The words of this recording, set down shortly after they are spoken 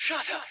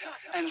Shut up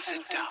and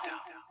sit down.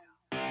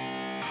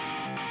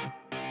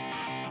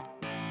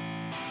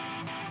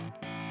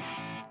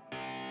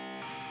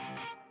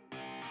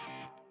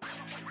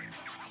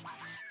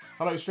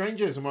 Hello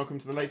strangers and welcome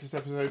to the latest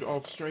episode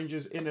of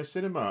Strangers in a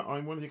Cinema.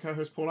 I'm one of your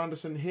co-hosts, Paul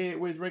Anderson, here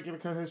with regular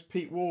co-host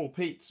Pete Wall.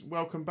 Pete,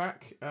 welcome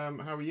back.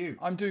 How are you?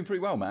 I'm doing pretty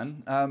well,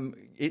 man.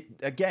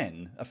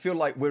 I feel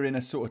like we're in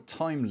a sort of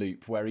time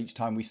loop where each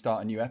time we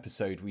start a new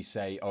episode we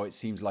say, oh, it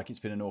seems like it's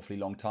been an awfully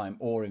long time,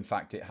 or in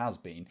fact it has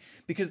been.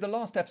 Because the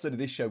last episode of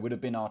this show would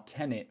have been our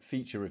Tenet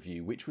feature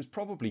review, which was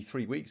probably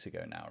 3 weeks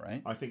ago now,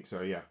 right? I think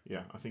so, yeah.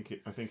 I think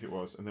it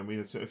was. And then we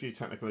had a few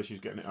technical issues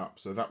getting it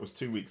up, so that was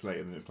 2 weeks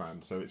later than it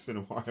planned, so it's been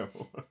a while.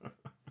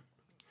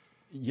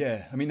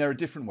 Yeah, I mean, there are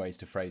different ways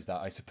to phrase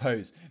that, I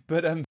suppose.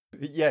 But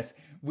yes,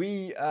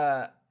 we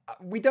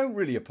don't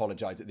really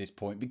apologise at this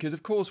point because,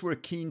 of course, we're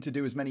keen to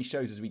do as many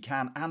shows as we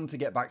can and to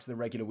get back to the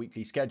regular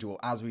weekly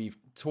schedule, as we've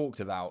talked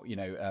about,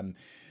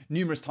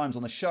 numerous times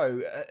on the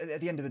show.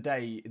 At the end of the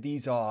day,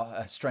 these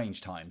are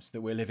strange times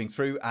that we're living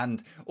through,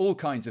 and all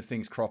kinds of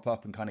things crop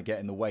up and kind of get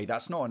in the way.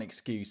 That's not an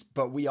excuse,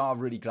 but we are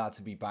really glad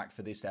to be back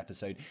for this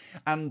episode.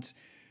 And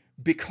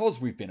because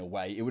we've been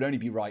away, it would only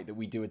be right that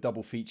we do a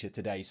double feature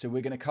today. So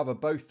we're going to cover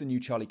both the new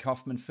Charlie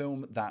Kaufman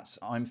film, that's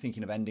I'm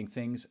Thinking of Ending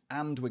Things,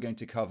 and we're going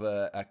to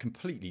cover a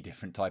completely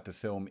different type of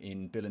film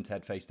in Bill and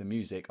Ted Face the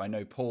Music. I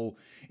know Paul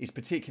is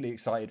particularly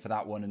excited for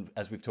that one, and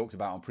as we've talked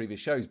about on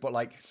previous shows. But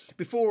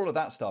before all of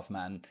that stuff,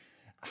 man,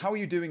 how are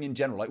you doing in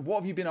general? What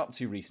have you been up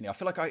to recently? I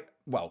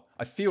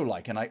feel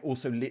like, and I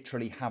also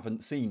literally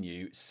haven't seen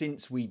you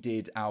since we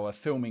did our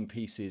filming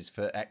pieces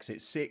for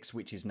Exit 6,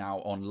 which is now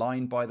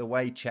online, by the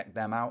way. Check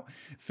them out.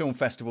 Film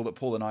festival that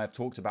Paul and I have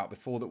talked about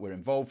before that we're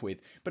involved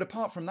with. But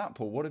apart from that,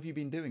 Paul, what have you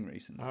been doing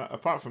recently?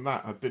 Apart from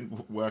that, I've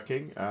been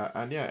working,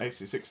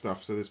 Exit 6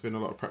 stuff, so there's been a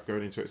lot of prep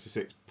going into Exit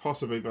 6.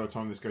 Possibly by the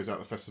time this goes out,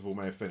 the festival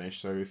may have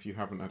finished, so if you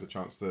haven't had a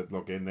chance to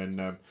log in,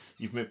 then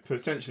you've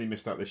potentially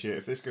missed out this year.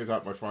 If this goes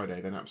out by Friday,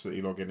 then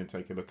absolutely log in and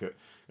take a look at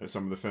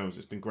some of the films.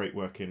 It's been great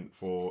working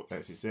for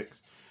Exit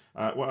 6.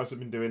 What else have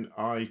I been doing?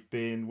 I've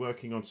been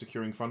working on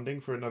securing funding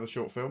for another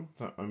short film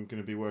that I'm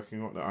going to be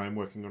working on, that I am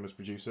working on as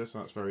producer, so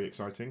that's very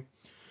exciting.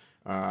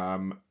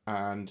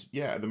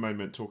 At the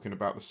moment talking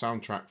about the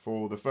soundtrack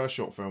for the first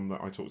short film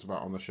that I talked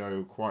about on the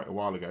show quite a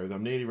while ago that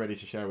I'm nearly ready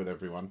to share with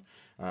everyone,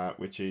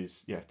 which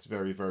is, it's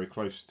very, very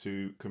close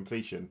to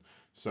completion.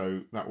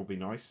 So that will be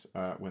nice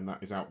when that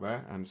is out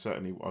there, and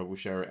certainly I will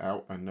share it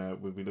out,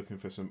 and we'll be looking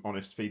for some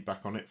honest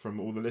feedback on it from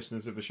all the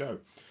listeners of the show.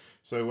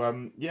 So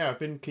I've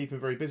been keeping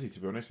very busy, to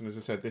be honest, and as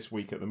I said, this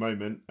week at the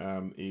moment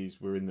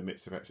we're in the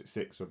midst of Exit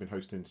 6, so I've been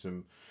hosting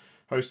some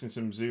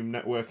Zoom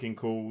networking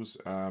calls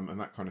and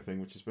that kind of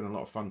thing, which has been a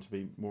lot of fun to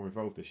be more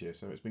involved this year.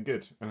 So it's been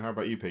good. And how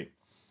about you, Pete?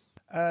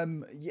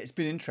 It's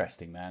been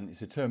interesting, man.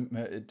 It's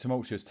a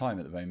tumultuous time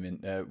at the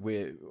moment.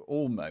 We're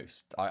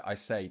almost, I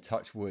say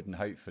touch wood and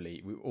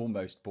hopefully, we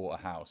almost bought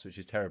a house, which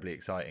is terribly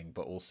exciting,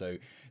 but also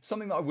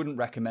something that I wouldn't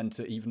recommend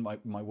to even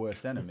my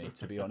worst enemy,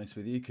 to be honest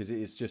with you, because it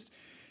is just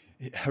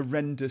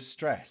horrendous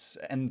stress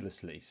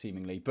endlessly,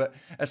 seemingly. But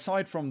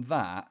aside from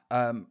that,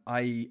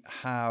 I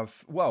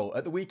have,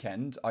 at the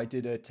weekend I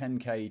did a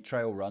 10k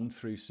trail run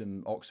through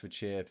some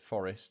Oxfordshire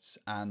forests,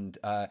 and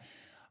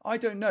I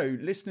don't know,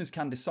 listeners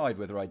can decide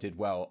whether I did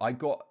well. I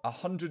got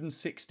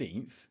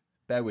 116th,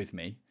 bear with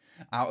me,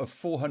 out of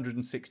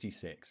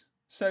 466.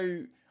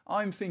 So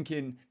I'm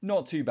thinking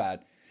not too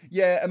bad.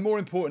 Yeah, and more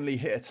importantly,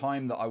 hit a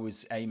time that I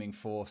was aiming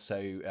for,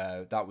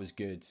 so that was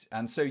good.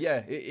 And so,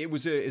 it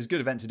was a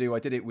good event to do. I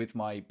did it with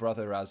my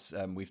brother, as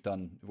we've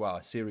done,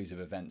 a series of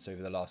events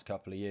over the last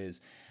couple of years.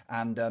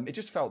 And it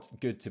just felt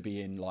good to be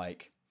in,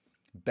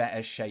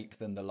 better shape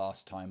than the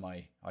last time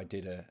I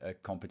did a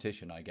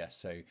competition, I guess.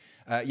 So,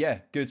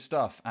 good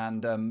stuff.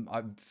 And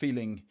I'm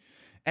feeling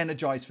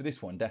energized for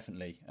this one,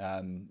 definitely.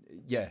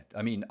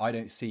 I mean, I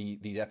don't see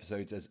these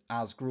episodes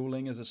as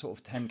grueling as a sort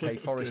of 10k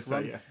forest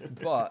run,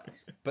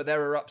 but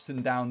there are ups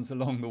and downs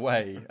along the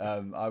way,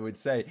 I would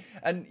say.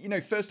 And,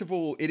 first of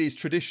all, it is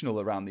traditional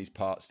around these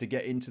parts to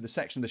get into the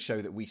section of the show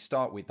that we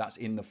start with. That's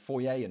in the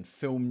foyer and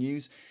film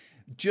news.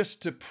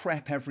 Just to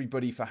prep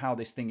everybody for how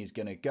this thing is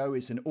going to go,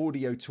 it's an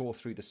audio tour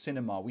through the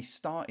cinema. We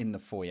start in the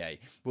foyer.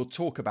 We'll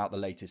talk about the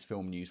latest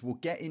film news. We'll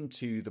get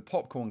into the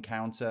popcorn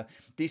counter.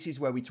 This is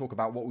where we talk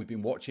about what we've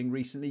been watching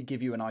recently,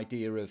 give you an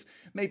idea of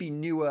maybe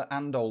newer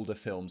and older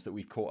films that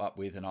we've caught up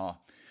with and our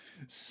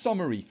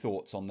summary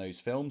thoughts on those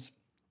films.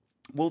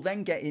 We'll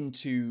then get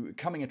into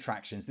coming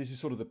attractions. This is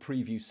sort of the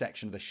preview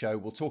section of the show.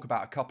 We'll talk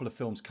about a couple of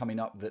films coming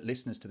up that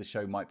listeners to the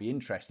show might be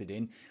interested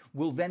in.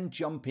 We'll then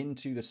jump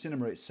into the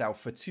cinema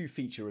itself for 2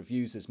 feature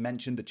reviews, as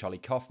mentioned, the Charlie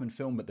Kaufman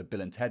film, but the Bill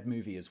and Ted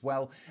movie as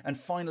well. And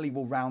finally,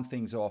 we'll round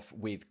things off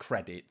with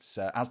credits.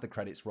 As the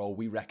credits roll,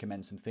 we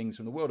recommend some things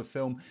from the world of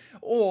film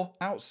or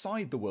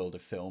outside the world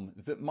of film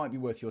that might be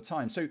worth your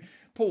time. So,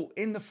 Paul,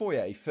 in the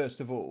foyer, first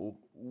of all,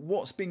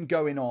 what's been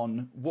going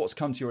on? What's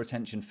come to your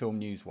attention film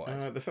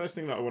news-wise? The first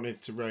thing that I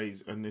wanted to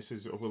raise, and this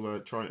is, we'll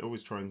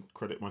always try and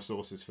credit my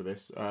sources for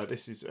this.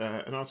 This is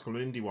an article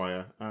on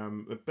IndieWire.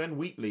 Ben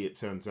Wheatley, it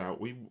turns out,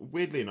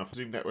 weirdly enough,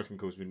 Zoom Networking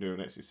Call's been doing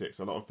XC6.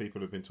 A lot of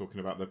people have been talking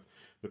about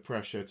the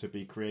pressure to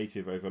be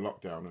creative over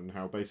lockdown and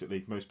how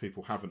basically most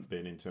people haven't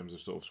been in terms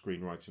of sort of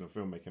screenwriting or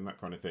filmmaking, that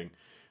kind of thing.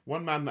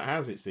 One man that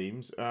has, it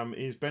seems,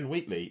 is Ben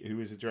Wheatley, who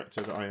is a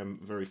director that I am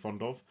very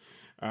fond of.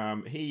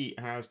 He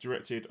has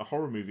directed a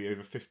horror movie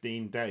over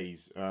 15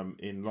 days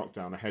in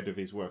lockdown ahead of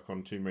his work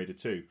on Tomb Raider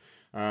 2.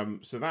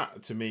 So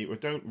that, to me, we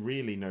don't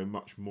really know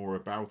much more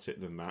about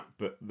it than that,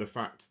 but the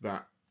fact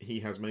that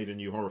he has made a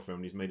new horror film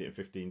and he's made it in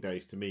 15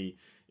 days, to me,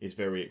 is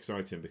very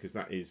exciting, because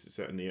that is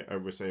certainly, I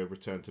would say, a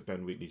return to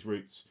Ben Wheatley's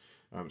roots.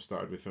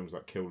 Started with films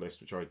like Kill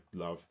List, which I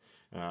love.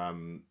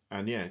 And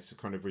yeah, it's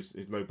kind of his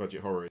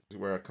low-budget horror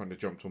where I kind of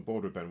jumped on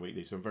board with Ben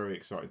Wheatley, so I'm very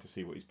excited to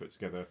see what he's put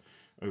together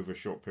over a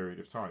short period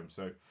of time.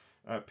 So,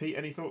 Pete,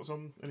 any thoughts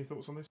on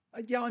this?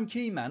 Yeah, I'm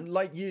keen, man.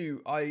 Like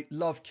you, I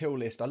love Kill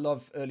List. I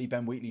love early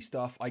Ben Wheatley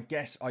stuff. I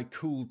guess I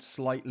cooled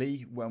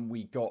slightly when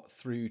we got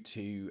through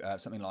to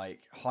something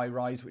like High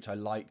Rise, which I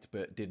liked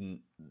but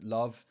didn't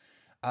love.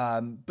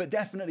 But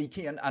definitely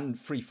keen, and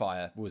Free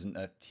Fire wasn't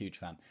a huge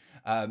fan.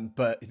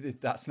 But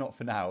that's not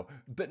for now.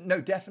 But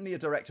no, definitely a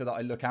director that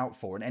I look out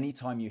for. And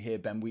anytime you hear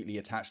Ben Wheatley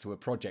attached to a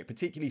project,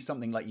 particularly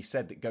something like you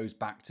said that goes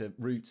back to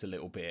roots a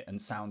little bit and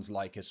sounds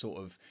like a sort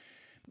of,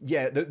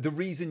 yeah, the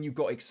reason you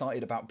got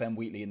excited about Ben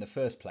Wheatley in the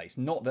first place,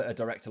 not that a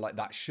director like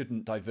that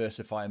shouldn't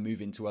diversify and move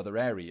into other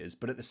areas,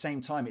 but at the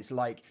same time, it's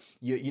like,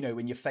 you know,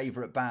 when your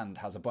favourite band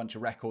has a bunch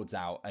of records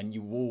out and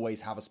you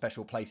always have a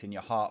special place in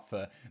your heart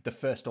for the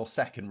first or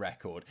second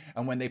record,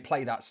 and when they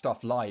play that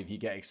stuff live, you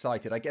get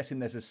excited. I guess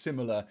there's a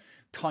similar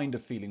kind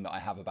of feeling that I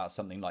have about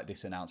something like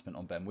this announcement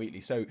on Ben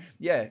Wheatley. So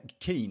yeah,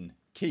 keen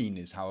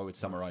is how I would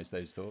summarise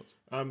those thoughts.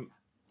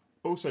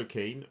 Also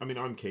keen. I mean,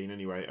 I'm keen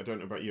anyway. I don't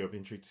know about you. I'm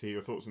intrigued to hear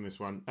your thoughts on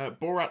this one.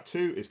 Borat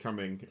 2 is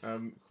coming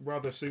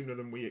rather sooner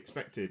than we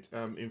expected.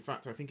 In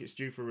fact, I think it's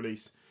due for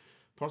release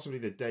possibly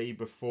the day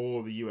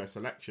before the US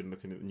election,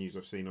 looking at the news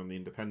I've seen on The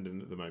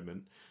Independent at the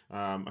moment.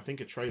 I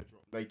think a trailer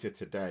dropped later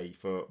today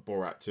for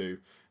Borat 2.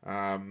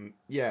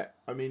 Yeah,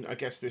 I mean, I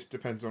guess this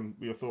depends on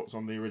your thoughts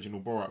on the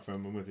original Borat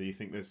film and whether you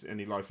think there's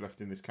any life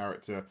left in this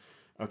character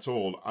at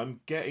all. I'm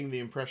getting the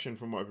impression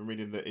from what I've been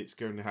reading that it's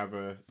going to have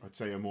I'd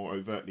say a more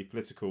overtly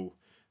political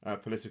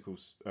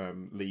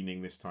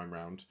leaning this time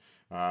round.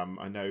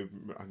 I know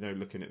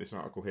looking at this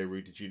article here,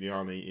 Rudy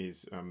Giuliani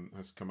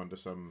has come under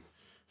some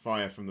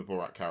fire from the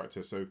Borat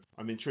character, so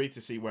I'm intrigued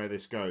to see where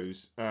this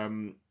goes. I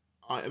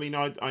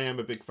am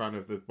a big fan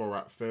of the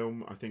Borat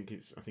film. I think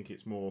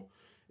it's more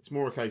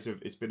a case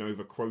of it's been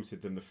over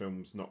quoted than the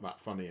film's not that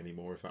funny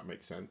anymore, if that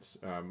makes sense.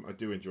 I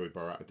do enjoy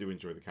Borat. I do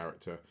enjoy the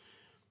character.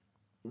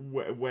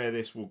 Where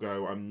this will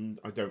go,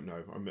 I don't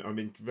know.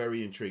 I'm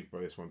very intrigued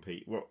by this one,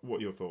 Pete. What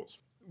are your thoughts?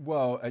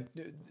 Well,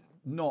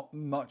 not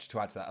much to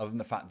add to that, other than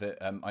the fact that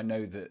I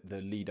know that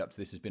the lead up to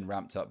this has been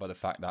ramped up by the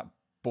fact that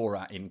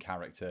Borat in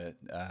character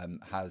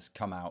has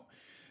come out.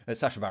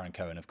 Sacha Baron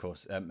Cohen, of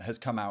course, has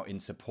come out in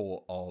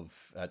support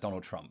of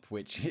Donald Trump,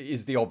 which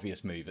is the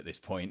obvious move at this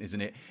point, isn't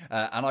it?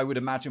 And I would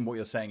imagine what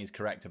you're saying is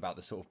correct about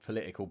the sort of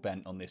political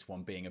bent on this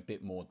one being a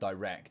bit more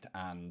direct.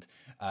 And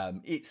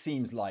it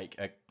seems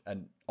like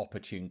an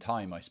opportune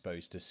time, I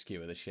suppose, to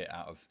skewer the shit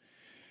out of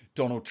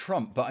Donald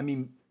Trump. But I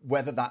mean,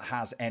 whether that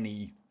has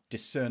any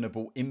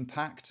discernible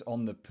impact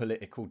on the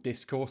political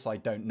discourse, I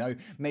don't know.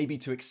 Maybe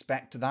to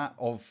expect that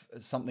of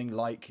something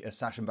like a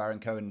Sacha Baron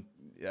Cohen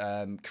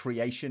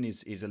creation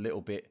is a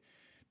little bit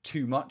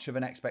too much of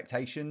an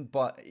expectation,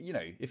 but you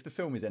know, if the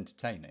film is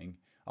entertaining,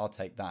 I'll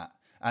take that.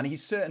 And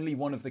he's certainly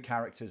one of the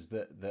characters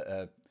that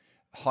are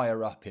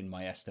higher up in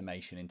my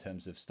estimation in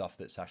terms of stuff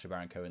that Sacha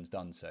Baron Cohen's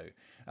done. So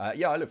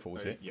yeah, I look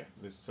forward to it. Yeah,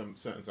 there's some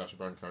certain Sacha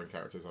Baron Cohen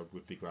characters I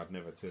would be glad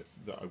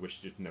that I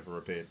wish had never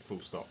appeared,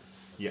 full stop,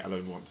 yet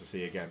alone want to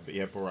see again. But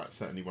yeah, Borat's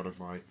certainly one of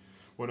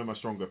my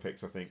stronger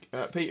picks, I think.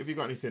 Pete, have you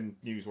got anything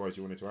news-wise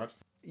you wanted to add?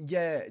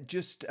 Yeah,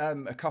 just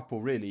a couple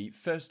really.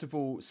 First of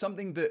all,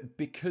 something that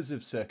because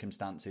of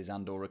circumstances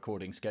and or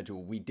recording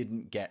schedule we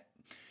didn't get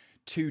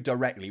to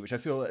directly, which I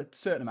feel a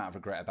certain amount of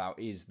regret about,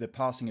 is the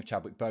passing of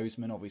Chadwick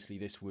Boseman. Obviously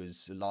this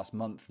was last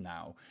month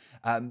now,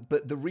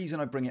 but the reason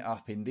I bring it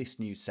up in this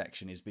news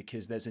section is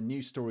because there's a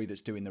news story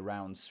that's doing the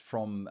rounds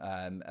from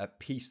a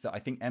piece that I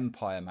think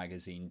Empire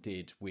magazine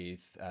did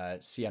with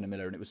Sienna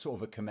Miller, and it was sort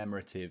of a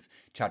commemorative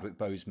Chadwick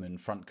Boseman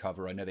front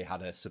cover. I know they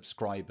had a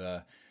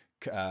subscriber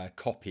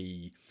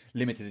copy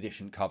limited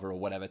edition cover or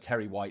whatever.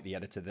 Terry White, the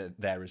editor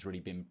there, has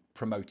really been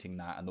promoting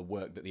that and the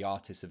work that the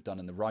artists have done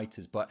and the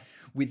writers. But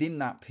within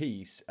that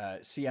piece,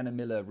 Sienna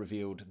Miller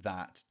revealed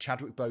that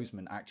Chadwick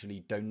Boseman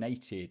actually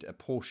donated a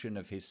portion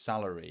of his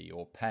salary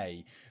or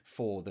pay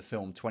for the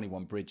film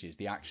 21 Bridges,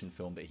 the action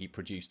film that he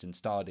produced and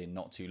starred in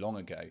not too long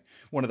ago.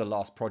 One of the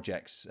last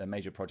projects,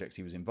 major projects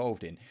he was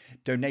involved in,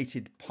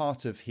 donated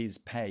part of his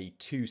pay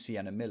to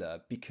Sienna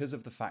Miller because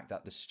of the fact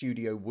that the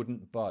studio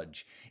wouldn't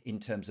budge in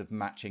terms of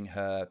matching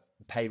her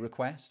pay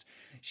request.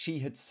 She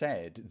had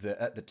said that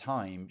at the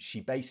time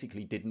she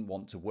basically didn't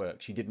want to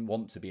work. She didn't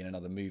want to be in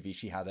another movie.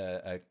 She had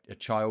a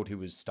child who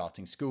was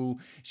starting school.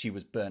 She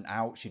was burnt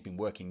out. She'd been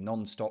working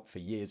non-stop for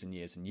years and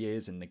years and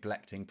years and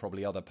neglecting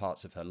probably other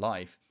parts of her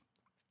life.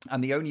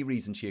 And the only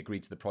reason she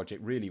agreed to the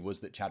project really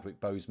was that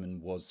Chadwick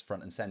Boseman was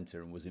front and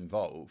centre and was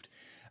involved.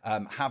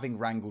 Having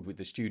wrangled with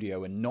the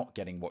studio and not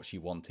getting what she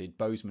wanted,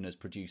 Boseman as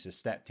producer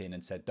stepped in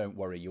and said, don't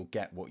worry, you'll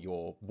get what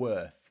you're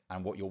worth,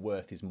 and what you're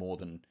worth is more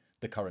than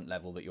the current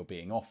level that you're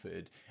being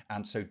offered.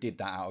 And so did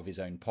that out of his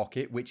own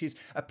pocket, which is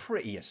a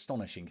pretty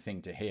astonishing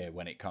thing to hear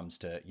when it comes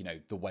to, you know,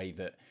 the way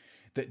that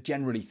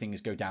generally things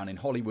go down in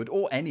Hollywood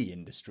or any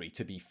industry,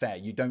 to be fair.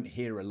 You don't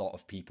hear a lot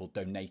of people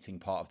donating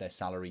part of their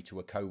salary to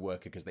a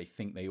co-worker because they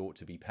think they ought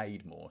to be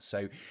paid more.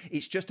 So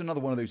it's just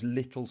another one of those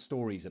little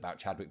stories about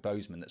Chadwick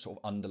Boseman that sort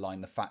of underline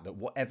the fact that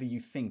whatever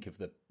you think of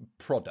the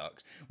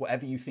product,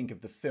 whatever you think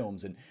of the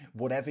films, and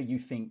whatever you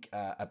think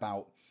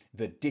about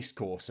the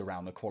discourse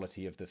around the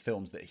quality of the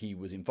films that he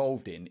was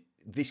involved in,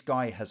 this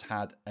guy has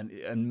had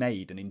and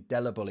made an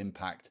indelible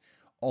impact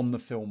on the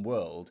film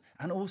world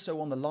and also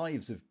on the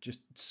lives of just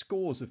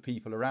scores of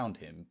people around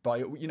him by,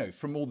 you know,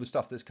 from all the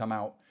stuff that's come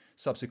out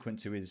subsequent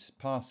to his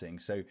passing.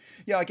 So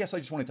yeah, I guess I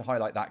just wanted to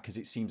highlight that because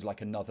it seems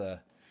like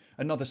another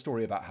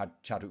story about how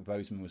Chadwick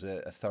Boseman was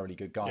a thoroughly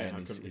good guy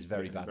and is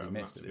very badly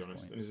missed at this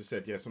point. And as I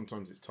said, yeah,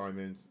 sometimes it's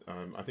timing.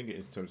 I think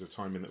in terms of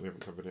timing that we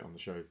haven't covered it on the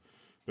show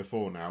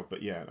before now,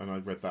 but yeah, and I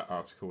read that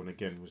article and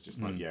again was just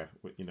like, yeah,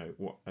 you know,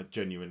 what a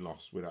genuine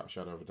loss without a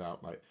shadow of a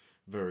doubt. Like,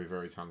 very,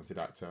 very talented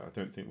actor. I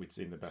don't think we'd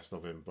seen the best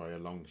of him by a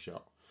long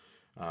shot.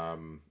 Yeah,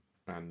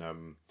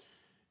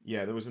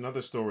 there was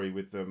another story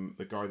with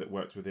the guy that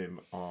worked with him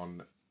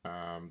on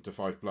Da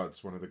 5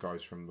 Bloods, one of the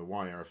guys from The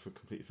Wire. I've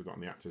completely forgotten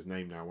the actor's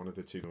name now. One of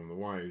the two on The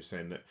Wire, who's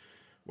saying that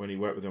when he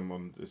worked with him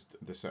on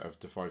the set of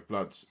Da 5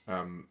 Bloods,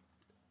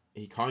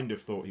 he kind of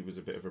thought he was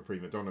a bit of a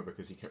prima donna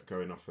because he kept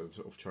going off for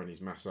sort of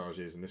Chinese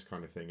massages and this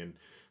kind of thing. And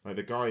like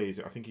the guy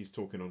I think he's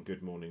talking on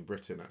Good Morning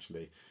Britain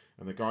actually,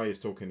 and the guy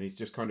is talking, he's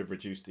just kind of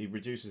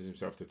reduces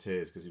himself to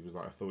tears because he was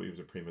like, I thought he was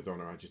a prima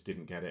donna, I just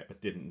didn't get it. I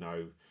didn't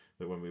know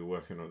that when we were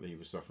working on it, he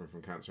was suffering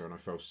from cancer, and I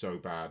felt so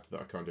bad that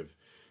I kind of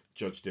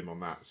judged him on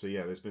that. So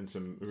yeah, there's been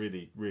some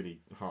really, really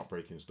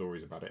heartbreaking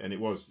stories about it, and it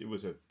was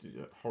a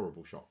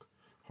horrible shock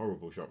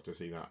to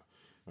see that.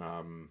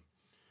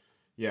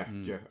 Yeah,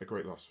 a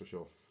great loss for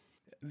sure.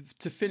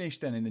 To finish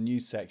then in the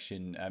news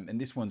section,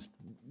 and this one's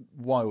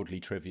wildly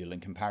trivial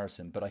in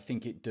comparison, but I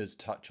think it does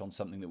touch on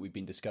something that we've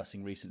been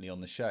discussing recently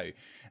on the show.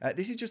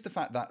 This is just the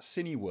fact that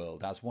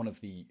Cineworld, as one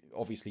of the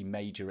obviously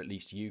major, at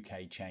least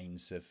UK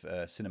chains of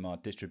cinema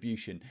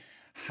distribution,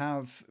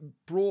 have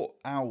brought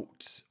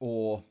out,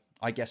 or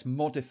I guess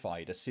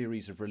modified, a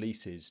series of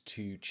releases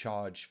to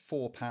charge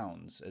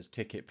 £4 as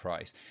ticket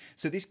price.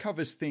 So this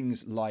covers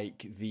things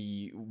like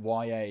the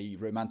YA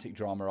romantic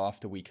drama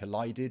After We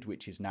Collided,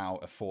 which is now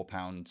a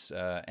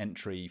 £4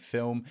 entry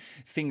film.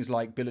 Things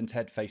like Bill and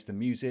Ted Face the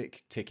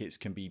Music, tickets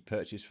can be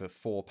purchased for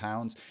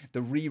 £4.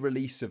 The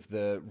re-release of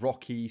the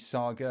Rocky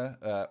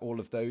saga, all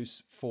of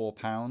those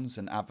 £4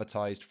 and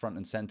advertised front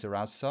and centre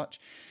as such.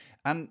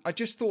 And I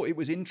just thought it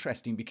was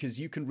interesting because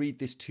you can read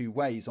this two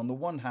ways. On the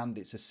one hand,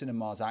 it's a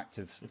cinema's act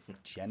of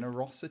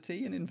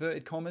generosity, in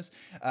inverted commas,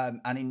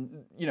 and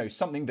in, you know,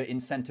 something that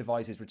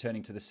incentivizes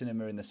returning to the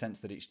cinema in the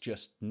sense that it's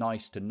just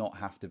nice to not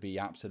have to be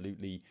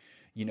absolutely,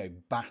 you know,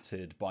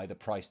 battered by the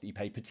price that you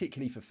pay,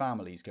 particularly for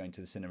families going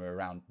to the cinema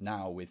around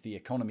now with the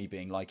economy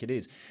being like it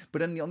is.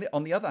 But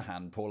on the other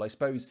hand, Paul, I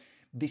suppose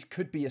this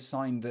could be a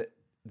sign that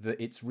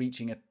it's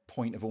reaching a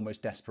point of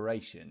almost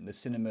desperation. The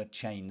cinema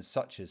chains,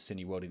 such as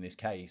Cineworld in this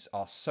case,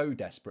 are so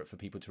desperate for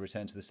people to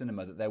return to the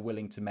cinema that they're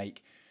willing to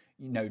make,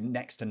 you know,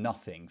 next to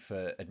nothing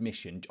for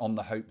admission on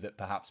the hope that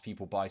perhaps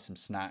people buy some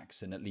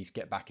snacks and at least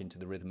get back into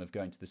the rhythm of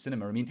going to the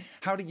cinema. I mean,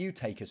 how do you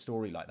take a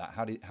story like that?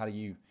 How do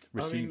you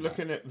receive I mean,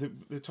 looking at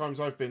the times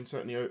I've been,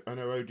 certainly I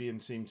know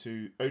Odeon seem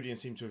to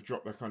have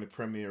dropped their kind of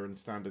premiere and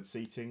standard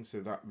seating, so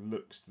that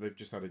they've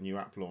just had a new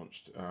app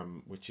launched,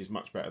 which is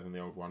much better than the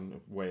old one,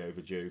 way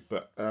overdue.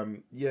 But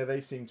yeah,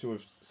 they seem to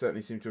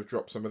have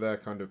dropped some of their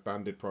kind of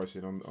banded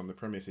pricing on the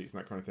premiere seats and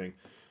that kind of thing.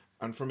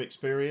 And from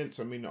experience,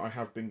 I mean, I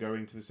have been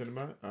going to the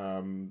cinema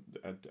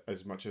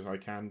as much as I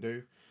can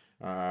do,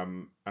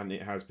 and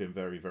it has been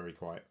very, very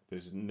quiet.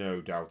 There's no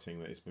doubting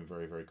that it's been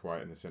very, very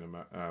quiet in the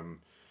cinema.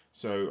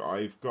 So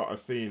I've got a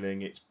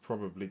feeling it's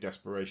probably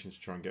desperation to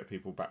try and get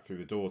people back through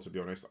the door, to be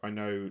honest. I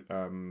know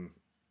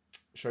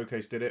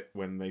Showcase did it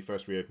when they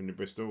first reopened in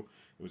Bristol.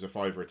 It was a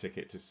 £5 a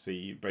ticket to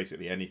see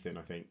basically anything,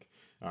 I think.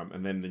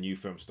 And then the new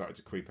films started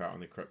to creep out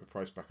and they crept the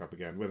price back up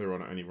again. Whether or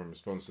not anyone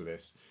responds to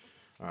this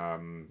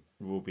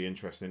will be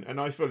interesting. And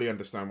I fully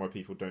understand why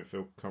people don't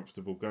feel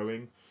comfortable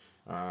going.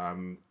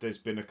 There's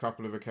been a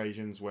couple of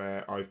occasions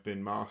where I've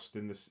been masked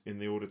in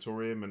the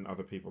auditorium and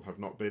other people have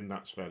not been.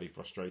 That's fairly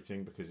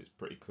frustrating because it's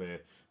pretty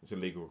clear it's a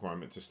legal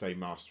requirement to stay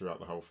masked throughout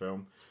the whole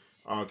film.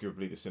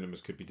 Arguably, the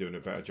cinemas could be doing a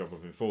better job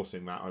of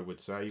enforcing that, I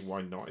would say. Why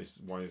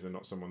is there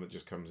not someone that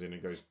just comes in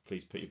and goes,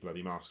 please put your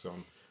bloody masks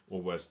on,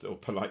 or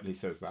politely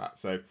says that?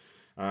 So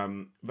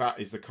That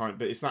is the kind,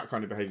 but it's that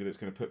kind of behaviour that's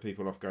going to put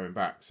people off going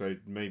back. So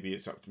maybe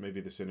it's up to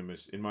maybe the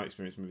cinemas. In my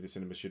experience, maybe the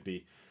cinemas should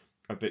be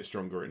a bit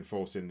stronger at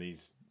enforcing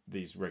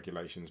these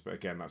regulations. But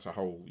again, that's a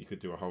whole. You could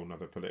do a whole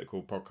another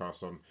political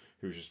podcast on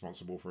who's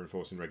responsible for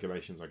enforcing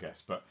regulations, I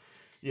guess. But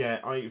yeah,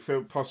 I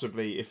feel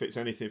possibly if it's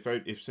anything,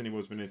 if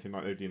Cineworld's been anything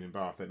like Odeon in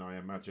Bath, then I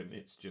imagine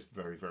it's just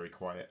very, very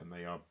quiet, and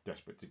they are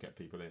desperate to get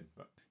people in.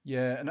 But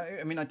yeah, and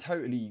I mean, I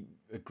totally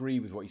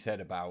agree with what you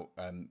said about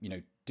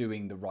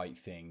doing the right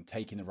thing,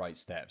 taking the right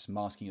steps,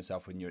 masking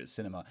yourself when you're at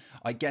cinema.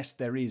 I guess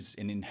there is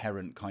an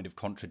inherent kind of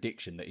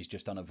contradiction that is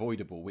just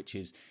unavoidable, which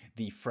is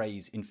the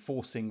phrase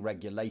enforcing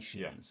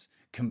regulations. Yeah.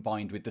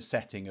 Combined with the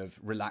setting of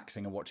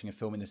relaxing and watching a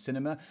film in the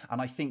cinema. And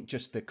I think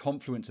just the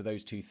confluence of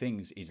those two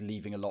things is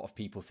leaving a lot of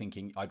people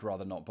thinking, I'd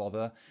rather not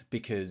bother,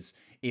 because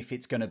if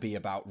it's going to be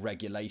about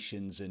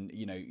regulations and,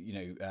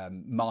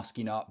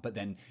 masking up, but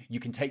then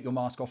you can take your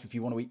mask off if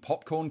you want to eat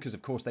popcorn, because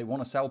of course they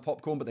want to sell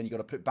popcorn, but then you got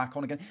to put it back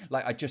on again.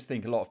 Like, I just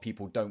think a lot of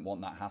people don't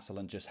want that hassle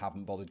and just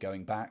haven't bothered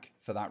going back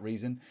for that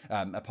reason,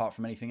 apart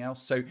from anything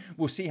else. So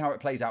we'll see how it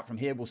plays out from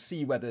here. We'll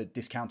see whether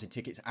discounted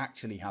tickets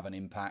actually have an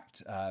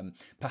impact.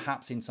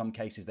 Perhaps in some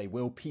cases they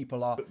will.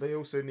 People are, but they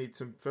also need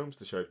some films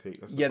to show, Pete.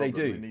 That's the yeah, problem.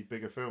 they do. They need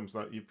bigger films.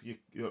 Like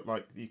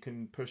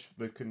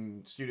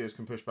studios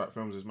can push back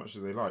films as much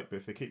as they like, but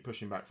if they keep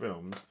pushing back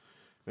films,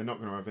 they're not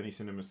going to have any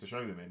cinemas to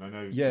show them in. I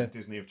know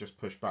Disney have just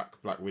pushed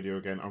back Black Widow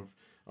again.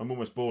 I'm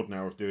almost bored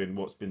now of doing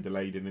what's been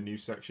delayed in the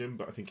news section,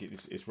 but I think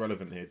it's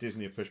relevant here.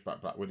 Disney have pushed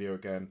back Black Widow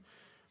again.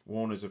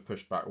 Warner's have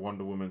pushed back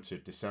Wonder Woman to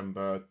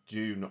December.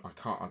 June,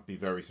 I'd be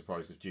very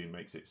surprised if June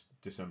makes its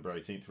December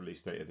 18th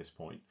release date at this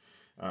point.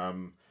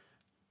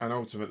 And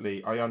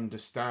ultimately, I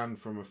understand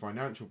from a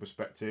financial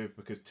perspective,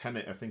 because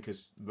Tenet, I think,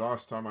 as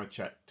last time I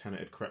checked, Tenet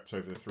had crept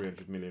over the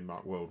 300 million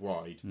mark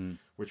worldwide,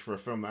 which for a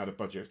film that had a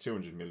budget of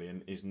 200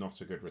 million is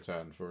not a good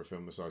return for a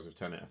film the size of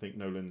Tenet. I think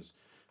Nolan's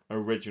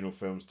original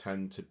films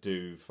tend to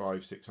do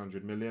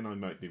 500-600 million. I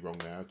might be wrong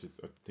there.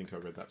 I think I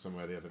read that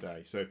somewhere the other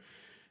day. So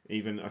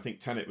even I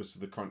think Tenet was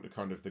the kind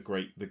of the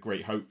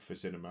great hope for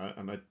cinema,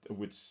 and I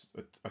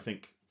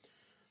think,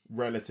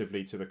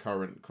 relatively to the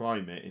current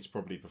climate, it's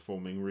probably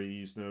performing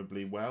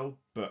reasonably well.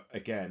 But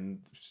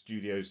again,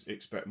 studios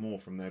expect more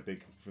from their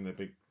big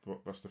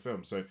blockbuster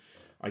films. So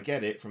I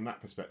get it from that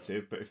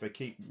perspective. But if they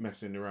keep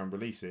messing around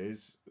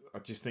releases, I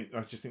just think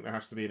there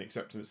has to be an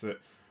acceptance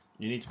that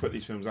you need to put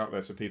these films out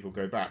there so people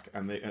go back.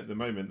 And at the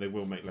moment they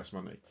will make less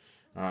money.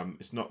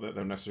 It's not that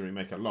they'll necessarily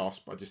make a loss,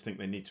 but I just think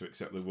they need to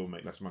accept they will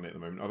make less money at the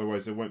moment.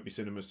 Otherwise, there won't be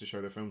cinemas to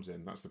show their films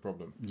in. That's the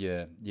problem.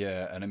 Yeah,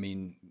 and I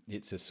mean,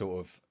 it's a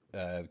sort of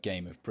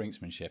game of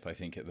brinksmanship, I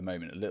think, at the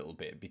moment, a little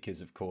bit,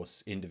 because of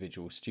course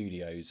individual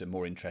studios are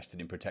more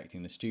interested in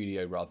protecting the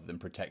studio rather than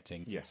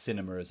protecting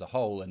cinema as a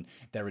whole, and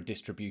there are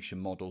distribution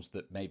models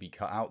that maybe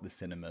cut out the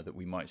cinema that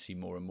we might see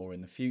more and more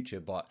in the future.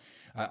 But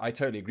I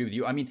totally agree with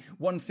you. I mean,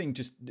 one thing,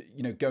 just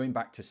going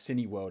back to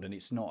Cineworld, and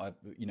it's not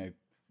a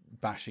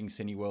bashing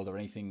Cineworld or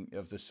anything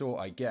of the sort,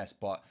 I guess,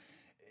 but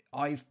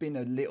I've been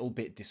a little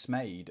bit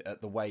dismayed at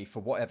the way, for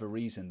whatever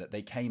reason, that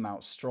they came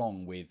out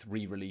strong with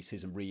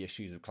re-releases and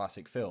reissues of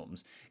classic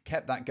films,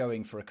 kept that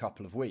going for a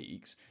couple of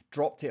weeks,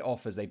 dropped it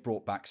off as they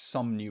brought back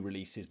some new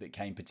releases that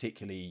came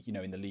particularly,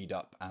 in the lead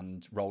up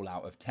and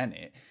rollout of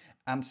Tenet.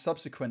 And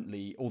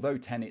subsequently, although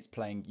Tenet's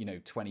playing,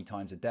 20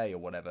 times a day or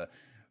whatever,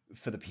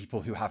 for the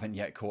people who haven't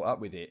yet caught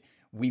up with it,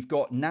 we've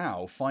got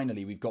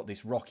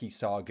this Rocky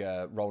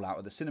Saga rollout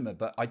at the cinema,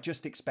 but I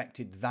just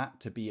expected that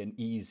to be an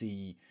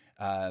easy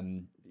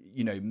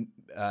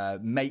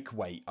make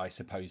weight, I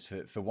suppose,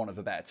 for want of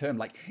a better term.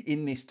 Like,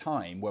 in this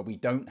time where we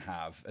don't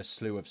have a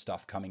slew of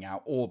stuff coming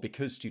out, or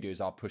because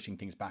studios are pushing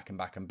things back and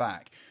back and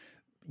back,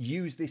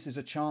 use this as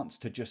a chance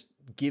to just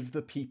give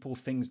the people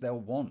things they'll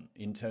want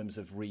in terms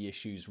of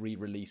reissues,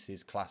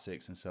 re-releases,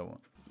 classics, and so on.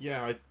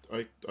 Yeah,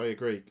 I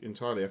agree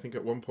entirely. I think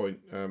at one point,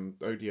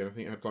 Odeon, I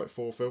think, had like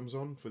 4 films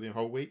on for the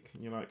whole week.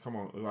 And you're like, come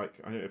on, like,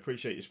 I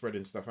appreciate you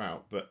spreading stuff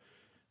out, but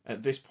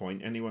at this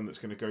point, anyone that's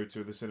going to go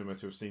to the cinema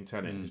to have seen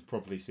Tenet has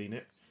probably seen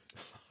it.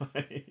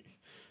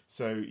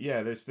 So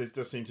yeah, there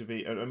does seem to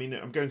be. I mean,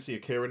 I'm going to see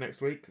Akira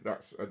next week.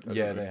 That's they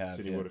have.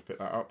 City would have picked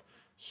that up.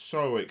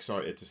 So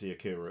excited to see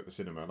Akira at the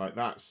cinema. Like,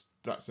 that's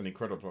an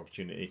incredible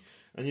opportunity.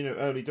 And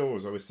early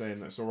doors, I was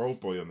saying, I saw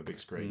Oldboy on the big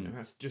screen, and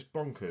that's just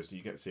bonkers.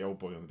 You get to see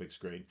Oldboy on the big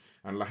screen.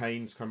 And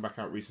Lahane's come back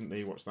out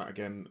recently. Watched that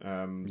again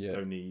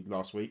only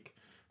last week.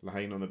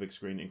 Lahane on the big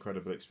screen,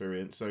 incredible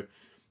experience. So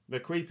they're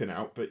creeping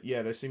out, but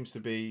yeah, there seems to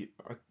be,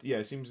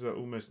 it seems they're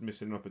almost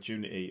missing an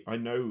opportunity.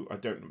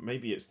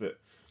 Maybe it's that,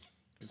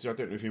 because I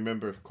don't know if you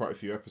remember quite a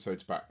few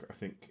episodes back, I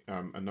think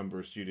a number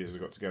of studios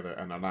have got together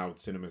and allowed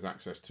cinemas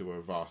access to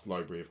a vast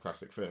library of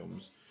classic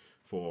films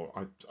for,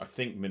 I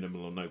think,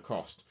 minimal or no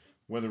cost.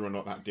 Whether or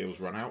not that deal's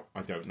run out,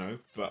 I don't know,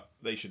 but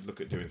they should look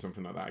at doing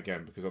something like that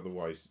again, because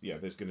otherwise,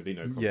 there's going to be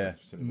no content. Yeah,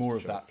 for cinemas more to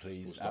of show. that,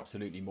 please.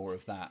 Absolutely, more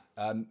of that.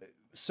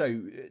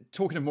 So,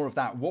 talking of more of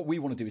that, what we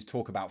want to do is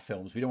talk about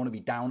films. We don't want to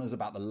be downers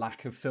about the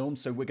lack of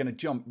films, so we're going to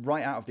jump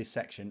right out of this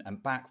section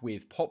and back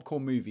with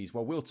Popcorn Movies,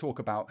 where we'll talk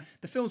about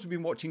the films we've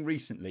been watching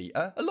recently.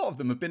 A lot of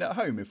them have been at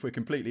home, if we're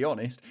completely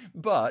honest,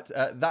 but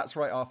that's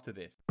right after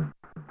this.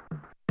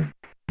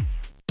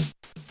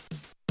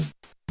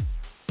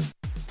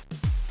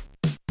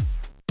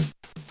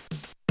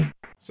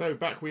 So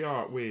back we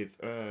are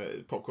with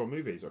Popcorn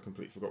Movies. I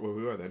completely forgot where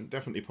we were then.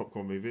 Definitely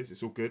Popcorn Movies.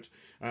 It's all good.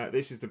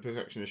 This is the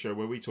section of the show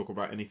where we talk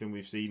about anything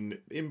we've seen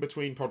in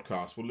between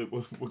podcasts.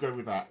 We'll go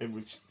with that.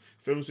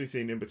 Films we've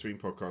seen in between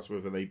podcasts,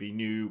 whether they be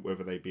new,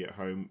 whether they be at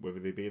home, whether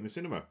they be in the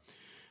cinema.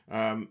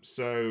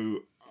 So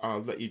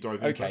I'll let you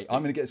dive in. Okay,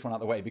 I'm going to get this one out of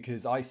the way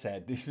because I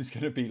said this was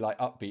going to be like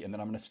upbeat, and then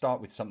I'm going to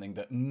start with something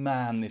that,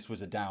 man, this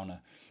was a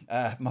downer.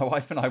 My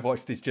wife and I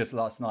watched this just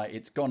last night.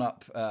 It's gone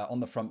up on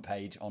the front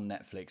page on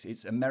Netflix.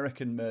 It's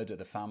American Murder,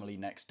 The Family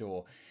Next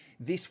Door.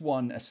 This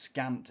won a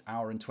scant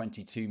hour and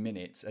 22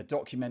 minutes, a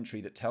documentary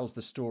that tells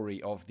the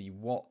story of the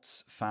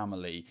Watts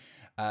family.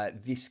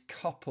 This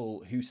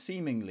couple who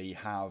seemingly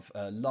have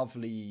a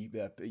lovely,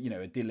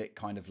 idyllic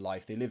kind of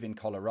life. They live in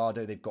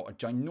Colorado. They've got a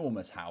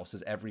ginormous house,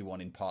 as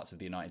everyone in parts of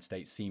the United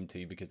States seem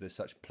to, because there's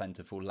such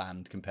plentiful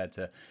land compared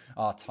to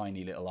our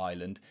tiny little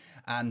island.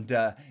 And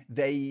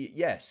they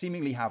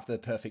seemingly have the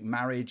perfect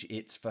marriage.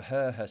 It's for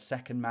her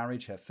second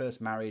marriage. Her first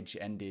marriage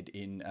ended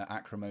in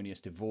acrimonious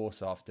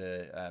divorce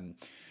after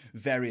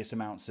various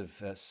amounts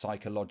of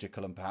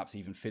psychological and perhaps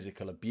even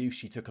physical abuse.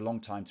 She took a long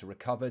time to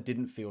recover,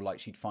 didn't feel like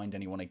she'd find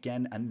anyone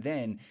again. And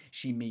then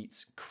she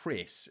meets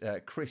Chris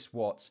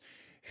Watts,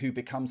 who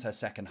becomes her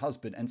second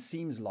husband and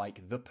seems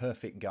like the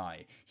perfect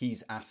guy.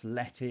 He's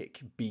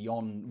athletic,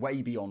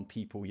 way beyond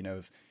people,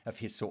 of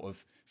his sort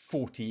of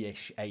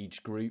 40-ish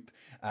age group.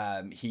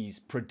 He's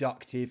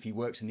productive. He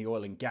works in the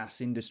oil and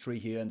gas industry.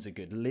 He earns a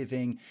good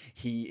living.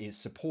 He is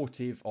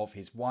supportive of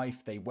his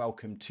wife. They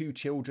welcome 2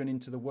 children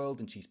into the world,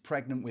 and she's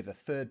pregnant with a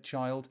 3rd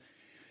child.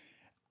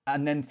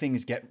 And then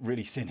things get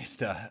really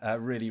sinister,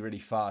 really, really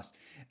fast.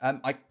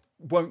 I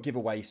won't give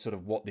away sort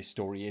of what this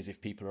story is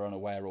if people are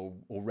unaware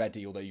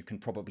already, although you can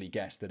probably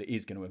guess that it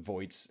is going to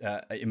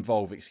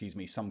involve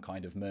some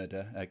kind of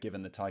murder,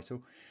 given the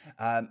title.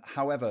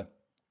 However,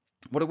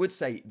 what I would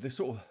say, the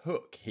sort of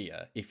hook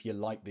here, if you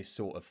like this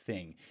sort of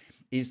thing,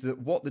 is that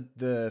what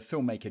the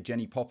filmmaker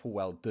Jenny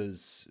Popplewell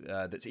does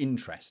that's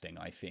interesting,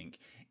 I think,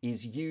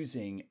 is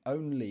using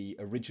only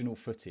original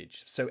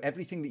footage. So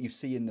everything that you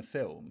see in the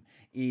film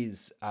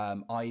is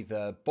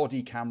either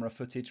body camera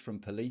footage from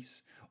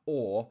police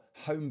or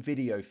home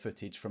video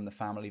footage from the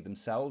family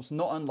themselves,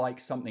 not unlike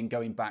something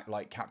going back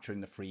like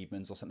Capturing the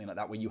Freedmans or something like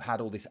that, where you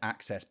had all this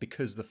access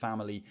because the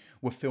family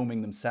were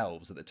filming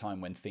themselves at the time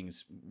when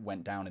things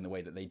went down in the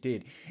way that they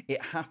did.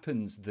 It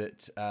happens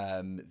that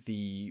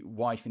the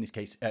wife, in this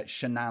case,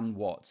 Shanann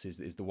Watts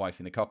is the wife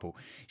in the couple.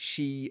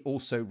 She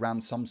also ran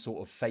some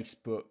sort of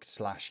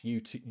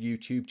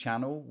Facebook/YouTube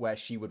channel where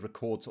she would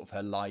record sort of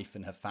her life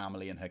and her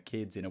family and her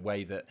kids in a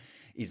way that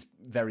is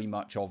very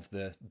much of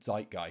the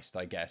zeitgeist,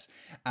 I guess.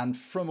 And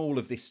from all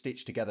of this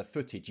stitched together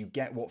footage, you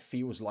get what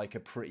feels like a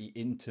pretty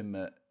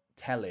intimate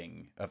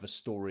telling of a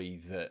story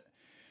that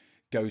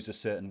goes a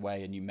certain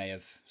way, and you may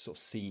have sort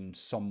of seen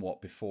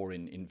somewhat before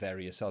in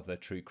various other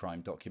true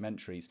crime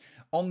documentaries.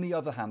 On the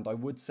other hand, I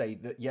would say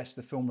that, yes,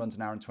 the film runs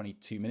an hour and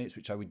 22 minutes,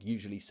 which I would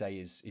usually say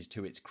is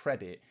to its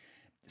credit.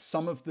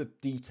 Some of the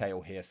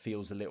detail here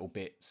feels a little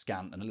bit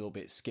scant and a little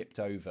bit skipped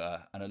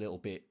over and a little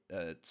bit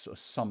sort of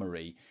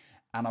summary.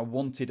 And I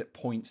wanted at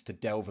points to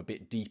delve a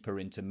bit deeper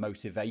into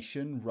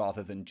motivation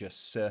rather than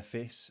just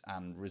surface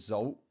and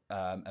result.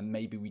 And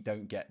maybe we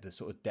don't get the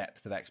sort of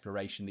depth of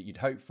exploration that you'd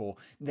hope for.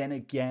 Then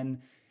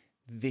again,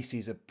 this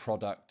is a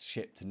product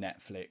shipped to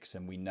Netflix,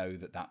 and we know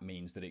that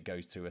means that it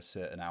goes through a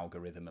certain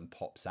algorithm and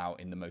pops out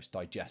in the most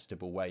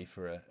digestible way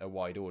for a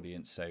wide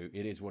audience. So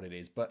it is what it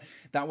is. But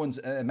that one's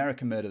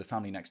American Murder, The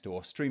Family Next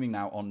Door, streaming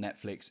now on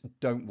Netflix.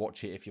 Don't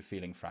watch it if you're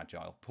feeling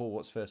fragile. Paul,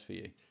 what's first for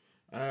you?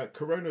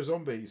 Corona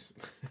Zombies.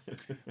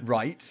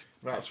 Right.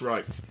 That's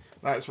right.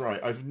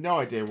 I've no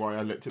idea why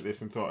I looked at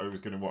this and thought I was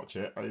going to watch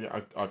it.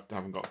 I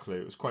haven't got a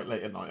clue. It was quite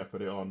late at night I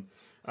put it on.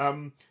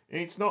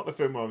 It's not the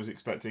film I was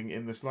expecting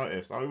in the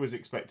slightest. I was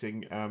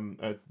expecting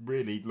a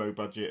really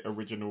low-budget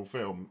original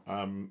film,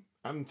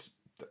 and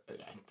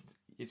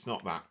it's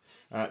not that.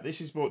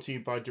 This is brought to you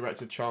by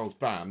director Charles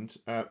Band.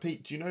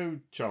 Pete, do you know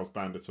Charles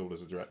Band at all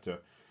as a director?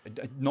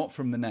 Not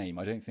from the name,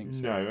 I don't think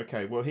so. No,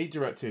 okay. Well, he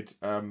directed,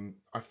 I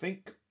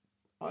think,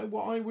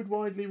 what I would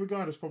widely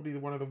regard as probably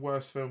one of the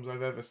worst films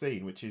I've ever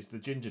seen, which is The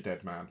Ginger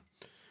Dead Man.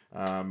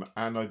 And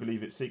I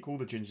believe its sequel,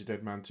 The Ginger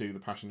Dead Man 2, The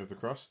Passion of the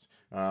Crust.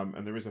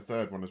 And there is a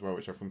third one as well,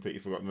 which I've completely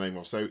forgotten the name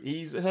of. So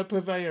he's a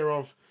purveyor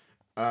of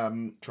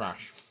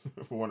trash,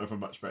 for want of a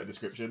much better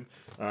description.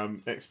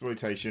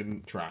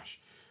 Exploitation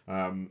trash.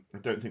 I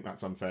don't think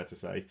that's unfair to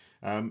say.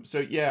 So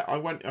yeah,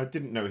 I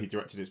didn't know he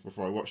directed this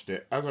before I watched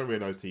it. As I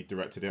realised he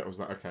directed it, I was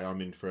like, okay,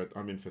 I'm in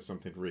for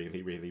something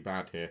really, really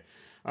bad here.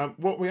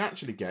 What we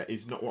actually get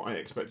is not what I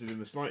expected in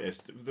the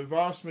slightest. The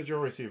vast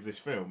majority of this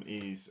film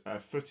is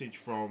footage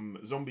from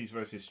Zombies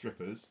vs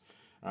Strippers,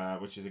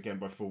 which is again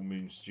by Full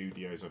Moon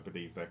Studios, I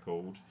believe they're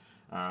called.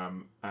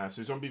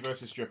 So Zombie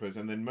vs Strippers,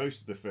 and then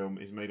most of the film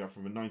is made up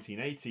from a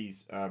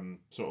 1980s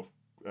sort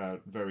of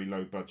very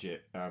low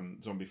budget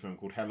zombie film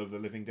called Hell of the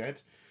Living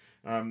Dead.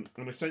 And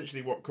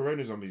essentially what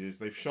Corona Zombies is,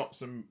 they've shot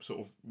some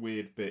sort of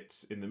weird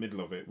bits in the middle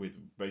of it with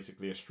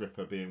basically a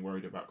stripper being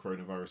worried about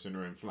coronavirus in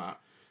her own flat.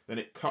 Then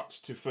it cuts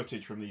to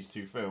footage from these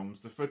two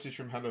films. The footage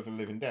from Hell of the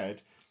Living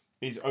Dead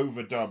is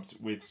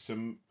overdubbed with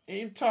some,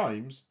 in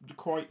times,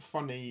 quite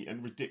funny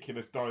and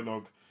ridiculous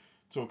dialogue,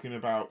 talking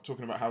about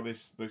how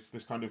this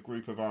kind of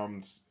group of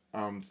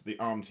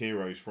armed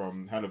heroes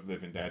from Hell of the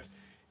Living Dead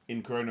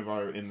in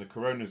the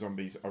Corona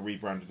Zombies are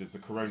rebranded as the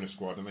Corona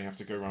Squad, and they have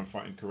to go around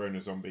fighting Corona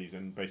Zombies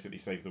and basically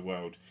save the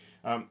world.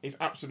 It's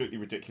absolutely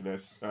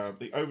ridiculous.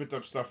 The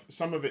overdub stuff,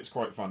 some of it's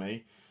quite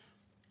funny.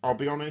 I'll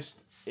be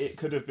honest, it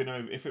could have been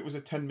over. If it was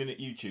a 10-minute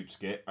YouTube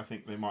skit, I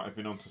think they might have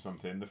been onto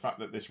something. The fact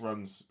that this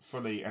runs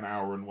fully an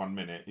hour and 1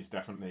 minute is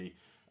definitely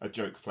a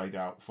joke played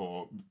out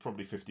for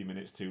probably 50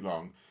 minutes too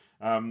long.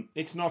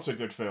 It's not a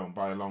good film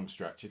by a long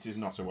stretch. It is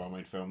not a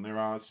well-made film. There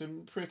are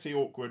some pretty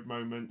awkward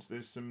moments.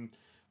 There's some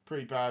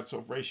pretty bad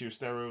sort of racial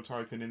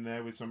stereotyping in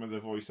there with some of the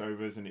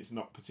voiceovers, and it's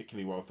not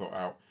particularly well thought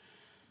out.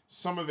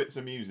 Some of it's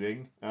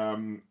amusing.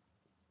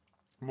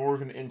 More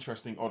of an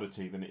interesting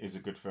oddity than it is a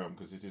good film,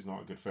 because it is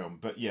not a good film.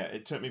 But yeah,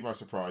 it took me by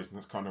surprise, and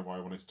that's kind of why I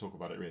wanted to talk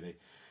about it, really.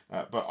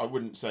 But I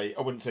wouldn't say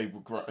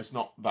it's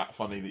not that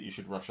funny that you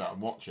should rush out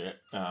and watch it.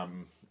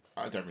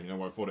 I don't really know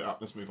why I brought it up.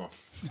 Let's move on.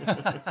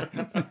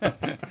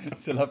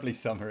 It's a lovely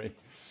summary.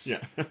 Yeah.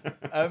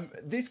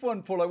 This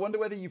one, Paul, I wonder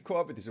whether you've caught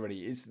up with this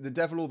already. It's The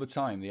Devil All the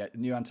Time, the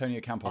new Antonio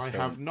Campos film. I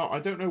have not. I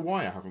don't know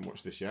why I haven't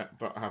watched this yet,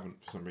 but I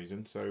haven't for some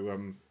reason. So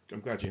I'm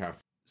glad you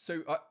have.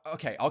 So,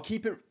 okay, I'll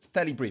keep it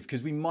fairly brief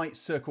because we might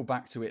circle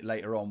back to it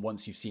later on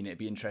once you've seen it. It'd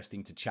be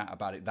interesting to chat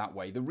about it that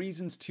way. The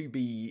reasons to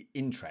be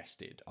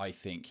interested, I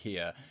think,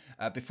 here,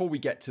 before we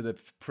get to the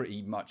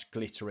pretty much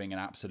glittering and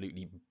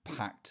absolutely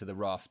packed to the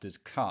rafters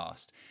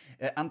cast,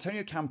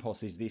 Antonio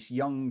Campos is this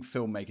young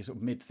filmmaker, sort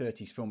of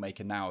mid-30s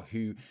filmmaker now,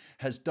 who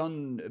has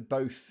done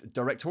both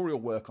directorial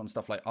work on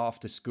stuff like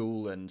After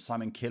School and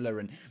Simon Killer,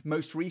 and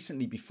most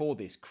recently before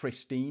this,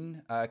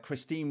 Christine.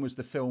 Christine was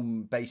the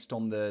film based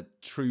on the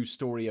true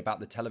story about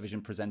the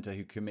television presenter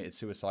who committed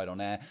suicide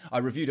on air. I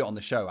reviewed it on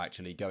the show,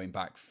 actually, going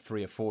back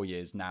 3 or 4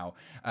 years now,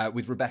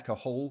 with Rebecca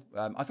Hall.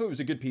 I thought it was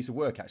a good piece of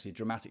work, actually, a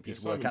dramatic piece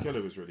of work. Simon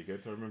Killer was really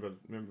good. I remember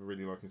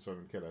really liking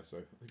Simon Killer, so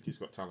I think he's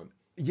got talent.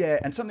 Yeah,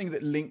 and something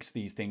that links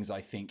these things,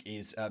 I think,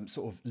 is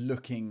sort of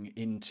looking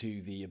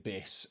into the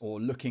abyss or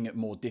looking at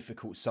more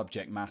difficult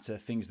subject matter,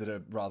 things that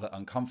are rather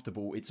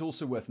uncomfortable. It's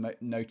also worth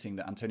noting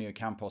that Antonio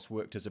Campos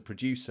worked as a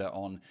producer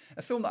on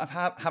a film that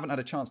I haven't had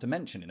a chance to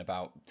mention in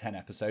about 10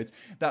 episodes.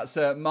 That's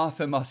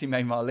Martha, Marcy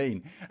May,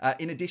 Marlene.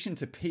 In addition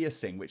to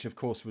Piercing, which of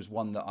course was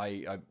one that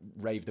I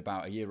raved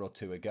about a year or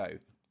two ago.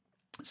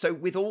 So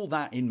with all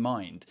that in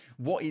mind,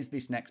 what is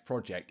this next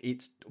project?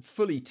 It's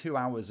fully 2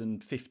 hours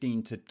and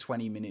 15 to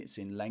 20 minutes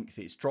in length.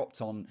 It's dropped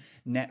on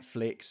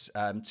Netflix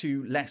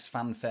to less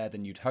fanfare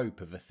than you'd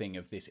hope of a thing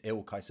of this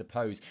ilk, I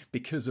suppose,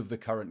 because of the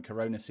current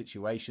corona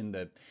situation.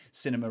 The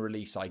cinema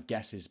release, I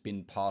guess, has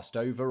been passed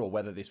over, or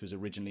whether this was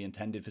originally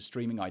intended for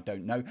streaming, I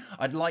don't know.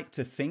 I'd like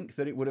to think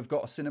that it would have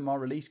got a cinema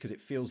release because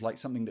it feels like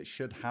something that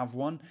should have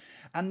one.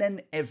 And then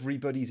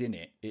everybody's in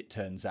it, it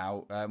turns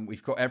out.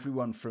 We've got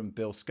everyone from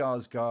Bill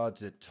Skarsgård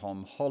to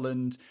Tom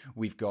Holland.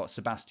 We've got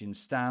Sebastian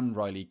Stan,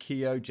 Riley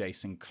Keough,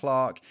 Jason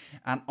Clarke,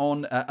 and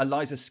on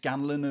Eliza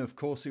Scanlon, of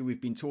course, who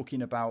we've been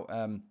talking about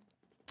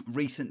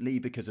recently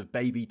because of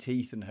Baby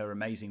Teeth and her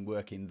amazing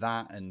work in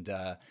that and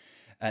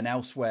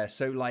elsewhere.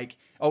 So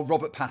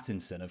Robert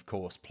Pattinson, of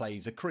course,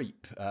 plays a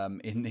creep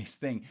in this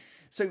thing.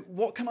 So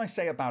what can I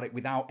say about it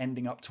without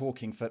ending up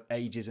talking for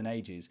ages and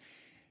ages?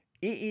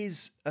 It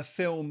is a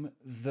film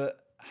that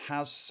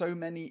has so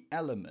many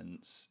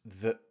elements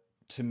that,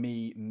 to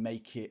me,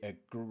 make it a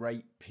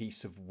great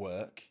piece of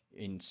work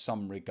in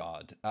some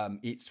regard.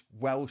 It's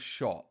well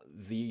shot.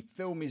 The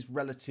film is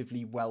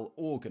relatively well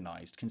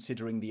organised,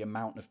 considering the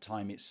amount of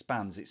time it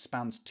spans. It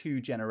spans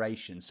 2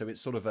 generations, so it's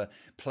sort of a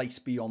Place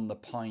Beyond the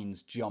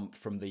Pines jump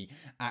from the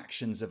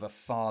actions of a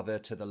father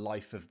to the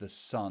life of the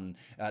son.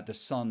 The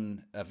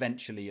son,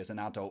 eventually, as an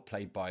adult,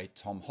 played by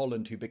Tom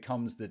Holland, who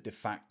becomes the de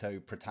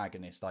facto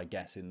protagonist, I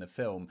guess, in the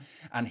film,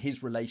 and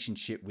his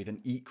relationship with an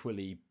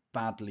equally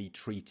badly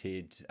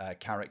treated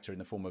character in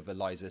the form of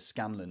Eliza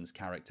Scanlon's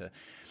character.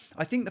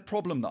 I think the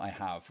problem that I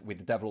have with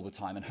The Devil All the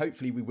Time, and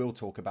hopefully we will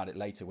talk about it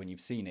later when you've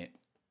seen it,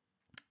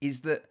 is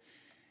that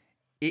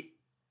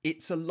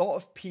it's a lot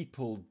of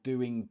people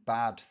doing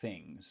bad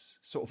things,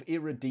 sort of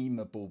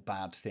irredeemable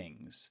bad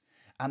things.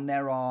 And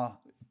there are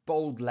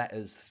bold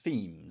letters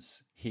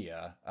themes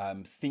here,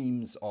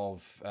 themes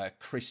of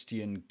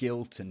Christian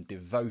guilt and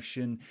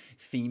devotion,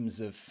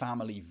 themes of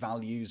family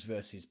values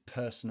versus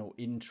personal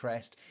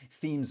interest,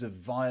 themes of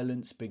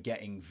violence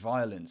begetting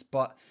violence,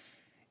 but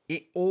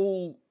it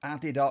all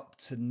added up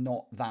to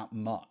not that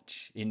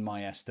much in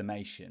my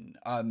estimation.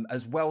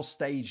 As well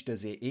staged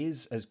as it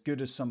is, as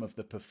good as some of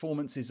the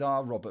performances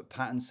are, Robert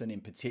Pattinson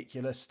in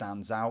particular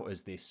stands out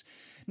as this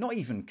not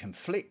even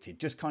conflicted,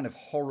 just kind of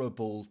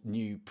horrible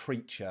new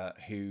preacher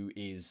who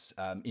is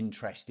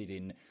interested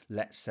in,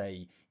 let's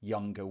say,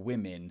 younger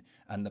women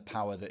and the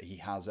power that he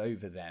has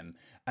over them.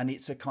 And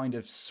it's a kind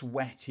of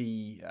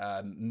sweaty,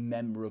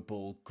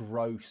 memorable,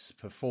 gross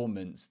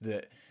performance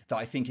that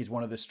I think is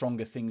one of the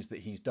stronger things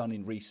that he's done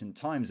in recent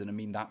times. And I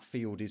mean, that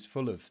field is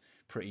full of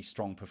pretty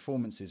strong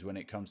performances when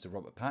it comes to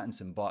Robert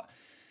Pattinson. But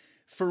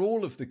for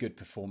all of the good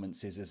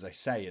performances, as I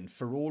say, and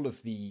for all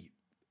of the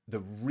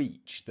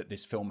reach that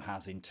this film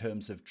has in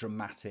terms of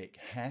dramatic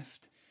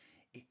heft,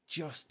 it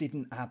just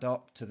didn't add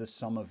up to the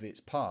sum of its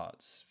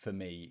parts for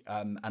me,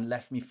 and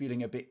left me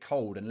feeling a bit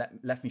cold, and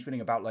left me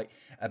feeling about like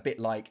a bit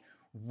like,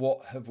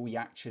 what have we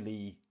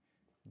actually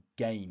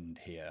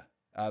gained here?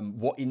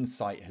 What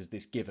insight has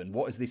this given?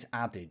 What has this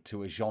added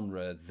to a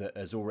genre that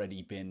has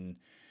already been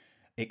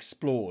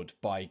explored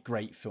by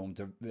great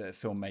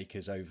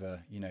filmmakers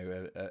over, you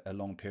know, a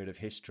long period of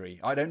history?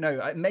 I don't know.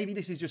 Maybe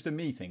this is just a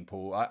me thing,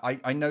 Paul.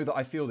 I know that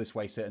I feel this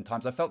way certain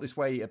times. I felt this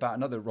way about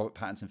another Robert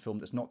Pattinson film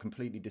that's not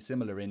completely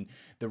dissimilar, in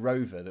The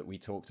Rover that we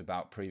talked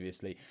about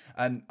previously.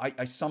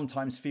 I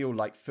sometimes feel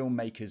like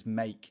filmmakers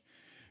make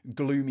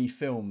gloomy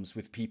films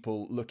with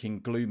people looking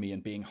gloomy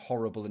and being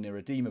horrible and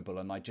irredeemable,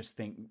 and I just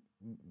think,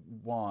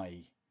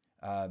 why?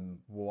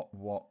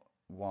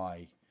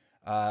 Why?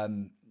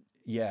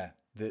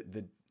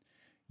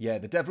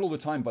 The Devil All the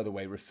Time, by the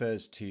way,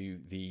 refers to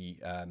the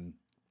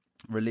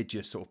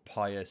religious, sort of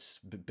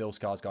pious Bill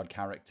Skarsgård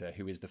character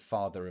who is the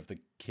father of the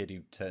kid who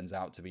turns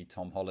out to be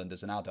Tom Holland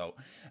as an adult.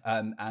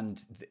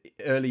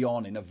 Early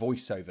on in a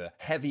voiceover,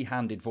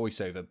 heavy-handed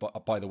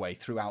voiceover, by the way,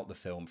 throughout the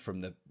film from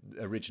the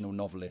original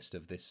novelist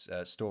of this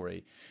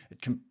story,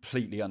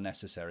 completely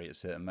unnecessary at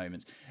certain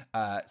moments,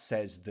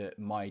 says that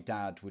my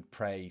dad would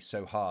pray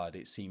so hard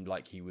it seemed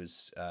like he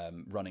was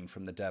running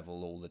from the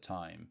devil all the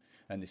time.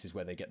 And this is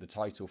where they get the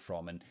title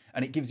from. And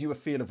it gives you a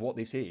feel of what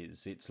this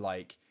is. It's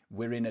like,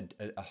 we're in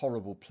a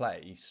horrible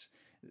place.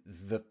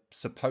 The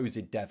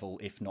supposed devil,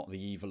 if not the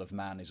evil of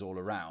man, is all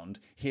around.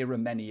 Here are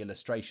many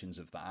illustrations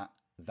of that.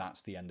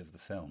 That's the end of the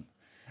film.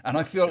 And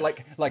I feel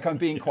like I'm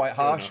being quite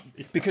harsh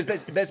because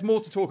there's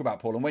more to talk about,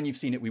 Paul. And when you've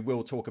seen it, we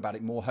will talk about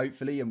it more,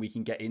 hopefully, and we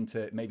can get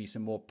into maybe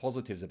some more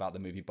positives about the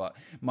movie. But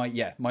my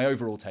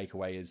overall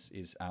takeaway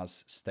is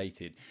as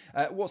stated.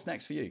 What's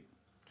next for you?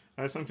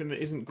 Something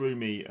that isn't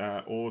gloomy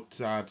or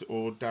sad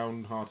or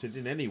downhearted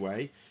in any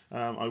way,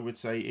 I would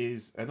say,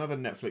 is another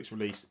Netflix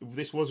release.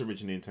 This was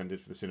originally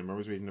intended for the cinema. I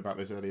was reading about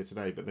this earlier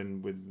today, but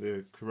then with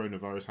the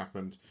coronavirus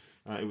happened,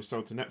 it was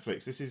sold to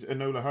Netflix. This is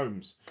Enola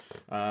Holmes,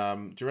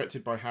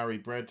 directed by Harry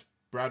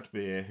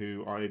Bradbeer,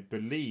 who I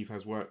believe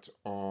has worked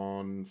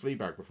on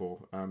Fleabag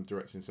before,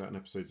 directing certain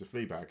episodes of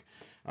Fleabag.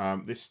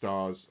 This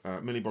stars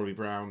Millie Bobby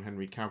Brown,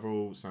 Henry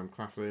Cavill, Sam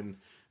Claflin,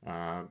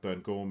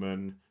 Bern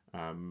Gorman,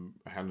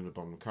 Helena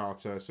Bonham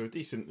Carter. So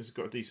it's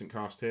got a decent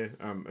cast here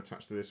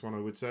attached to this one, I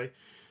would say,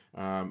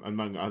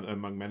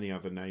 among many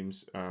other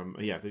names.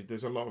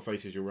 There's a lot of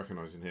faces you'll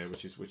recognise in here,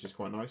 which is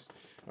quite nice.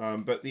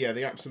 But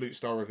the absolute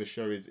star of this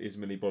show is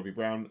Millie Bobby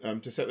Brown.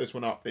 To set this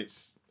one up,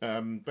 it's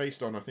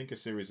based on, I think, a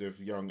series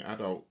of young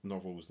adult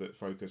novels that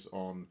focus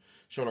on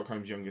Sherlock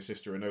Holmes' younger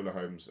sister Enola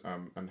Holmes,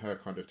 and her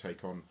kind of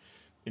take on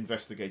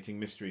investigating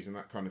mysteries and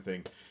that kind of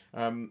thing.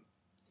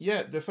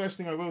 The first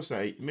thing I will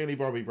say, Millie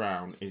Bobby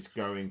Brown is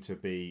going to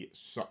be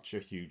such a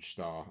huge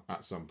star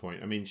at some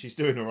point. I mean, she's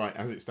doing all right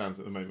as it stands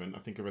at the moment. I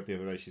think I read the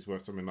other day she's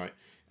worth something like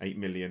 8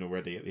 million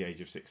already at the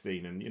age of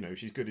 16. And, you know,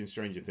 she's good in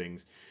Stranger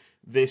Things.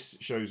 This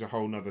shows a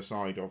whole nother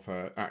side of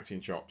her acting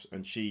chops.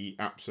 And she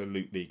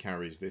absolutely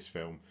carries this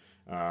film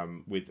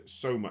with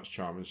so much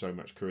charm and so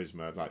much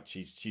charisma. Like,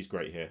 she's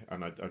great here.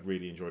 And I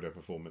really enjoyed her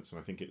performance. And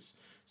I think it's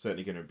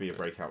certainly going to be a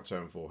breakout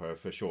turn for her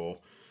for sure.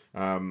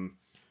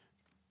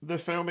 The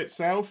film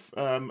itself,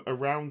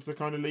 around the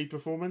kind of lead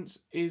performance,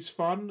 is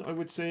fun. I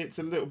would say it's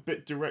a little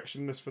bit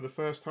directionless for the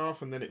first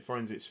half, and then it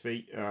finds its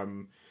feet,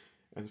 and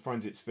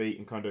kind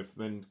of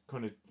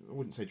I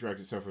wouldn't say drags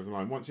itself over the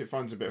line. Once it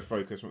finds a bit of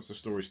focus, once the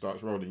story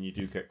starts rolling, you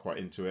do get quite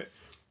into it.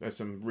 There's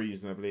some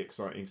reasonably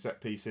exciting set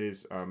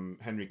pieces.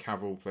 Henry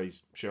Cavill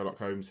plays Sherlock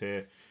Holmes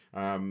here.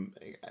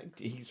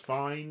 He's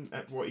fine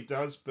at what he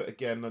does, but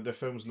again, the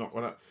film's not.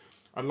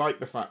 I like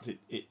the fact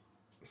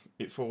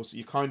it forces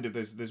you kind of,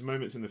 there's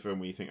moments in the film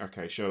where you think,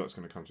 okay, Sherlock's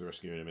going to come to the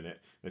rescue in a minute.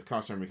 They've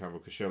cast Henry Cavill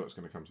because Sherlock's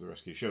going to come to the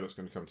rescue. Sherlock's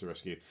going to come to the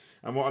rescue.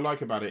 And what I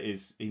like about it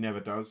is he never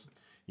does.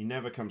 He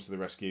never comes to the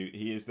rescue.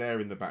 He is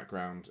there in the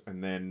background,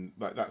 and then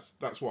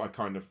that's what I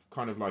kind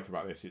of like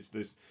about this.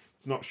 It's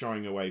not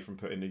shying away from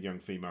putting a young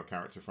female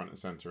character front and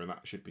center, and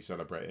that should be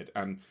celebrated.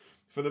 And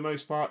for the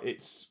most part,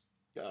 it's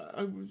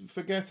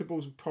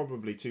Forgettable's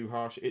probably too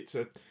harsh. It's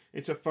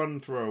a fun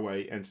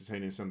throwaway,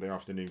 entertaining Sunday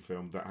afternoon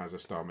film that has a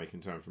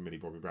star-making turn from Millie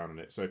Bobby Brown in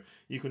it. So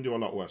you can do a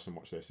lot worse than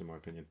watch this, in my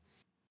opinion.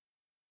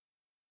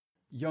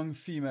 Young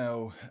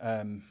female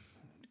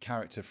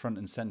character front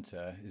and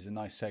centre is a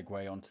nice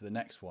segue onto the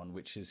next one,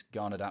 which has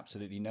garnered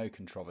absolutely no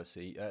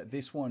controversy.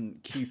 This one,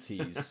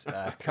 Cuties,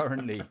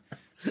 currently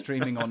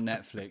streaming on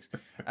Netflix.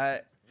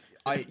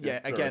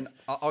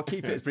 I'll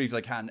keep it as brief as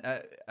I can.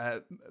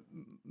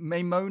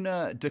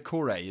 Maimouna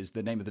Doucouré is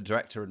the name of the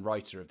director and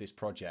writer of this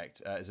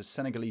project. Is a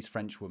Senegalese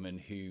French woman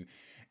who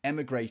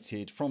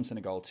emigrated from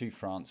Senegal to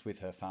France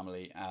with her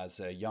family as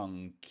a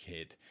young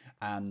kid,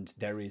 and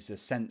there is a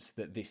sense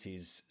that this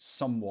is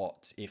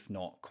somewhat, if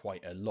not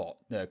quite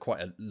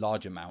a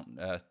large amount,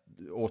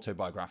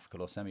 autobiographical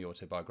or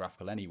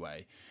semi-autobiographical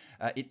anyway.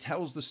 It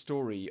tells the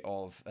story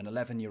of an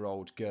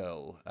 11-year-old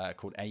girl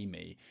called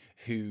Amy,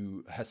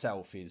 who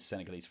herself is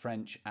Senegalese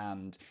French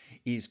and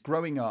is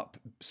growing up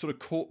sort of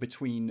caught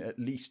between at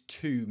least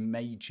two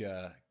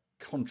major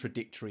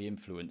contradictory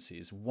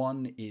influences.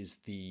 One is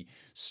the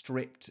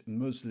strict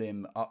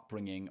Muslim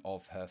upbringing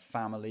of her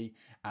family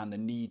and the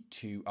need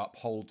to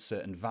uphold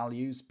certain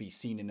values, be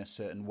seen in a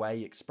certain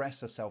way,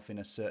 express herself in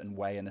a certain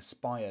way, and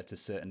aspire to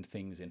certain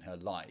things in her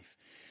life.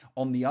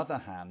 On the other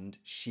hand,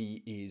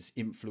 she is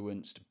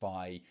influenced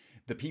by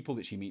the people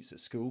that she meets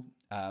at school,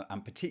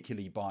 and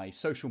particularly by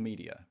social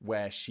media,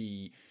 where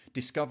she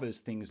discovers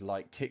things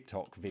like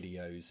TikTok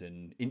videos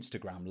and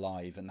Instagram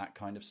Live and that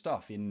kind of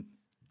stuff. In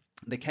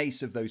the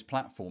case of those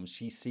platforms,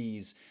 she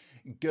sees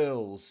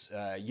girls,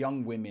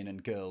 young women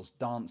and girls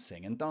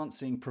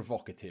dancing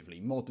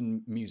provocatively.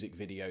 Modern music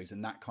videos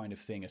and that kind of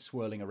thing are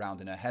swirling around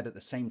in her head at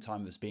the same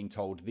time as being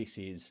told this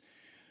is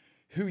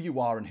who you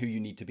are and who you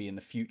need to be in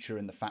the future,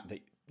 and the fact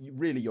that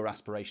really your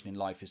aspiration in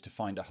life is to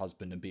find a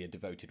husband and be a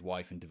devoted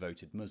wife and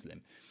devoted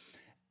Muslim.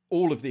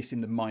 All of this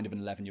in the mind of an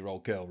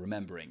 11-year-old girl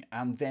remembering.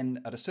 And then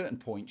at a certain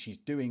point, she's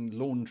doing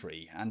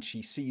laundry and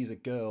she sees a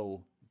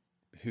girl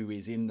who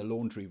is in the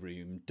laundry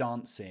room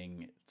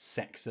dancing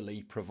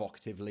sexily,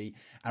 provocatively,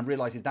 and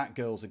realises that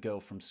girl's a girl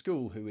from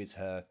school who is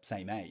her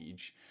same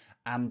age,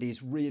 and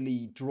is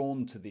really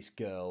drawn to this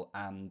girl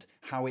and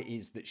how it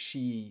is that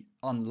she,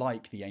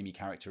 unlike the Amy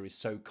character, is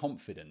so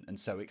confident and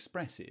so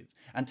expressive,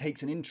 and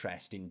takes an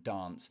interest in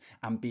dance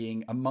and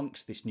being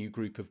amongst this new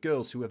group of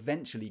girls who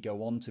eventually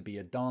go on to be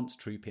a dance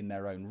troupe in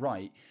their own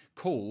right,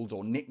 called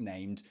or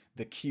nicknamed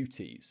the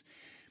Cuties.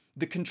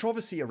 The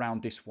controversy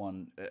around this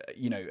one,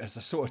 as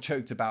I sort of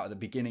joked about at the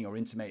beginning or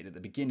intimated at the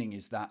beginning,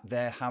 is that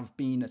there have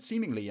been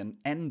seemingly an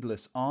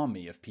endless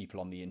army of people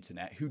on the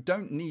internet who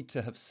don't need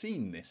to have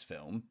seen this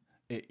film,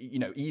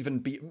 even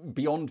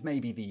beyond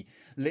maybe the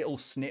little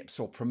snips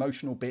or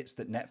promotional bits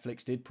that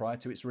Netflix did prior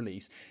to its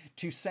release,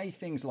 to say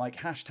things like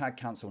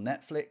 #cancel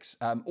Netflix,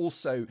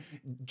 also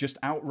just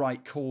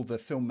outright call the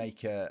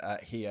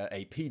filmmaker here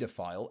a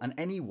paedophile, and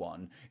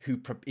anyone who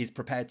is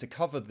prepared to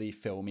cover the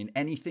film in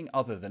anything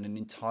other than an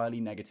entirely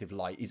negative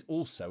light is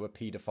also a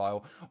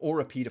paedophile or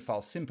a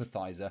paedophile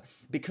sympathizer,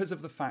 because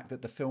of the fact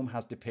that the film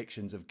has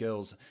depictions of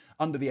girls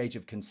under the age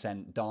of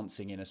consent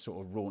dancing in a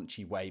sort of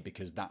raunchy way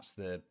because that's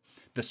the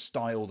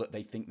style that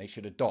they think they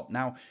should adopt.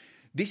 Now,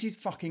 this is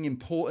fucking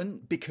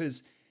important,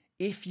 because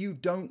if you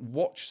don't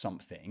watch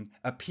something,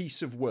 a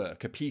piece of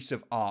work, a piece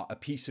of art, a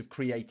piece of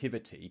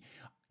creativity,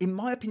 in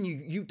my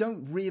opinion, you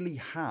don't really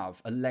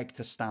have a leg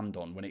to stand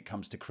on when it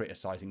comes to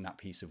criticising that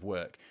piece of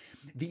work.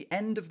 The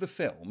end of the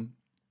film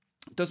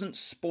doesn't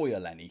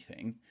spoil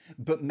anything,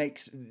 but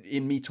makes,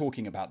 in me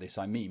talking about this,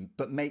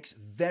 but makes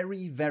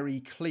very, very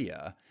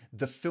clear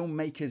the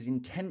filmmaker's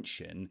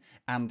intention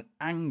and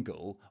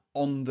angle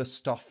on the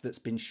stuff that's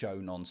been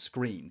shown on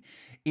screen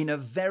in a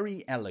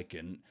very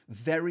elegant,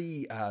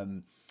 very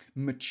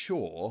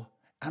mature,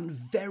 and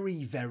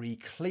very, very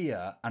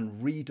clear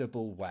and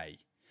readable way.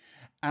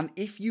 And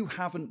if you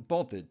haven't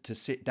bothered to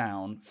sit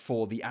down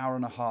for the hour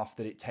and a half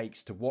that it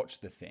takes to watch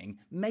the thing,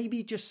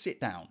 maybe just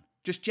sit down.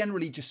 Just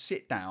generally just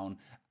sit down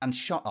and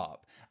shut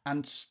up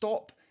and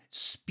stop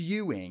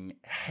spewing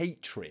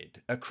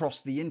hatred across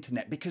the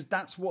internet, because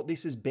that's what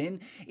this has been.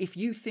 If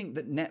you think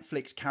that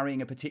Netflix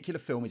carrying a particular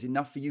film is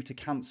enough for you to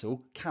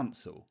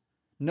cancel.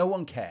 No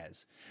one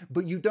cares.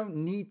 But you don't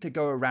need to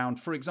go around.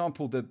 For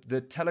example,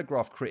 the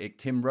Telegraph critic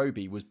Tim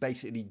Robey was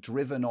basically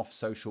driven off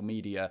social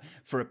media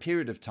for a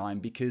period of time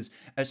because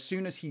as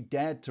soon as he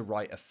dared to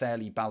write a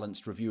fairly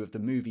balanced review of the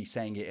movie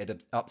saying it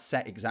had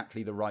upset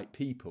exactly the right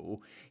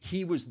people,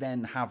 he was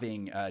then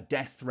having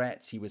death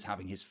threats. He was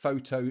having his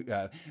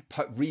photo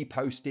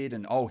reposted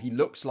and, he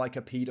looks like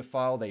a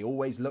paedophile. They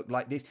always look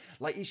like this.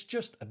 Like, it's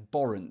just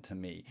abhorrent to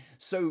me.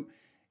 So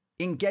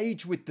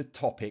engage with the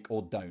topic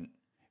or don't.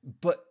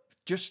 But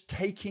just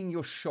taking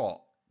your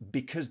shot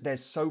because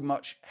there's so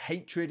much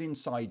hatred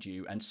inside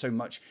you and so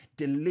much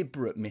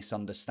deliberate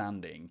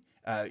misunderstanding,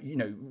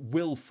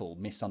 willful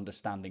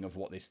misunderstanding of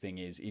what this thing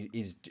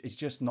is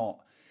just not.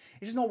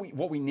 it's just not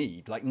what we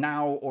need, like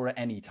now or at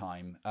any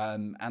time.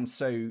 And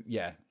so,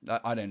 yeah,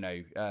 I don't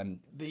know.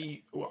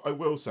 What I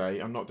will say,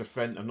 I'm not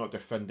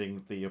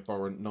defending the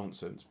abhorrent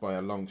nonsense by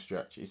a long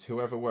stretch. Is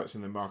whoever works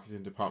in the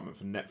marketing department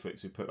for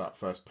Netflix who put that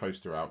first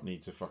poster out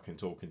needs a fucking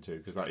talking to,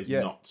 because that is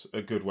not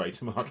a good way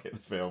to market the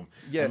film.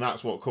 Yeah. And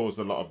that's what caused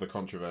a lot of the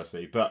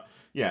controversy. But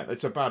yeah,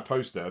 it's a bad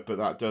poster, but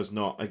that does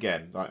not,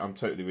 again, like, I'm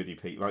totally with you,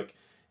 Pete. Like,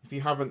 if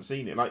you haven't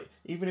seen it, like,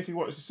 even if you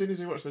watch, as soon as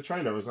you watch the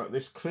trailer, I was like,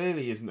 this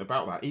clearly isn't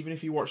about that. Even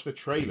if you watch the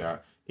trailer,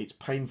 it's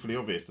painfully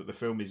obvious that the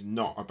film is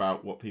not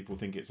about what people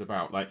think it's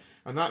about. Like,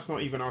 and that's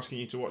not even asking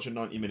you to watch a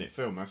 90-minute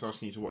film. That's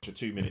asking you to watch a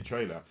 2-minute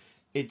trailer.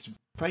 It's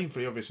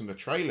painfully obvious from the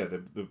trailer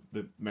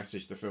the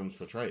message the film's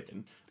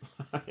portraying.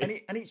 and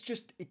it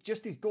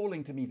just is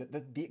galling to me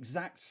that the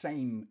exact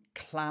same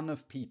clan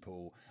of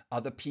people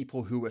are the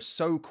people who are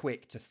so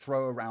quick to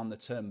throw around the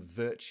term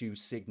virtue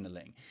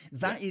signaling.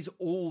 That is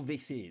all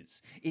this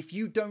is. If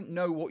you don't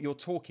know what you're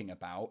talking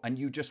about and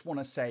you just want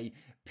to say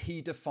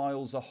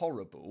paedophiles are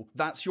horrible,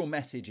 that's your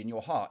message in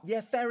your heart.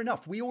 Yeah, fair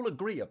enough. We all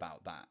agree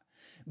about that.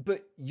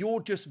 But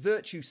you're just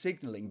virtue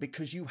signaling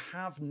because you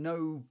have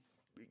no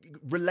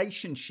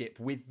relationship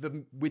with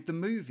the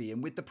movie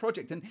and with the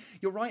project. And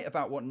you're right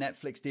about what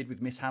Netflix did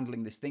with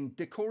mishandling this thing.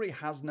 Decore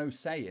has no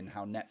say in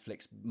how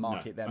Netflix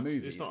market their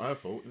movies. It's not her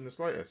fault in the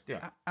slightest.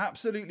 Yeah,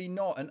 absolutely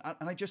not. And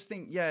I just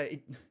think, yeah,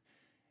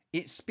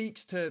 it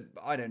speaks to,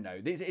 I don't know,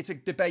 it's a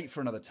debate for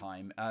another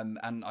time,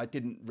 and I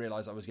didn't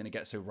realise I was going to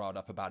get so riled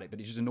up about it, but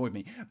it just annoyed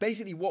me.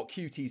 Basically, what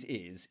Cuties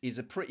is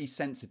a pretty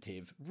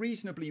sensitive,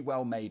 reasonably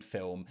well-made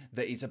film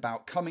that is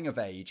about coming of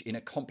age in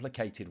a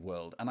complicated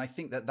world, and I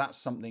think that that's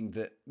something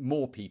that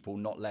more people,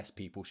 not less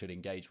people, should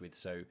engage with,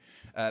 so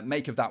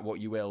make of that what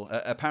you will.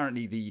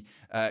 Apparently, the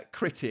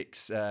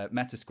critics'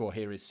 Metascore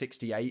here is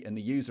 68, and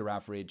the user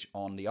average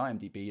on the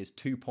IMDb is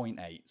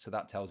 2.8, so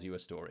that tells you a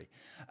story.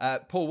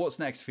 Paul, what's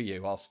next for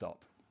you? I'll stop.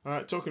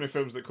 Talking of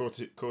films that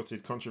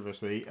courted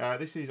controversy, I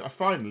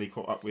finally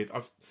caught up with.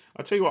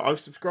 I tell you what, I've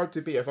subscribed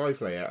to BFI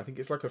Player. I think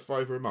it's like a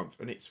 $5 a month,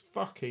 and it's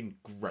fucking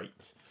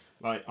great.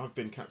 Like, I've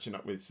been catching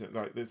up with,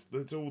 like,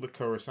 there's all the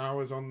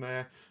Kurosawas on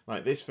there.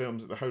 Like, this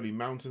film's The Holy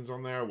Mountains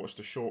on there. I watched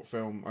a short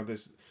film.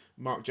 There's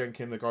Mark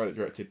Jenkin, the guy that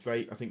directed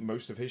Bait. I think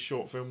most of his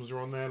short films are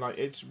on there. Like,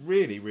 it's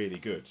really, really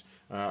good.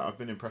 I've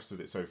been impressed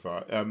with it so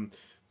far.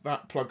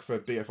 That plug for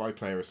BFI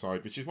Player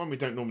aside, which is one we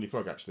don't normally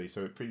plug actually,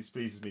 so it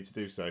pleases me to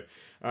do so.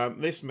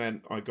 This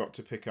meant I got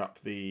to pick up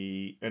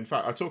in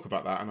fact, I talk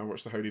about that, and I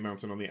watched The Holy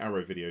Mountain on the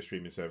Arrow video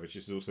streaming service, which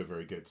is also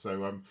very good.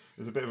 So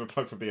there's a bit of a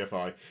plug for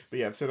BFI. But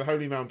yeah, so The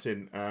Holy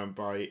Mountain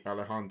by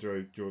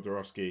Alejandro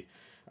Jodorowsky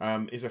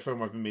is a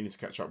film I've been meaning to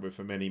catch up with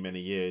for many, many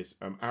years.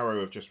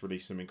 Arrow have just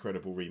released some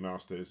incredible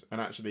remasters,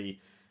 and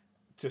actually,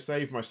 to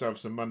save myself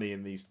some money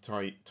in these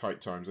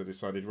tight times, I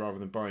decided rather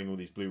than buying all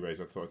these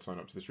Blu-rays, I thought I'd sign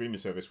up to the streaming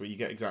service where you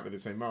get exactly the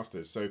same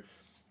masters. So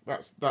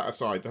that's that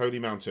aside. The Holy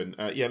Mountain,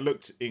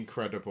 looked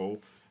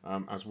incredible,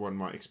 as one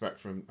might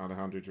expect from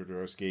Alejandro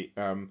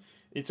Jodorowsky.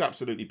 It's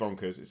absolutely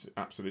bonkers. It's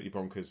absolutely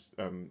bonkers,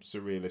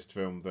 surrealist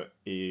film that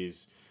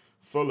is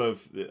full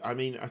of. I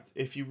mean,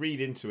 if you read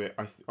into it,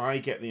 I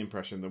get the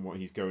impression that what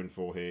he's going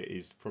for here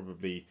is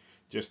probably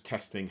just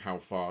testing how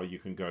far you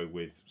can go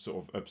with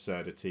sort of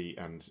absurdity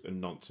and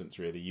nonsense,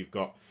 really. You've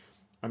got,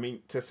 I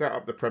mean, to set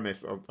up the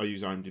premise, I'll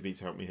use IMDb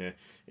to help me here.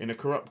 In a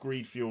corrupt,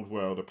 greed-fueled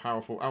world, a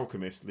powerful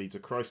alchemist leads a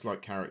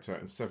Christ-like character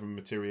and 7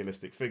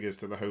 materialistic figures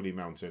to the Holy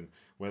Mountain,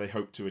 where they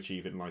hope to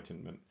achieve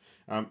enlightenment.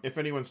 If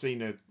anyone's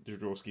seen a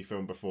Jodorowsky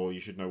film before, you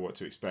should know what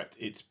to expect.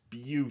 It's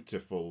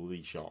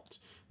beautifully shot.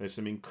 There's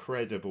some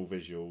incredible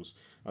visuals.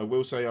 I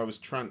will say I was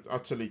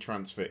utterly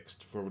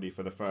transfixed probably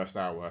for the first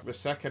hour. The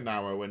second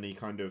hour, when he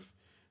kind of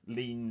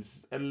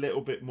leans a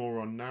little bit more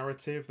on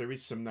narrative. There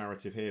is some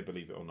narrative here,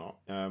 believe it or not.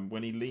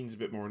 When he leans a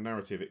bit more on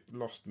narrative, it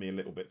lost me a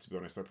little bit, to be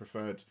honest.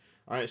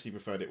 I actually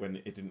preferred it when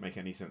it didn't make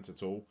any sense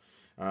at all.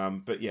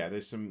 But yeah,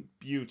 there's some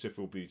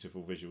beautiful,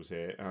 beautiful visuals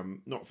here.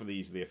 Not for the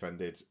easily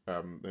offended.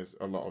 There's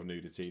a lot of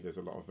nudity. There's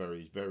a lot of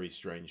very, very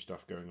strange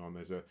stuff going on.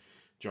 There's a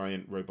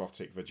giant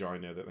robotic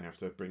vagina that they have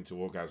to bring to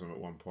orgasm at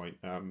one point.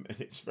 And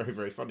it's very,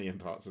 very funny in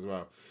parts as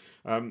well.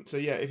 So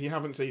yeah, if you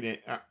haven't seen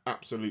it,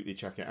 absolutely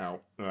check it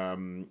out.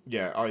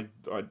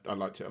 I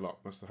liked it a lot.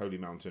 That's The Holy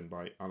Mountain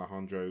by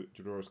Alejandro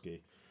Jodorowsky.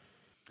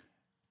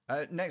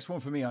 Next one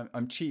for me,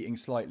 I'm cheating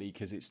slightly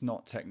because it's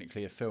not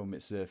technically a film,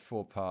 it's a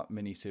 4-part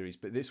miniseries.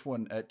 But this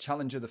one,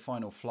 Challenger the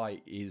Final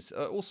Flight, is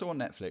also on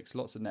Netflix.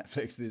 Lots of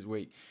Netflix this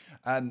week.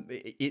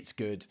 It's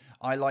good.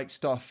 I like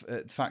stuff,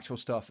 factual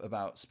stuff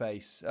about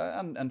space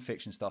and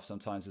fiction stuff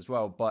sometimes as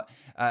well. But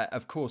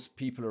of course,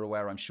 people are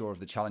aware, I'm sure, of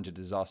the Challenger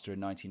disaster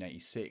in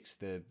 1986,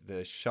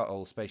 the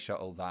space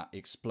shuttle that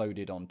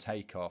exploded on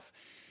takeoff,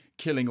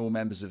 killing all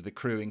members of the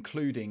crew,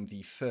 including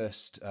the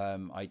first,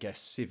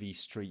 Civvy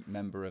Street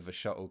member of a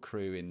shuttle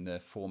crew in the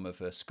form of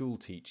a school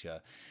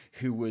teacher,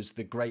 who was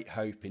the great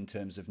hope in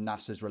terms of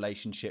NASA's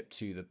relationship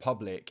to the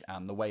public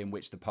and the way in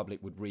which the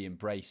public would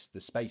re-embrace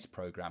the space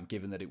program,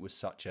 given that it was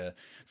such a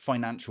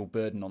financial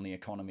burden on the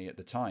economy at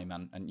the time,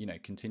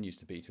 and continues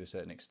to be to a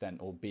certain extent,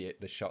 albeit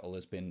the shuttle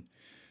has been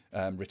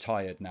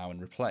retired now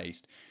and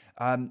replaced.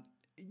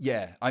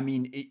 Yeah, I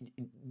mean,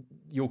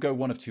 you'll go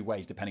one of two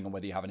ways depending on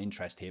whether you have an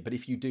interest here. But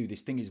if you do,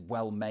 this thing is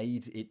well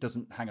made. It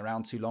doesn't hang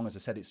around too long. As I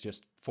said, it's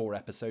just 4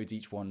 episodes,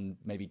 each one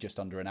maybe just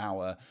under an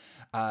hour.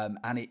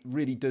 And it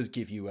really does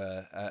give you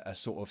a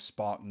sort of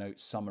Spark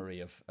Notes summary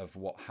of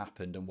what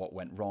happened and what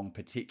went wrong,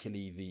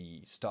 particularly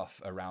the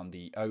stuff around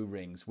the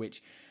O-rings,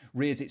 which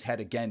rears its head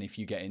again if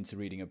you get into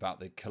reading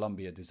about the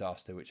Columbia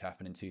disaster, which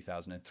happened in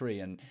 2003.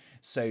 And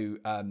so...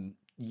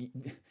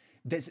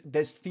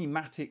 There's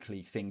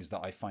thematically things that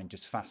I find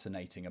just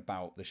fascinating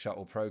about the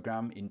shuttle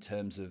program in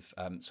terms of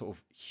sort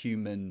of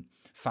human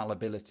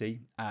fallibility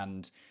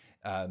and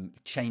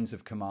chains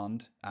of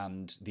command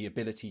and the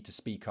ability to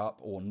speak up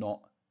or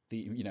not,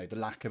 the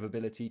lack of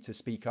ability to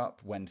speak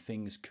up when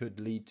things could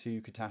lead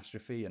to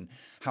catastrophe, and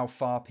how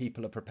far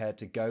people are prepared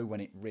to go when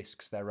it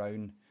risks their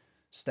own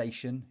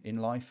station in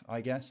life,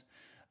 I guess.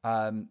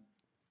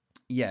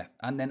 Yeah,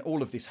 and then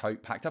all of this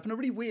hope packed up. And a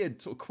really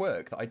weird sort of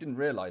quirk that I didn't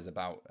realise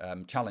about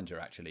Challenger,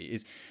 actually,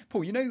 is,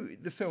 Paul, you know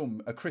the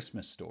film A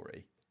Christmas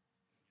Story?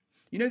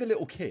 You know the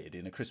little kid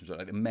in A Christmas Story,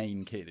 like the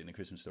main kid in A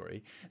Christmas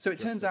Story? So it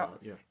turns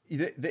out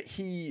that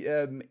he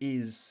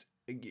is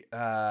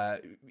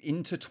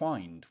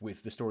intertwined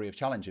with the story of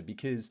Challenger,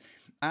 because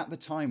at the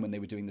time when they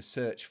were doing the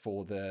search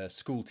for the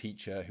school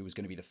teacher who was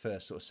going to be the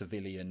first sort of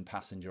civilian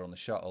passenger on the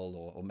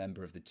shuttle or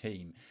member of the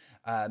team,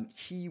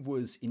 he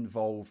was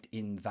involved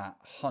in that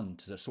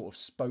hunt as a sort of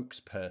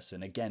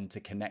spokesperson, again, to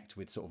connect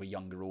with sort of a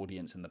younger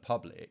audience and the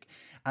public.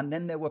 And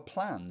then there were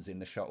plans in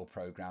the shuttle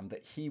program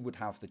that he would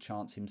have the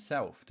chance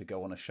himself to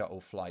go on a shuttle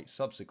flight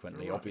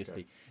subsequently. Right,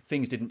 obviously,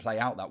 things didn't play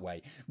out that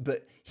way.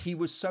 But he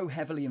was so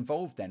heavily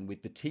involved then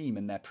with the team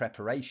and their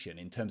preparation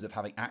in terms of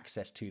having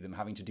access to them,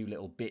 having to do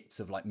little bits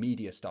of like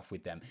media stuff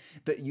with them,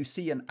 that you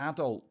see an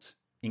adult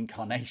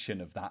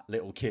incarnation of that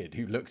little kid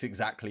who looks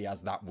exactly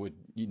as that would,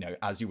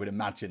 as you would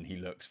imagine he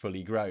looks,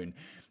 fully grown.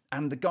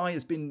 And the guy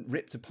has been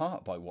ripped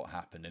apart by what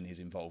happened and his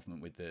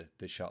involvement with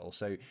the shuttle.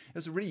 So it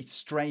was a really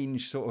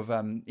strange sort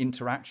of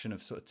interaction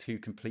of sort of two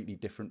completely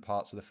different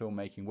parts of the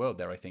filmmaking world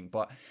there, I think.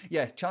 But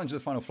yeah, Challenge of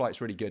the Final Flight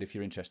is really good if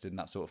you're interested in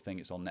that sort of thing.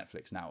 It's on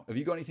Netflix now. Have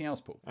you got anything else,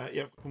 Paul?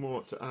 Yeah, a couple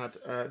more to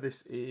add.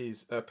 This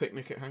is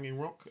Picnic at Hanging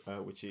Rock,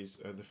 which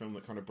is the film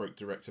that kind of broke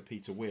director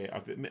Peter Weir.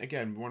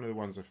 Again, one of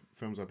the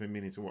films I've been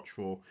meaning to watch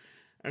for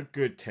a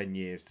good 10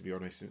 years, to be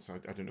honest, since I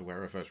don't know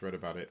where I first read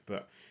about it.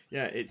 But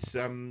yeah, it's,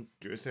 I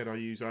said I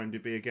use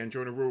IMDb again.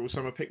 During a rural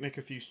summer picnic,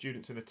 a few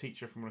students and a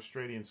teacher from an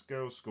Australian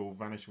girls' school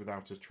vanish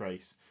without a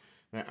trace.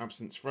 Their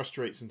absence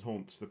frustrates and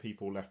haunts the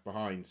people left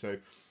behind. So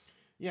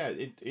yeah,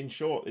 in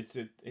short,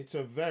 it's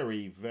a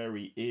very,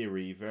 very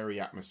eerie, very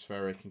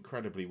atmospheric,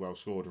 incredibly well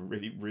scored and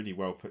really, really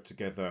well put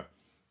together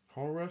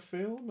horror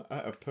film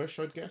at a push,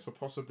 I'd guess, or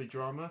possibly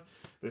drama.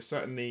 There's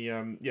certainly,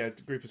 the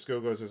group of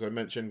schoolgirls, as I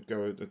mentioned,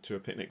 go to a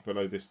picnic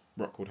below this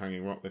rock called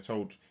Hanging Rock. They're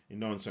told, in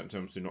no uncertain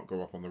terms, do not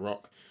go up on the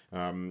rock.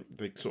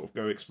 They sort of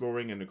go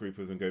exploring, and a group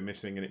of them go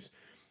missing, and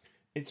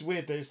it's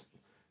weird. There's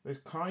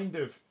kind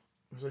of,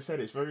 as I said,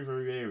 it's very,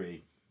 very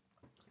eerie.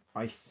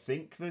 I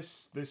think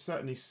there's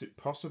certainly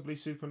possibly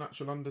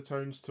supernatural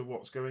undertones to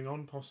what's going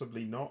on,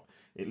 possibly not.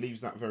 It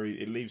leaves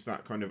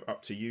that kind of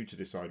up to you to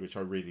decide, which I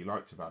really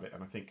liked about it,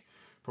 and I think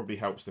probably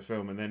helps the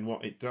film. And then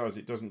what it does,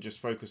 it doesn't just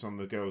focus on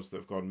the girls that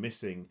have gone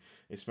missing.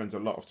 It spends a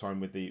lot of time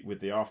with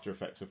the after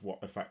effects of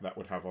what effect that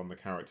would have on the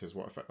characters,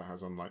 what effect that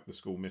has on like the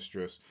school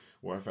mistress,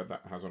 what effect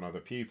that has on other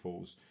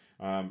pupils.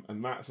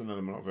 And that's an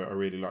element of it I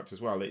really liked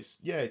as well. It's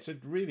a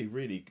really,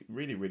 really,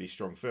 really, really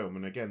strong film.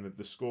 And again,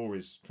 the score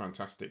is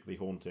fantastically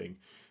haunting.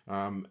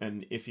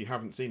 And if you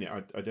haven't seen it,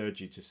 I'd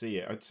urge you to see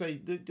it. I'd say,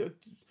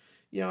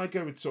 I'd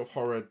go with sort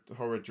of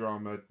horror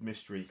drama,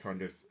 mystery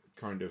kind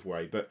of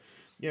way. But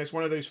yeah, it's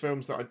one of those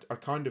films that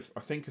I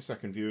think a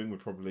second viewing would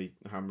probably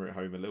hammer it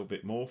home a little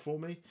bit more for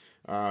me.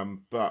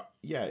 But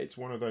yeah, it's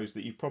one of those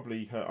that you've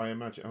probably heard. I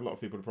imagine a lot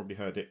of people have probably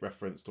heard it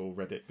referenced or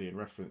read it being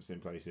referenced in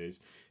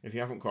places. If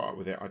you haven't caught up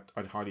with it,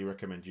 I'd highly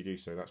recommend you do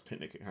so. That's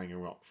Picnic at Hanging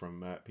Rock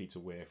from Peter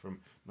Weir from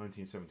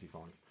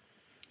 1975.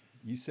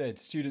 You said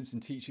students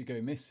and teacher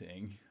go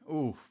missing.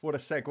 Oh, what a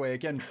segue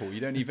again, Paul. You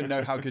don't even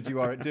know how good you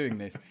are at doing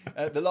this.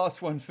 The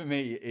last one for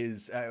me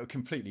is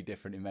completely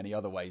different in many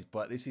other ways,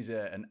 but this is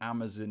an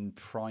Amazon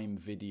Prime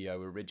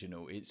Video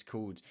original. It's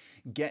called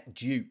Get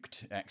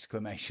Duked! !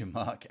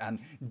 And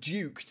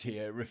duked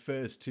here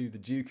refers to the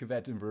Duke of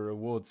Edinburgh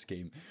award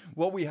scheme.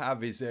 What we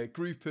have is a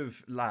group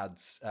of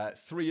lads,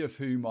 3 of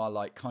whom are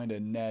like kind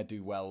of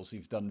ne'er-do-wells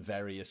who've done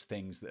various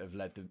things that have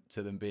led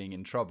to them being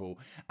in trouble.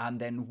 And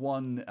then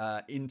one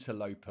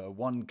interloper,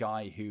 one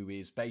guy who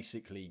is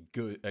basically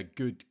a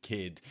good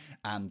kid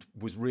and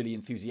was really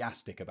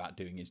enthusiastic about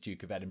doing his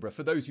Duke of Edinburgh.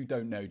 For those who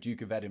don't know,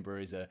 Duke of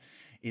Edinburgh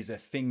is a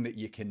thing that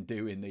you can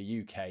do in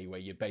the UK where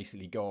you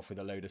basically go off with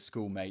a load of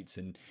schoolmates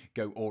and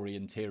go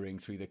orienteering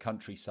through the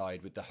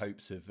countryside with the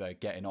hopes of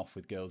getting off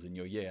with girls in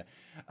your year.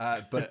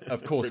 But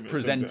of course,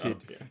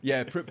 presented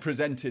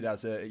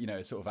as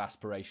a sort of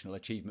aspirational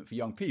achievement for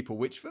young people,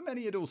 which for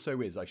many it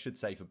also is, I should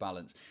say, for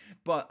balance.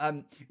 But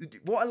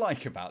what I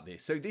like about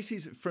this, so this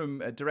is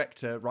from a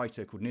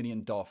writer called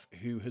Ninian Doff,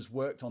 who has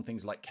worked on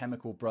things like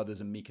Chemical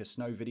Brothers and Mika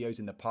Snow videos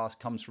in the past,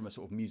 comes from a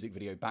sort of music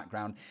video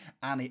background,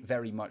 and it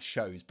very much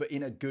shows, but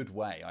in a good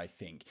way, I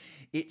think.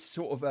 It's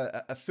sort of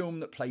a film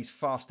that plays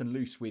fast and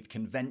loose with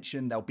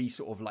convention. There'll be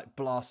sort of like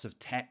blasts of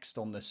text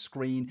on the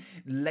screen.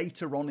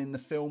 Later on in the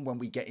film, when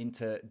we get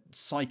into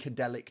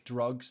psychedelic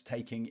drugs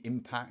taking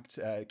impact,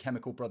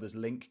 Chemical Brothers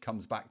link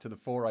comes back to the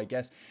fore, I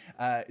guess.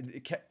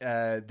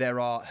 There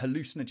are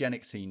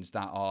hallucinogenic scenes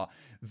that are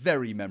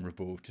very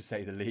memorable, to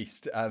say the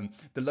least.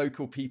 The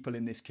local people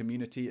in this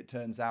community, it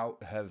turns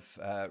out, have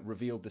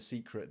revealed the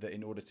secret that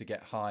in order to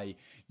get high,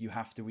 you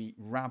have to eat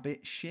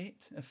rabbit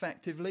shit,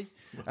 effectively.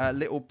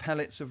 Little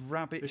pellets of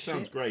rabbit This shit.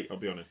 sounds great, I'll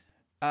be honest.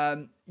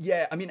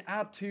 Yeah, I mean,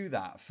 add to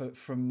that,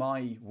 from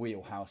my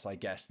wheelhouse, I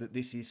guess, that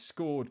this is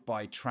scored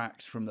by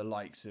tracks from the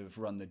likes of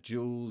Run the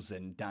Jewels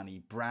and Danny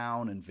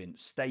Brown and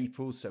Vince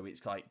Staples. So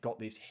it's like got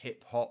this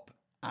hip hop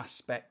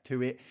aspect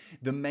to it.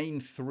 The main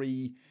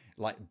three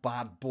like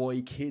bad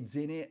boy kids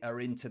in it are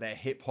into their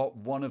hip hop.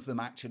 One of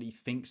them actually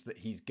thinks that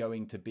he's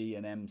going to be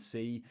an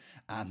MC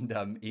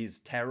and is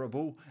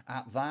terrible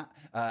at that,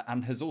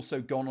 and has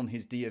also gone on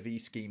his D&V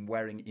scheme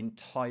wearing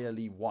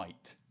entirely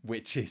white,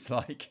 which is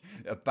like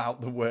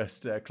about the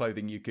worst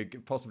clothing you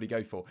could possibly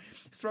go for.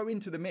 Throw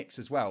into the mix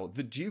as well,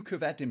 the Duke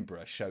of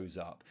Edinburgh shows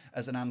up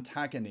as an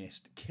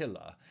antagonist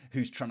killer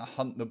who's trying to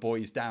hunt the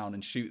boys down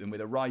and shoot them with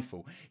a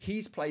rifle.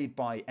 He's played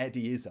by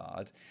Eddie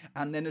Izzard,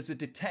 and then as a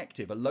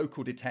detective, a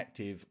local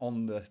detective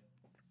on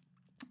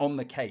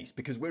the case,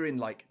 because we're in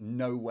like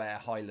nowhere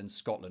Highland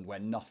Scotland where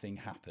nothing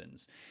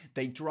happens,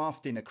 they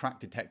draft in a crack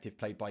detective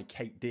played by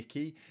Kate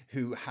Dickie,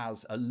 who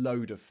has a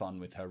load of fun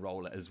with her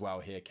role as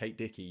well here. Kate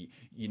Dickie,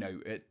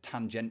 a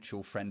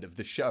tangential friend of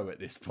the show at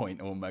this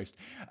point almost.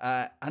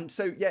 And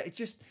so, yeah, it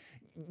just...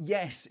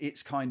 Yes,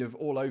 it's kind of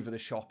all over the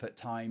shop at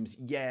times.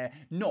 Yeah,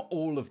 not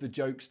all of the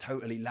jokes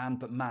totally land,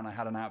 but man, I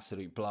had an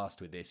absolute blast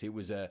with this. It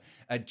was a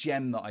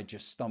gem that I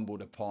just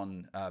stumbled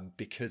upon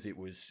because it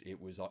was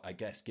I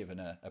guess given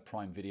a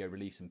Prime Video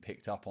release and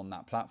picked up on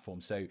that platform.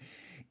 So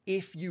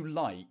if you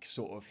like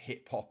sort of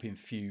hip hop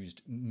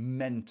infused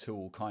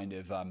mental kind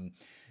of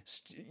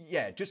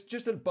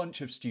just a bunch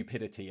of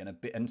stupidity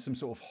and some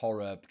sort of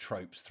horror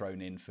tropes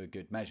thrown in for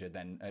good measure,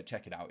 then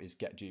check it out. Is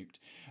Get Duked.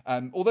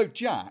 Although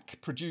Jack,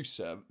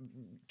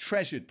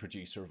 treasured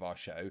producer of our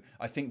show,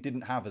 I think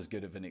didn't have as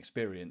good of an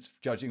experience,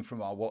 judging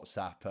from our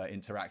WhatsApp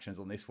interactions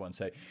on this one.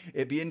 So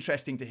it'd be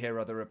interesting to hear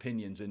other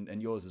opinions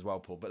and yours as well,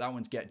 Paul. But that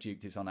one's Get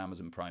Duked. It's on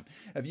Amazon Prime.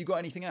 Have you got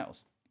anything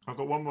else? I've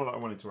got one more that I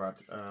wanted to add,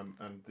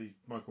 and the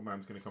Michael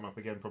Mann's going to come up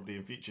again probably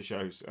in future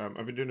shows.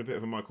 I've been doing a bit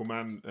of a Michael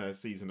Mann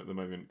season at the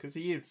moment because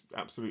he is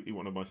absolutely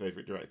one of my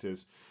favourite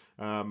directors,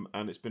 and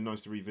it's been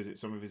nice to revisit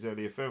some of his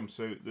earlier films.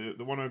 So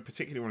the one I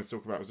particularly want to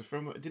talk about was a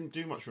film that didn't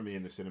do much for me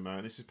in the cinema,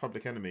 and this is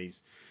Public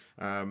Enemies.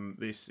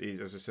 This is,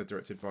 as I said,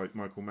 directed by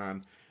Michael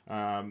Mann.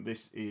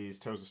 This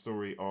tells the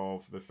story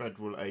of the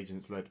federal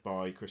agents led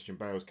by Christian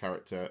Bale's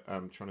character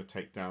trying to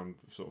take down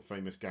sort of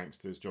famous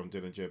gangsters John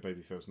Dillinger,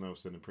 Babyface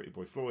Nelson, and Pretty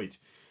Boy Floyd.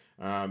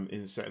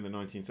 Set in the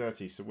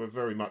 1930s, so we're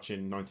very much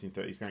in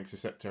 1930s gangster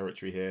set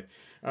territory here.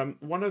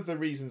 One of the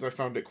reasons I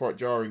found it quite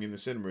jarring in the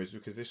cinema is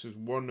because this was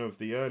one of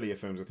the earlier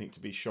films, I think,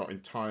 to be shot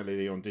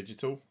entirely on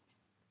digital.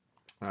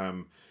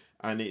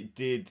 And it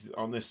did,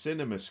 on the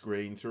cinema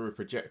screen through a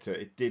projector,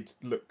 it did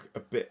look a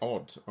bit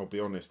odd, I'll be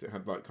honest. It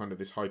had like kind of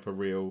this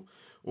hyper-real,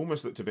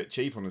 almost looked a bit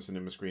cheap on the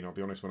cinema screen, I'll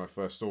be honest, when I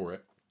first saw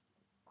it.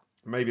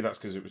 Maybe that's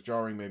because it was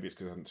jarring, maybe it's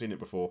because I hadn't seen it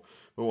before.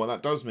 But what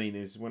that does mean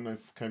is when I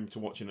came to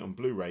watching it on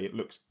Blu-ray, it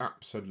looks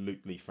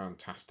absolutely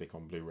fantastic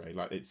on Blu-ray.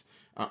 Like, it's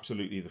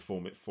absolutely the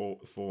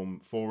form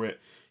for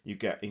it. You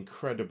get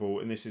incredible,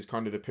 and this is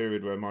kind of the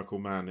period where Michael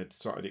Mann had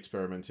started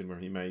experimenting, where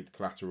he made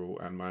Collateral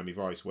and Miami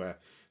Vice, where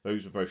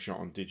those were both shot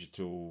on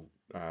digital,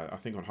 I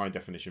think on high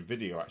definition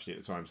video actually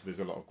at the time, so there's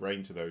a lot of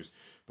grain to those.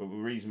 But the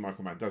reason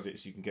Michael Mann does it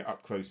is you can get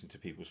up close into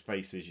people's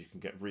faces, you can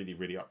get really,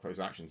 really up close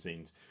action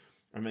scenes.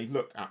 And they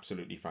look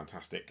absolutely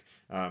fantastic.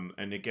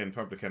 And again,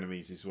 Public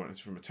Enemies is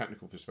from a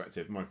technical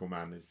perspective. Michael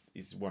Mann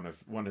is one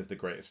of the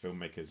greatest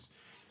filmmakers,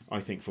 I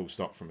think, full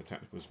stop, from a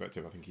technical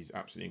perspective. I think he's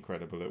absolutely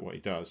incredible at what he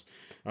does.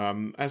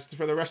 As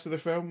for the rest of the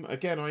film,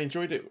 again, I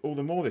enjoyed it all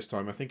the more this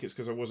time. I think it's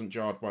because I wasn't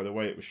jarred by the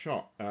way it was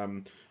shot.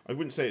 I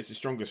wouldn't say it's the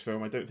strongest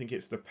film. I don't think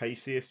it's the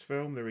paciest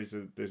film.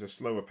 There's a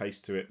slower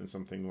pace to it than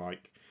something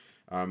like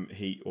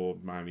Heat or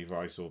Miami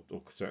Vice or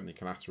certainly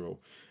Collateral.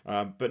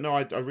 But no,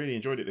 I really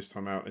enjoyed it this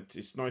time out.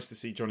 It's nice to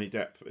see Johnny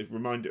Depp. A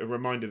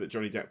reminder that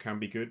Johnny Depp can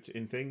be good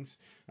in things,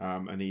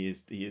 and he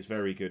is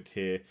very good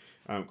here.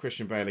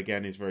 Christian Bale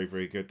again is very,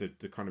 very good.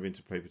 The kind of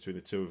interplay between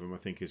the two of them I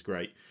think is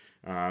great.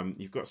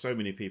 You've got so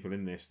many people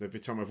in this. Every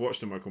time I've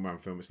watched a Michael Mann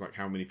film, it's like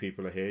how many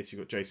people are here. So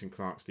you've got Jason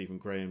Clarke, Stephen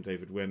Graham,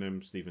 David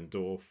Wenham, Stephen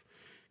Dorff,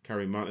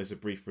 Carey Mulligan. There's a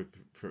brief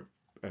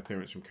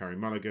appearance from Carey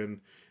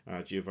Mulligan,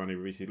 Giovanni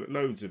Ribisi.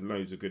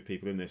 Loads of good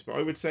people in this. But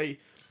I would say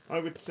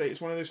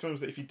it's one of those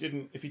films that if you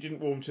didn't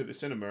warm to the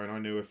cinema, and I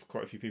knew of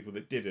quite a few people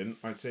that didn't,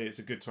 I'd say it's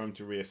a good time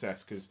to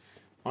reassess because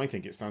I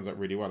think it stands up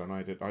really well, and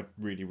I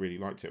really, really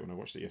liked it when I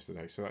watched it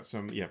yesterday. So that's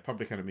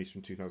Public Enemies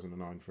from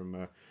 2009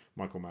 from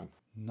Michael Mann.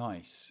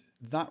 Nice.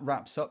 That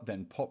wraps up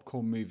then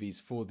Popcorn Movies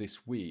for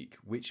this week,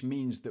 which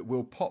means that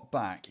we'll pop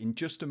back in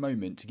just a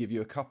moment to give you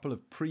a couple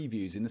of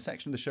previews in the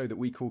section of the show that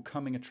we call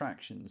Coming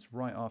Attractions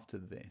right after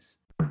this.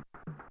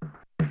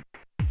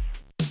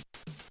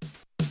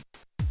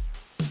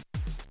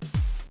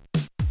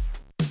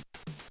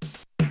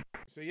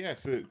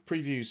 So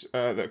previews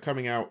that are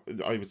coming out,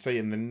 I would say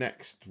in the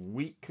next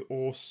week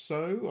or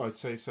so. I'd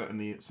say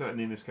certainly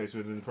in this case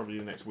within probably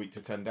the next week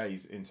to 10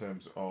 days in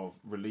terms of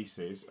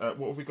releases.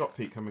 What have we got,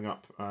 Pete, coming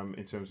up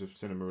in terms of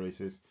cinema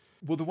releases?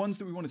 Well, the ones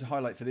that we wanted to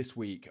highlight for this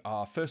week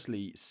are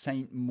firstly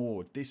Saint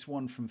Maud. This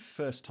one from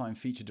first-time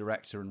feature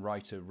director and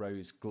writer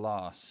Rose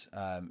Glass,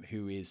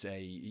 who is a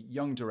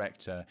young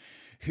director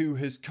who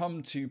has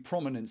come to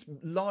prominence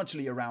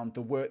largely around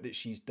the work that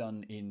she's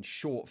done in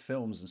short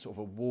films and sort of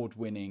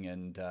award-winning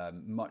and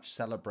much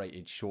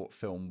celebrated short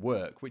film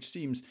work, which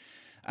seems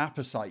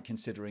apposite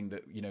considering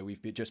that, you know,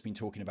 we've just been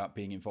talking about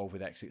being involved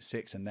with Exit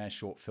 6 and their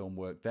short film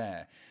work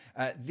there.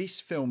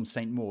 This film,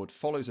 Saint Maud,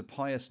 follows a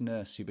pious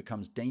nurse who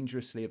becomes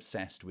dangerously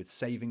obsessed with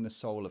saving the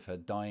soul of her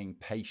dying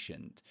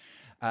patient.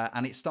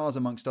 And it stars,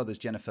 amongst others,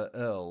 Jennifer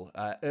Earle.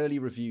 Early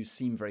reviews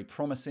seem very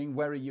promising.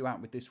 Where are you at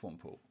with this one,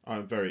 Paul?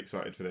 I'm very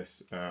excited for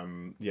this.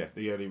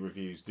 The early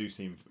reviews do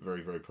seem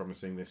very, very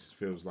promising. This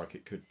feels like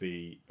it could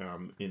be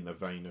in the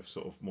vein of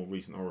sort of more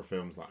recent horror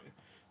films like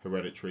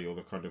Hereditary, or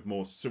the kind of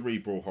more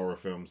cerebral horror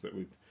films that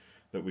we've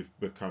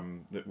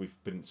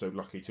been so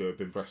lucky to have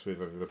been blessed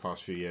with over the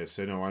past few years.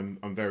 So no,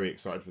 I'm very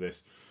excited for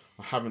this.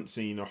 I haven't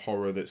seen a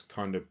horror that's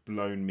kind of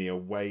blown me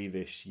away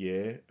this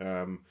year.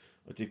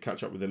 I did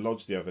catch up with The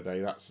Lodge the other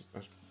day. That's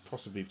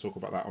possibly talk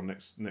about that on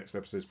next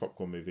episode's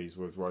Popcorn Movies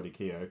with Riley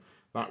Keough.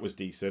 That was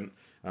decent.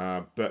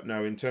 But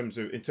no, in terms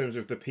of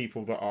the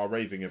people that are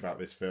raving about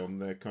this film,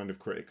 they're kind of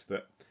critics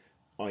that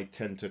I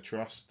tend to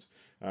trust.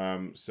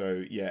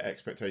 So yeah,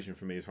 expectation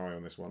for me is high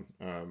on this one,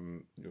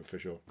 for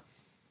sure.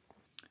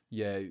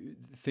 Yeah,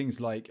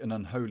 things like An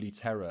Unholy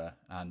Terror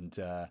and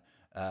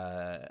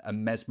a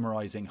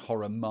mesmerising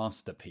horror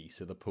masterpiece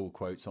are the pull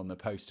quotes on the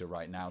poster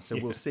right now. So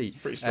we'll see. It's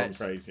pretty strong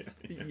praise,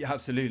 yeah,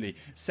 absolutely.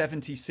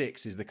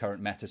 76 is the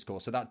current Metascore,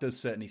 so that does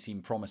certainly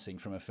seem promising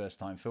from a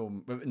first-time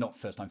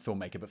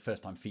filmmaker, but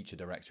first-time feature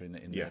director in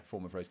the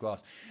form of Rose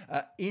Glass.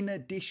 In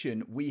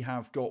addition, we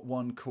have got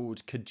one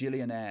called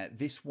Kajillionaire.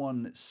 This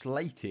one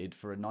slated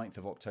for a 9th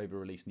of October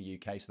release in the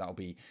UK, so that'll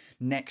be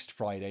next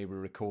Friday. We're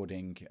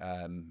recording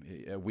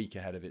a week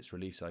ahead of its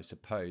release, I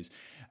suppose.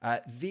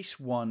 This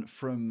one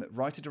from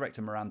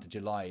writer-director Miranda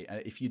July.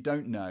 If you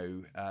don't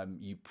know,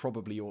 you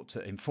probably ought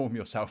to inform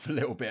yourself a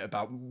little bit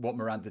about what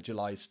Miranda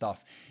July's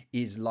stuff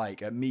is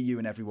like. Me, You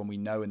and Everyone We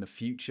Know in the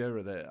Future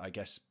are the, I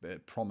guess,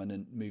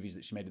 prominent movies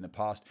that she made in the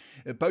past,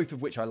 both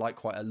of which I like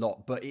quite a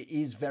lot, but it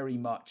is very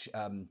much...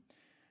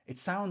 it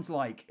sounds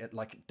like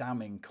a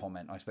damning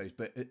comment, I suppose,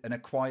 but an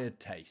acquired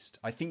taste.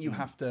 I think you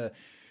have to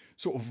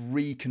sort of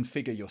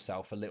reconfigure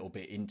yourself a little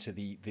bit into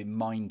the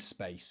mind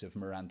space of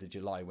Miranda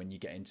July when you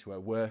get into her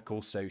work.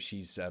 Also,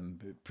 she's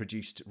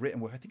written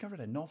work. I think I read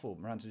a novel,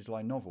 Miranda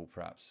July novel,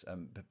 perhaps.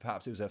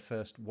 Perhaps it was her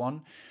first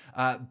one.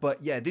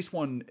 But yeah, this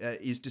one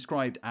is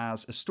described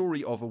as a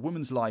story of a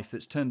woman's life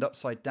that's turned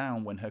upside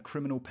down when her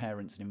criminal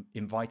parents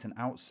invite an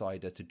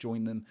outsider to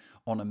join them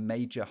on a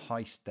major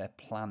heist they're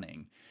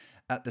planning.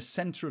 At the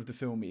centre of the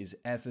film is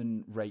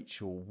Evan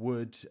Rachel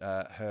Wood,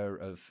 her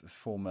of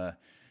former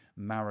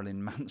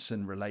Marilyn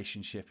Manson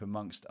relationship,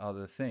 amongst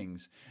other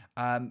things.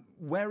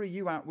 Where are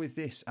you at with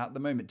this at the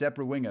moment?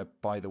 Deborah Winger,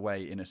 by the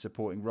way, in a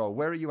supporting role.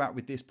 Where are you at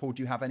with this, Paul?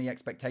 Do you have any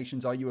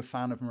expectations? Are you a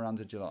fan of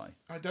Miranda July?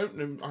 I don't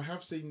know. I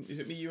have seen. Is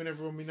it Me, You and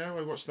Everyone We Know?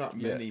 I watched that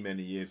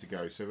many years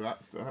ago. So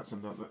that's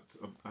another.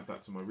 I'll add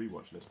that to my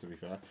rewatch list. To be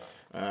fair,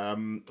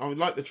 I would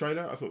like the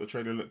trailer. I thought the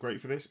trailer looked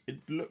great for this.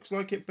 It looks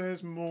like it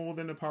bears more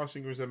than a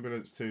passing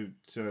resemblance to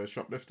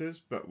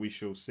Shoplifters, but we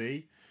shall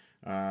see.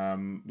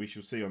 We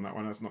shall see on that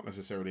one. That's not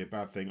necessarily a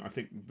bad thing. I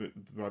think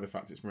by the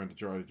fact it's Miranda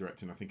July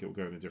directing, I think it will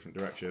go in a different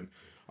direction.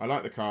 I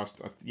like the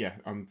cast.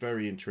 I'm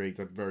very intrigued.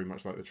 I very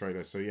much like the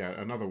trailer. So yeah,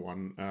 another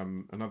one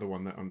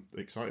that I'm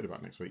excited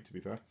about next week, to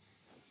be fair.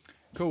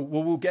 Cool.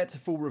 Well, we'll get to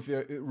full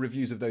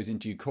reviews of those in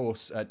due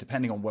course,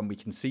 depending on when we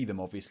can see them,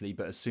 obviously,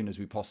 but as soon as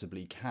we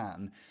possibly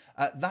can.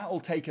 That'll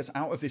take us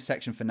out of this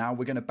section for now.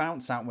 We're going to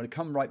bounce out and we're going to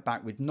come right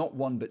back with not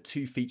one but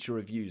two feature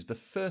reviews. The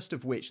first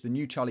of which, the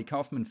new Charlie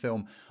Kaufman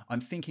film,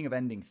 I'm Thinking of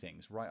Ending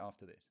Things, right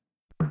after this.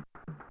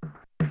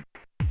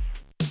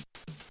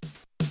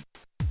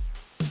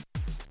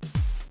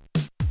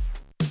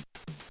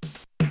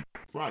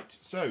 Right,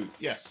 so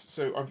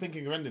I'm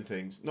thinking of ending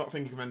things. Not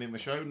thinking of ending the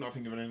show, not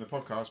thinking of ending the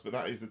podcast, but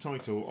that is the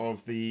title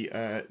of the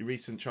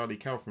recent Charlie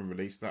Kaufman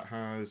release that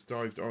has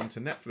dived onto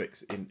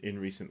Netflix in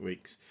recent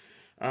weeks.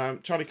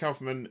 Charlie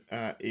Kaufman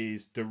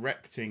is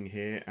directing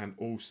here and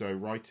also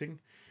writing.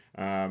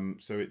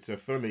 So it's a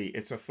fully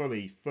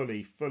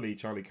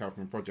Charlie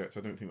Kaufman project.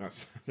 I don't think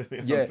that's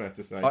unfair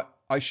to say.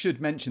 I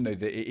should mention though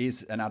that it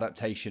is an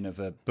adaptation of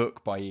a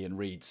book by Ian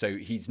Reid, so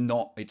it's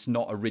not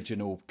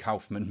original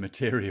Kaufman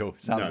material.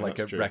 Sounds like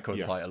a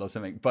record title or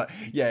something. But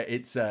yeah,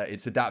 it's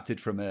adapted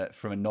from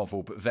a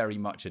novel, but very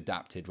much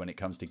adapted when it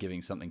comes to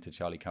giving something to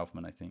Charlie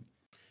Kaufman, I think.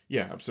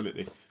 Yeah,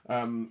 absolutely.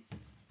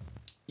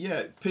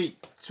 Yeah,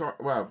 Pete,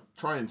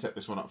 try and set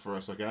this one up for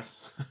us, I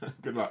guess.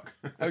 Good luck.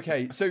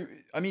 Okay, so,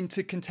 I mean,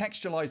 to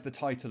contextualise the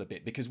title a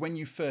bit, because when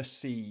you first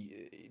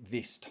see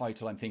this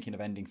title, I'm Thinking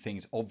of Ending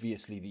Things,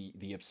 obviously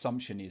the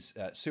assumption is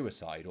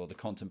suicide or the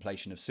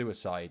contemplation of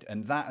suicide,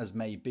 and that as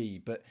may be,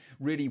 but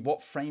really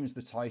what frames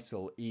the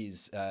title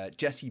is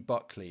Jessie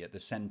Buckley at the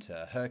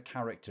centre. Her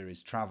character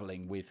is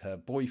travelling with her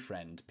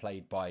boyfriend,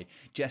 played by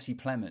Jesse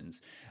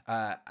Plemons,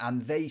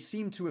 and they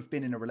seem to have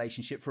been in a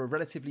relationship for a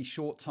relatively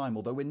short time,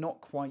 although we're not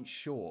quite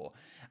sure.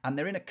 And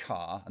they're in a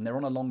car and they're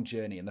on a long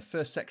journey, and the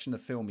first section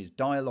of the film is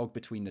dialogue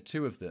between the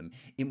two of them,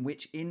 in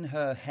which in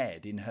her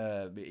head, in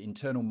her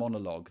internal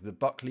monologue, the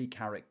Buckley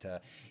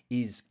character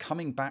is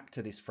coming back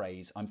to this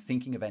phrase, I'm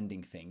thinking of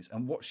ending things.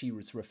 And what she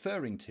was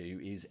referring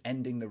to is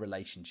ending the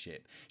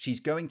relationship. She's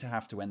going to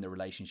have to end the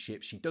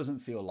relationship. She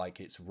doesn't feel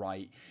like it's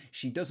right.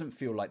 She doesn't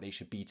feel like they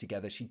should be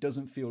together. She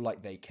doesn't feel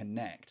like they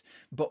connect.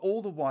 But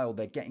all the while,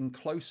 they're getting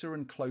closer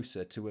and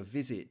closer to a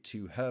visit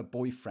to her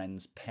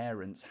boyfriend's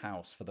parents'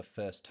 house for the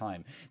first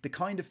time. The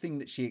kind of thing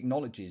that she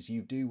acknowledges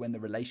you do when the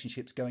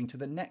relationship's going to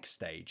the next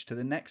stage, to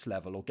the next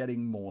level, or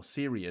getting more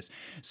serious.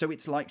 So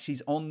it's like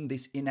she's on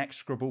this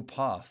inexorable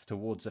path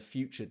towards a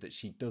future that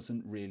she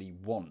doesn't really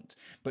want,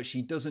 but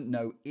she doesn't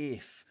know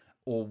if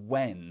or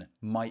when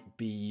might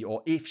be,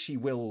 or if she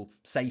will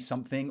say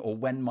something, or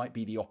when might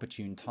be the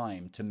opportune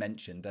time to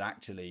mention that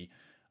actually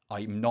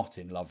I'm not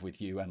in love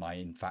with you and I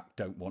in fact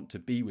don't want to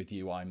be with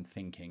you. I'm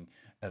thinking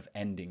of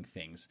ending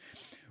things.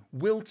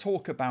 We'll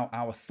talk about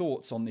our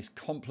thoughts on this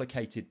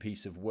complicated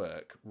piece of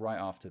work right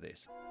after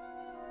this.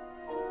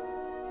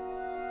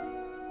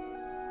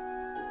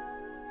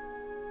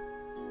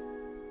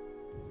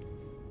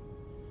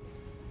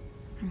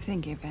 I'm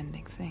thinking of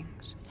ending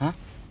things. Huh?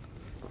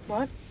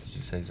 What? Did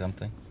you say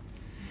something?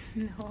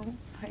 No,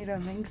 I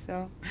don't think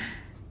so.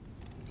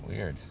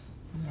 Weird.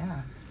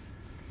 Yeah.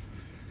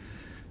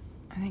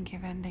 I think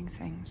of ending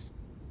things.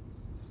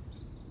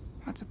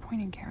 What's the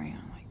point in carrying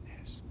on like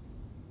this?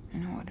 I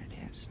know what it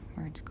is,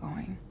 where it's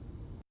going.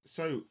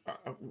 So,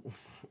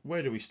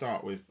 where do we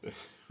start with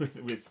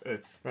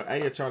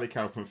a Charlie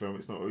Kaufman film?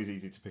 It's not always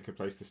easy to pick a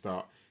place to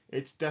start.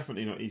 It's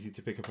definitely not easy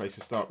to pick a place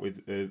to start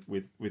with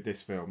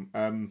this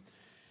film.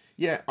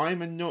 Yeah,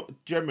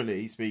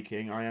 generally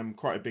speaking, I am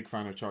quite a big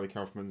fan of Charlie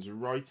Kaufman's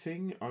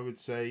writing. I would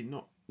say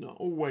not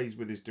always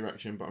with his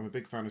direction, but I'm a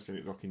big fan of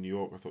Synecdoche in New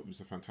York. I thought it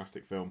was a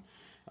fantastic film.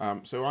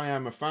 So I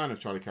am a fan of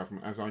Charlie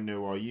Kaufman, as I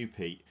know are you,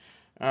 Pete.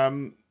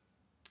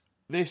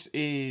 This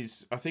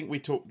is, I think we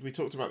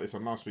talked about this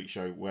on last week's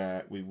show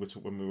where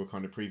when we were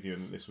kind of previewing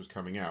that this was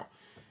coming out.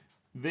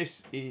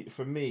 This is,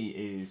 for me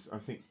is I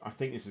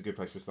think this is a good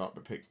place to start,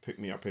 but pick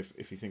me up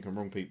if you think I'm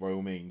wrong, Pete, by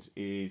all means.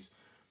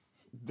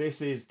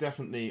 This is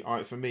definitely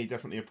for me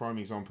definitely a prime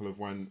example of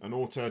when an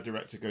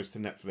auteur-director goes to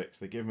Netflix,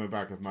 they give him a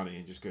bag of money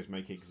and just goes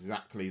make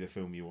exactly the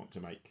film you want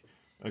to make.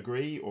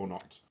 Agree or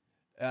not?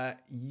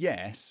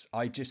 Yes,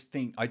 I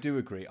do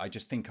agree. I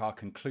just think our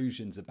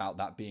conclusions about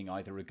that being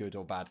either a good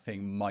or bad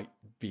thing might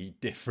be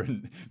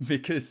different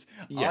because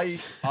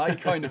yes. I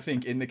kind of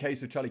think in the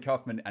case of Charlie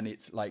Kaufman, and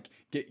it's like,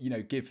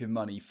 give him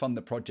money, fund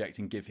the project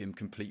and give him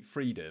complete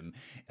freedom,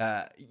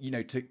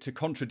 to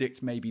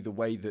contradict maybe the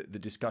way that the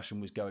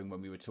discussion was going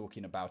when we were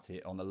talking about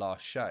it on the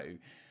last show.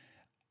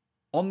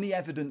 On the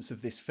evidence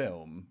of this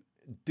film,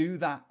 do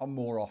that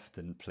more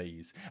often,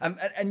 please.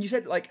 And you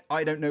said,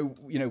 I don't know,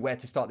 where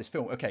to start this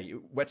film. Okay,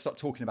 where to start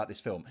talking about this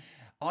film.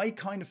 I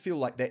kind of feel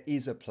like there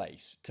is a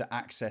place to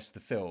access the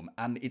film.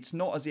 And it's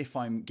not as if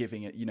I'm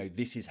giving it,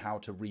 this is how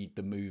to read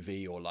the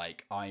movie or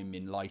I'm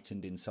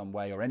enlightened in some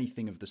way or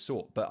anything of the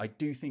sort. But I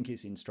do think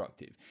it's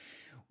instructive.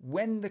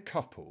 When the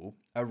couple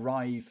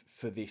arrive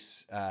for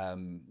this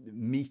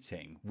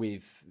meeting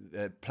with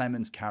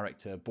Plemons'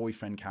 character,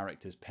 boyfriend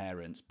character's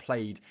parents,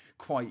 played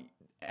quite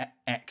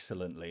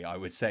excellently, I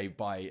would say,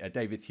 by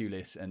David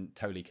Thewlis and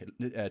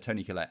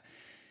Tony Collette.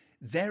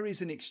 there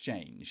is an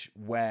exchange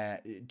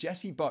where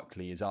Jessie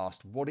Buckley is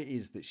asked what it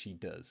is that she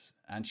does.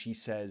 And she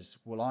says,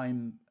 well,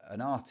 I'm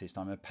an artist.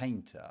 I'm a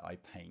painter. I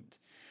paint.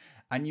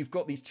 And you've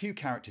got these two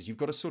characters. You've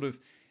got a sort of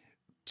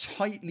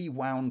tightly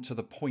wound to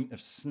the point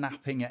of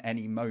snapping at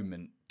any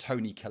moment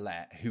Toni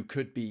Collette, who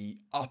could be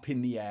up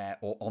in the air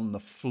or on the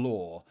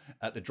floor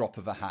at the drop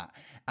of a hat.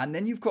 And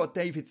then you've got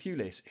David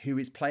Thewlis, who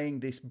is playing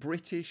this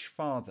British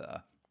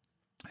father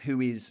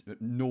who is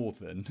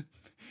northern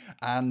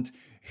and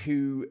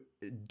who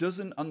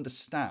doesn't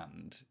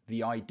understand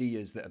the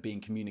ideas that are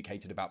being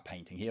communicated about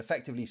painting. He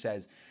effectively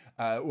says,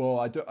 well,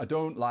 I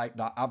don't like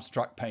that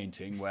abstract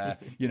painting where,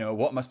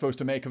 what am I supposed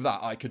to make of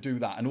that? I could do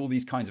that. And all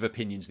these kinds of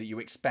opinions that you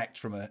expect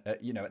from a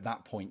at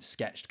that point,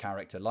 sketched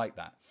character like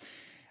that.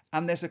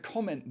 And there's a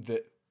comment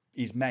that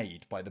is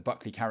made by the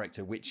Buckley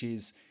character, which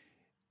is,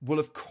 well,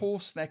 of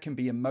course there can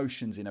be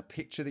emotions in a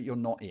picture that you're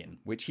not in,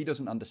 which he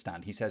doesn't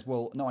understand. He says,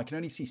 well, no, I can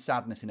only see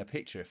sadness in a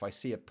picture if I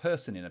see a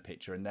person in a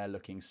picture and they're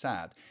looking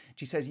sad.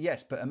 She says,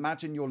 yes, but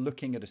imagine you're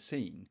looking at a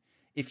scene.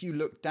 If you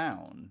look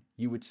down,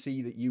 you would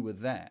see that you were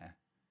there,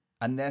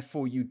 and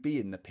therefore you'd be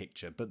in the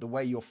picture, but the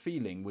way you're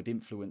feeling would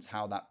influence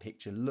how that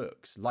picture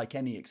looks, like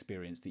any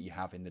experience that you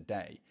have in the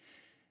day.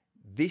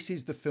 This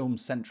is the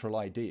film's central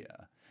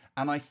idea.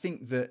 And I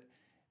think that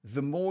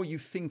the more you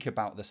think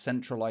about the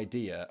central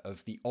idea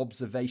of the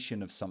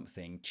observation of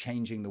something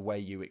changing the way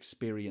you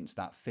experience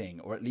that thing,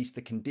 or at least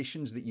the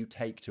conditions that you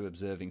take to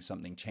observing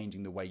something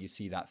changing the way you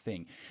see that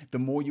thing, the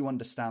more you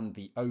understand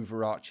the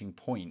overarching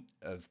point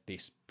of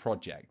this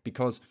project.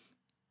 Because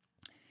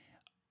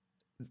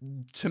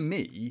to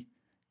me,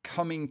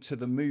 coming to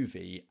the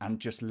movie and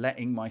just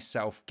letting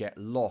myself get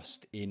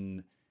lost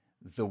in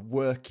the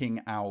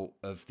working out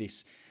of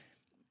this,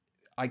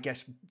 I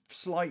guess,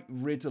 slight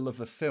riddle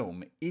of a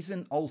film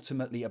isn't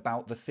ultimately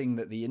about the thing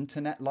that the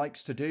internet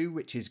likes to do,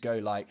 which is go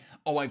like,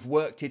 oh, I've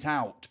worked it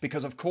out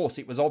because of course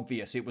it was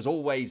obvious. It was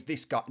always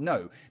this guy.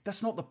 No,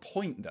 that's not the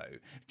point though.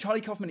 Charlie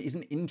Kaufman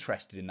isn't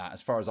interested in that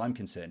as far as I'm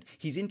concerned.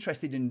 He's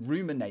interested in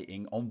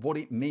ruminating on what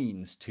it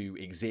means to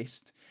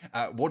exist,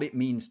 what it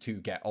means to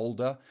get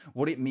older,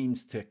 what it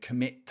means to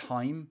commit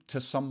time to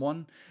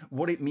someone,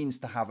 what it means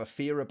to have a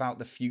fear about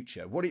the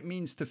future, what it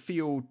means to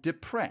feel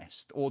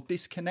depressed or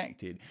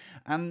disconnected.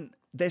 And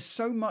there's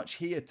so much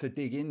here to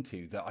dig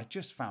into that I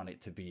just found it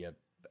to be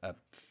a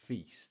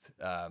feast,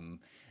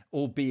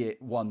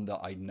 albeit one that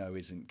I know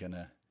isn't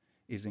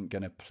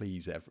gonna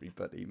please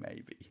everybody.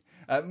 Maybe.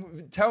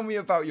 Tell me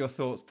about your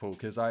thoughts, Paul,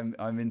 because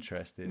I'm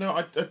interested.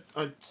 No,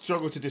 I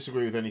struggle to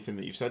disagree with anything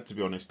that you've said, to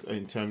be honest.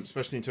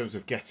 Especially in terms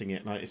of getting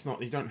it. Like, it's not,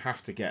 you don't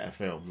have to get a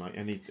film. Like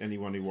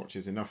anyone who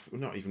watches enough,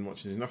 not even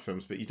watches enough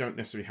films, but you don't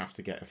necessarily have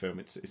to get a film.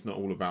 It's not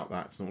all about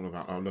that. It's not all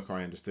about, oh look,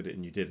 I understood it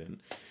and you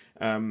didn't.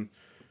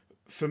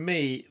 For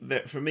me,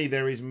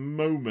 there is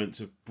moments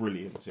of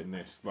brilliance in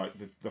this, like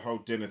the whole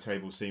dinner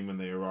table scene when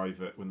they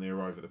arrive at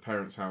the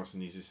parents' house,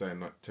 and he's just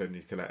saying like Toni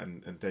Collette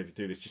and David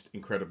Thewlis, just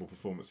incredible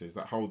performances.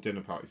 That whole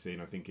dinner party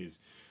scene, I think, is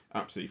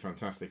absolutely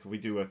fantastic. If we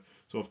do a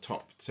sort of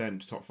top 10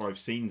 to top 5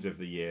 scenes of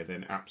the year,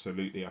 then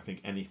absolutely, I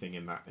think anything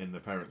in the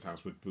parents'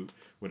 house would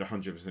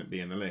 100% be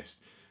in the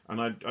list.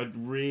 And I'd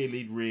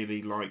really,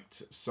 really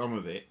liked some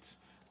of it.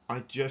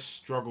 I just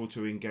struggle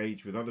to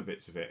engage with other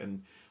bits of it,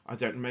 and I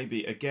don't.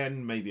 Maybe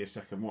a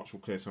second watch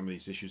will clear some of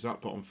these issues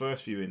up. But on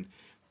first viewing,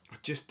 I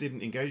just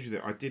didn't engage with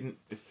it. I didn't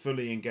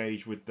fully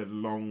engage with the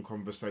long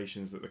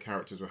conversations that the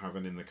characters were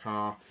having in the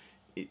car.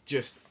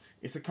 It's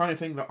the kind of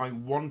thing that I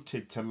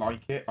wanted to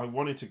like it. I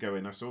wanted to go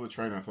in. I saw the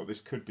trailer. I thought this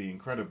could be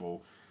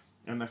incredible,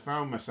 and I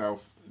found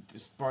myself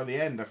just by the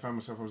end. I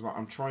was like,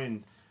 I'm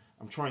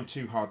trying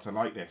too hard to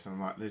like this, and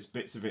I'm like, there's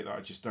bits of it that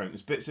I just don't.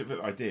 There's bits of it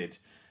that I did,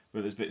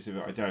 but there's bits of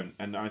it I don't.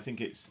 And I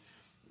think it's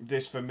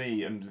this for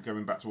me, and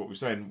going back to what we were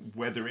saying,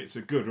 whether it's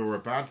a good or a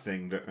bad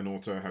thing that an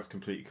author has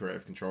complete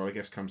creative control, I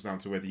guess comes down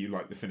to whether you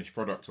like the finished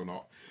product or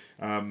not.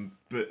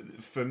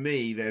 But for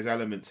me, there's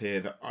elements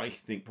here that I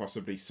think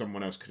possibly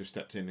someone else could have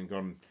stepped in and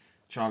gone,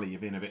 Charlie, you're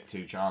being a bit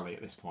too Charlie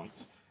at this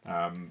point.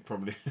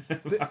 Probably.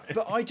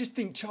 But I just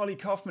think Charlie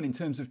Kaufman, in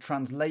terms of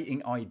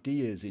translating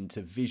ideas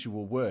into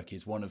visual work,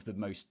 is one of the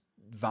most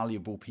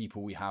valuable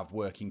people we have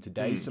working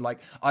today. So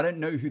like, I don't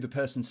know who the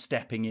person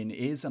stepping in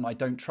is, and I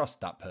don't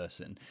trust that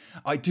person.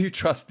 I do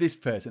trust this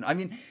person. I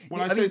mean,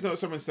 well, I say not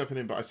someone stepping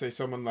in, but I say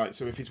someone like,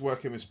 so if he's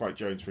working with Spike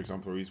Jonze, for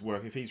example, or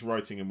if he's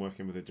writing and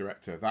working with a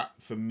director, that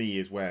for me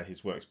is where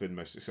his work's been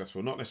most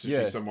successful. Not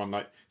necessarily someone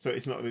like, so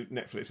it's not that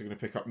Netflix are going to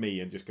pick up me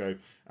and just go,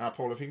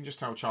 Paul, if you can just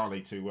tell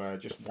Charlie to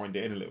just wind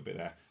it in a little bit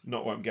there.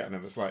 Not what I'm getting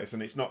at the slightest.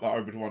 And it's not that I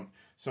would want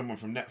someone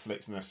from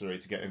Netflix necessarily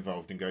to get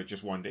involved and go,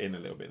 just wind it in a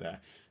little bit there.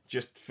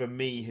 Just for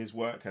me, his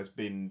work has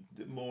been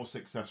more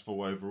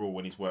successful overall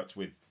when he's worked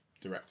with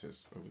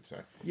directors, I would say.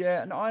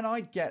 Yeah, and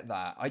I get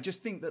that. I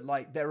just think that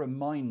like there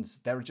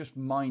are just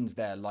minds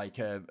there, like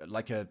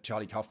a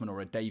Charlie Kaufman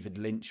or a David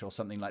Lynch or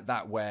something like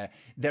that, where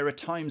there are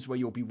times where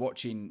you'll be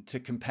watching to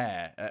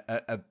compare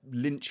a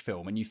Lynch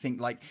film, and you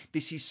think like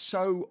this is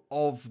so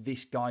of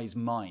this guy's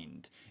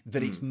mind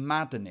that it's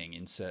maddening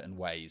in certain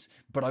ways,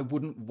 but I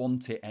wouldn't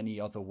want it any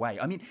other way.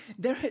 I mean,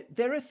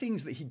 there are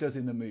things that he does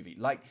in the movie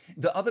like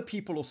that other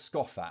people will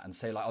scoff at and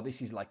say like, oh,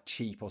 this is like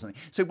cheap or something.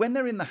 So when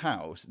they're in the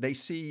house, they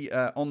see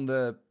on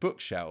the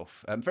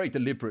bookshelf, very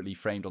deliberately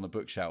framed on the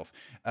bookshelf,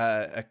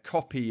 a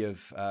copy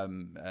of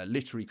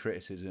literary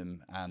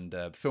criticism and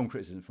film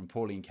criticism from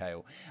Pauline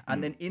Kael.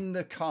 And then in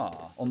the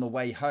car on the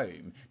way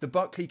home, the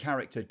Buckley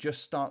character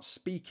just starts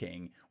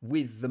speaking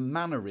with the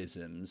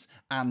mannerisms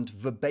and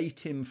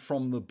verbatim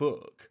from the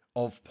book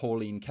of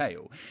Pauline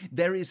Kael.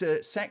 There is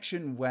a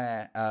section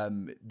where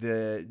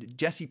the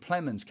Jesse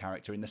Plemons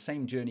character in the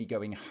same journey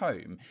going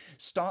home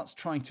starts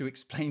trying to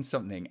explain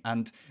something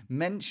and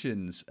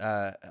mentions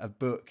a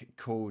book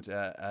called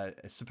A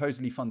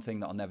Supposedly Fun Thing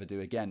That I'll Never Do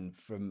Again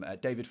from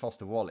David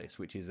Foster Wallace,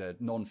 which is a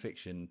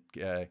non-fiction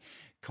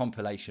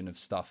compilation of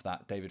stuff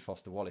that David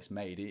Foster Wallace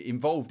made.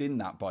 Involved in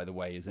that, by the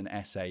way, is an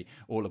essay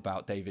all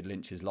about David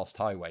Lynch's Lost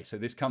Highway. So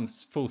this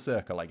comes full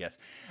circle, I guess.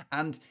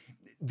 And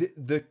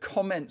the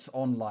comments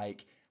on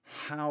like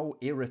how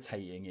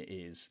irritating it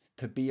is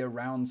to be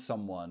around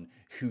someone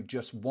who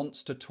just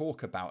wants to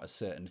talk about a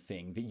certain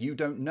thing that you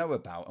don't know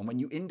about. And when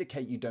you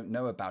indicate you don't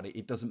know about it,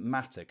 it doesn't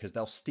matter because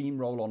they'll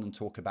steamroll on and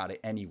talk about it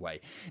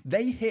anyway.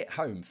 They hit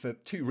home for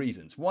two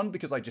reasons. One,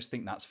 because I just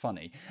think that's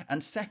funny.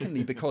 And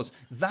secondly, because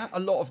that a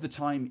lot of the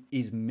time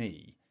is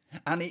me.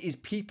 And it is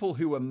people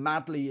who are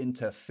madly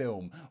into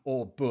film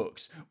or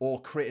books or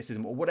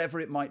criticism or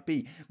whatever it might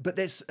be. But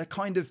there's a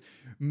kind of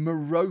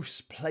morose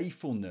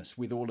playfulness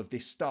with all of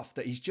this stuff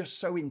that is just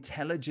so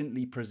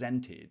intelligently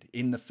presented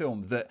in the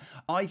film that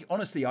I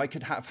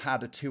could have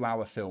had a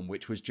 2-hour film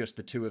which was just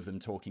the two of them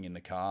talking in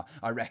the car,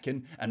 I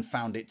reckon, and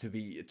found it to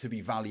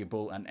be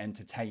valuable and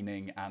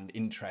entertaining and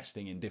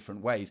interesting in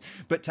different ways.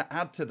 But to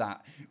add to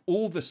that,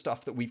 all the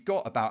stuff that we've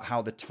got about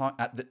how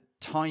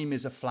time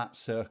is a flat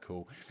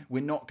circle.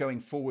 We're not going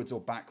forwards or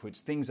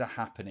backwards. Things are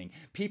happening.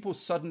 People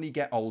suddenly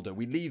get older.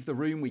 We leave the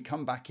room, we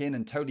come back in,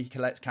 and Toni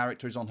Collette's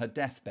character is on her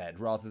deathbed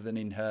rather than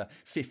in her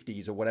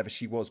 50s or whatever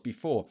she was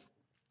before.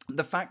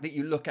 The fact that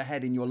you look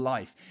ahead in your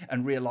life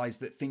and realize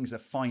that things are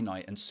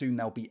finite and soon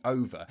they'll be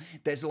over.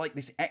 There's like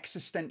this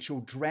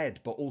existential dread,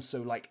 but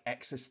also like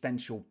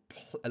existential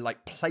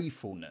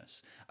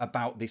playfulness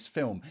about this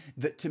film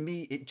that to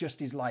me, it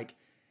just is like,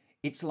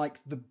 it's like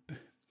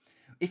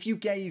if you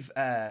gave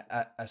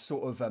a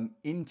sort of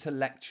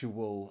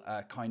intellectual,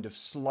 kind of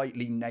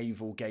slightly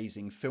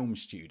navel-gazing film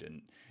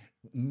student,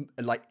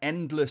 like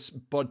endless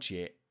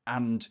budget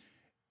and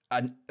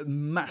a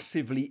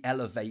massively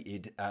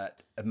elevated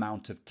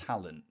amount of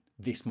talent,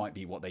 this might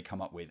be what they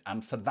come up with.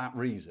 And for that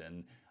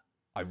reason,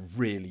 I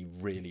really,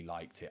 really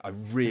liked it. I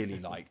really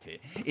liked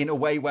it in a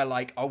way where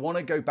like, I want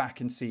to go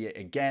back and see it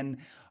again.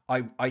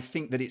 I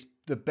think that it's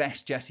the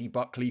best Jesse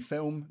Buckley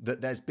film that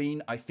there's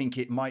been. I think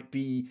it might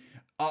be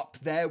up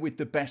there with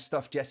the best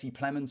stuff Jesse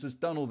Plemons has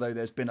done, although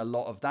there's been a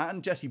lot of that.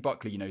 And Jesse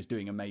Buckley, is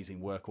doing amazing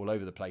work all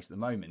over the place at the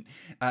moment.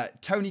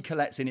 Toni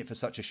Collette's in it for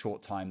such a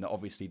short time that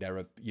obviously there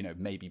are,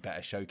 maybe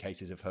better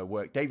showcases of her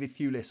work. David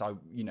Thewlis,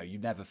 you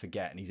never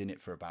forget, and he's in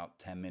it for about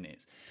 10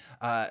 minutes.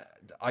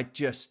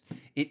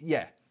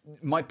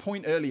 My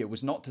point earlier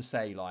was not to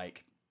say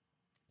like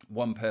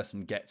one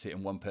person gets it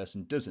and one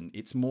person doesn't.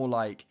 It's more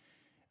like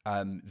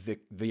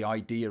the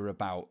idea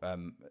about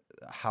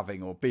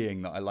having or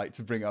being that I like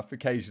to bring up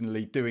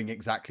occasionally, doing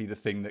exactly the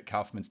thing that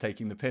Kaufman's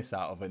taking the piss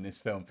out of in this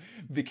film,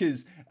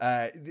 because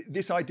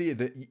this idea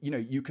that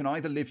you can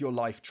either live your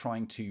life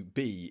trying to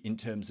be in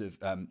terms of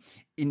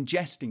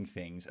ingesting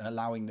things and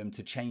allowing them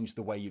to change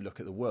the way you look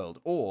at the world,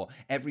 or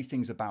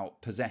everything's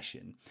about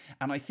possession.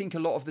 And I think a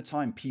lot of the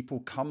time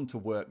people come to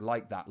work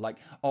like that, like,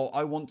 oh,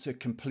 I want to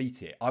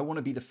complete it. I want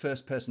to be the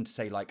first person to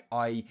say like,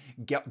 I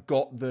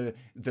got the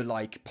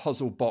like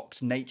puzzle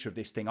box nature of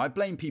this thing. I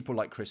blame people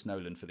like Chris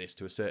Nolan for this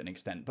to a certain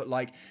extent, but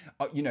like,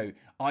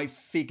 I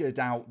figured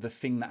out the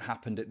thing that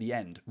happened at the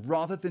end,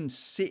 rather than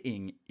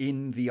sitting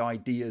in the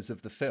ideas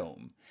of the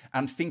film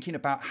and thinking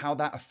about how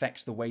that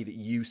affects the way that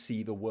you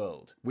see the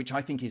world, which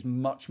I think is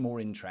much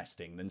more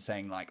interesting than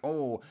saying like,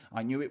 oh,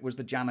 I knew it was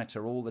the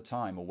janitor all the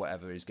time, or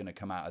whatever is going to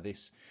come out of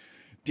this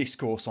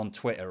discourse on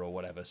Twitter or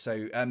whatever.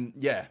 So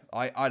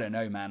I don't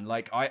know, man.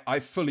 Like I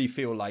fully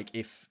feel like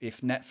if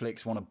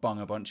Netflix want to bung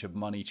a bunch of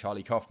money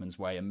Charlie Kaufman's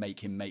way and make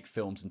him make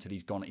films until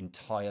he's gone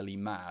entirely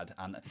mad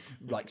and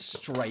like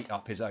straight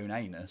up his own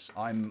anus,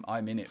 I'm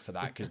in it for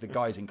that, because the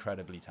guy's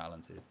incredibly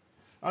talented.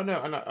 I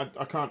know, and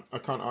I can't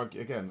argue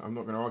again. I'm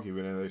not going to argue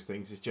with any of those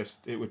things. It's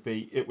just it would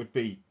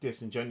be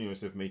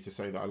disingenuous of me to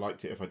say that I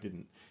liked it if I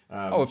didn't.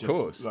 Of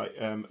course. Like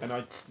and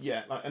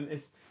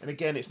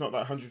again, it's not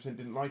that 100%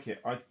 didn't like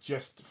it. I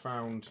just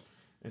found,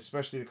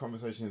 especially the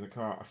conversation in the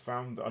car, I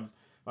found that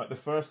like the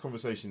first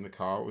conversation in the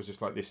car was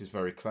just like, this is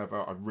very clever.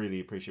 I really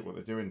appreciate what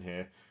they're doing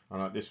here.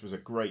 And like, this was a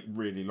great,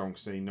 really long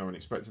scene. No one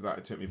expected that.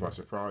 It took me by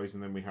surprise.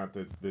 And then we had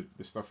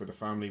the stuff with the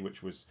family,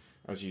 which was,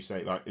 as you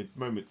say, like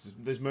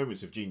there's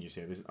moments of genius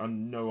here. There's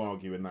no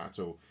arguing that at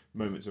all.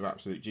 Moments of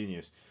absolute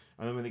genius.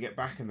 And then when they get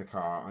back in the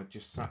car, I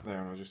just sat there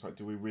and I was just like,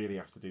 do we really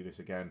have to do this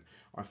again?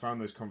 I found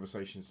those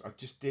conversations, I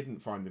just didn't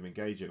find them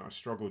engaging. I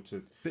struggled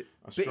to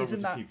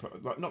keep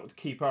up, like, not to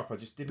keep up, I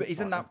just didn't. But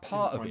isn't that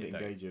part of it,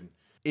 engaging.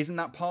 Isn't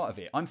that part of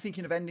it? I'm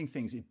thinking of ending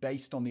things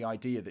based on the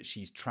idea that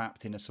she's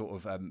trapped in a sort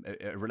of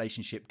a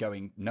relationship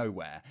going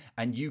nowhere,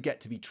 and you get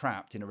to be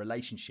trapped in a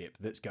relationship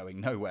that's going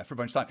nowhere for a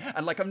bunch of time.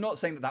 And like, I'm not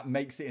saying that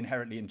makes it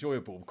inherently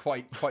enjoyable.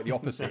 Quite the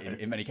opposite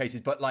in many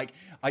cases. But like,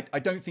 I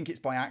don't think it's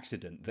by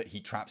accident that he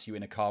traps you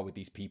in a car with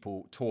these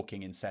people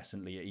talking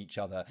incessantly at each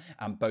other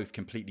and both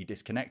completely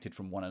disconnected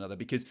from one another.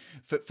 Because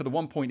for the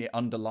one point, it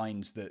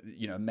underlines the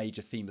a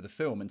major theme of the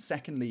film, and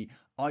secondly,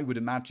 I would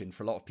imagine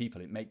for a lot of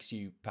people, it makes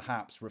you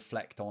perhaps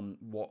reflect on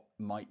what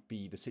might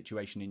be the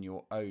situation in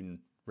your own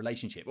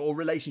relationship or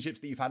relationships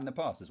that you've had in the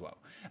past as well.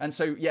 And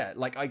so, yeah,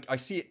 like I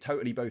see it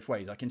totally both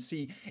ways. I can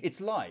see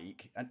it's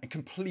like a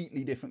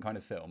completely different kind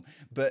of film.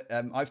 But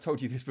I've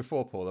told you this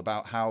before, Paul,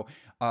 about how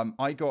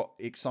I got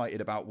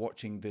excited about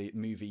watching the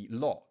movie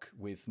Locke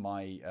with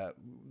my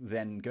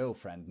then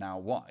girlfriend, now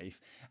wife.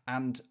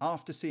 And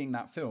after seeing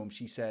that film,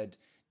 she said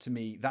to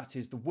me, that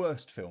is the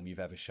worst film you've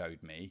ever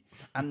showed me.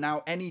 And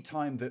now any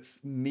time that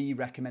me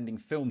recommending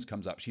films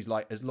comes up, she's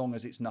like, as long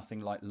as it's nothing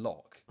like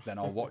Locke, then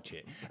I'll watch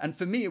it. And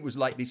for me, it was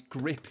like this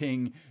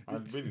gripping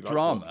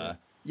drama.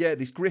 Yeah,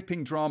 this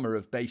gripping drama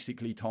of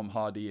basically Tom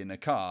Hardy in a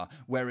car,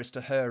 whereas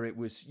to her it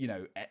was,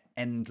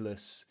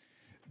 endless,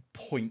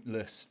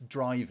 pointless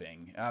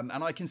driving.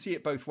 And I can see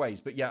it both ways.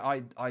 But yeah,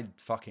 I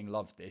fucking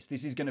loved this.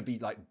 This is going to be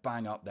like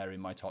bang up there in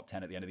my top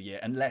 10 at the end of the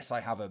year, unless I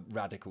have a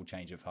radical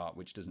change of heart,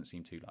 which doesn't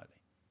seem too likely.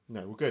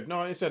 No, well, good. No,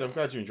 like I said, I'm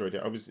glad you enjoyed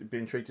it. I was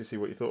intrigued to see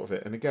what you thought of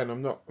it. And again,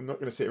 I'm not going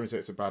to sit here and say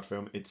it's a bad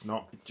film. It's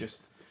not. It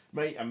just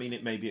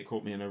maybe it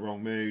caught me in a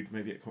wrong mood.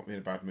 Maybe it caught me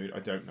in a bad mood. I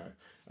don't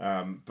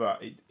know.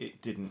 But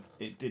it didn't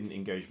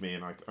engage me,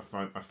 and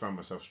I found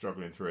myself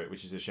struggling through it,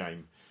 which is a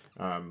shame,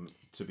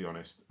 to be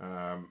honest.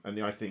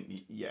 And I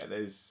think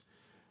there's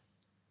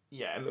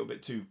a little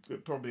bit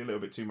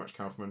too much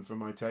Kaufman for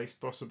my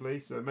taste, possibly.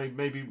 So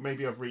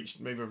maybe I've reached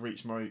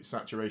my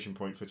saturation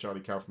point for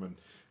Charlie Kaufman.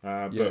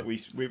 But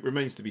it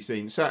remains to be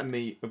seen.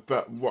 Certainly,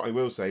 but what I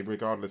will say,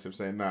 regardless of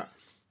saying that,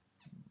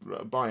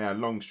 by a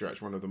long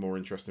stretch, one of the more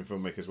interesting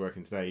filmmakers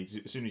working today.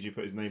 As soon as you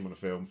put his name on a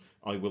film,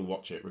 I will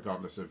watch it,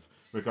 regardless of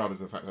the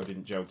fact that I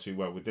didn't gel too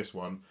well with this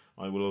one.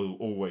 I will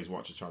always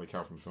watch a Charlie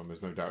Kaufman film.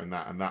 There's no doubt in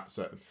that, and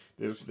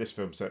this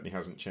film certainly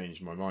hasn't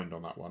changed my mind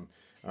on that one.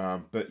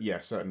 But yeah,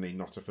 certainly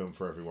not a film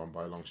for everyone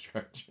by a long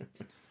stretch.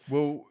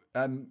 Well,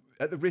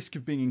 at the risk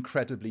of being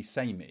incredibly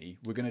samey,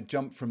 we're going to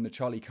jump from the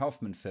Charlie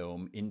Kaufman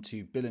film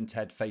into Bill and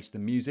Ted Face the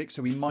Music,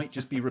 so we might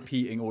just be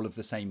repeating all of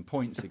the same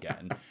points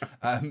again.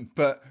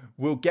 But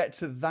we'll get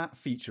to that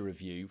feature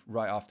review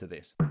right after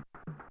this.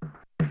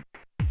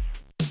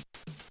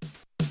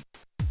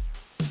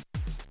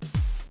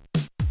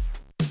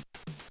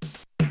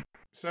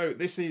 So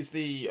this is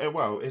the,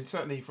 it's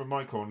certainly from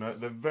my corner,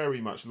 the very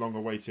much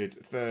long-awaited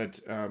third,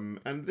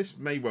 and this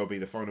may well be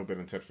the final Bill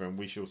and Ted film,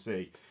 we shall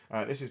see.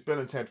 This is Bill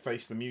and Ted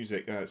Face the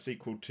Music,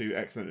 sequel to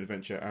Excellent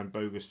Adventure and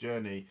Bogus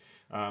Journey,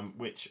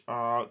 which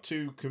are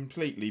two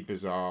completely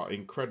bizarre,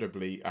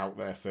 incredibly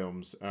out-there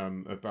films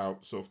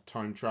about sort of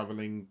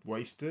time-travelling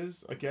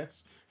wasters, I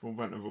guess, for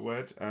want of a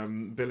word.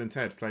 Bill and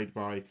Ted, played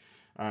by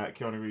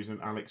Keanu Reeves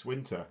and Alex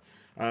Winter.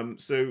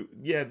 So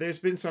yeah, there's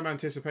been some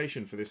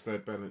anticipation for this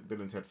third Bill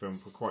and Ted film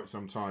for quite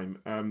some time.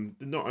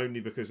 Not only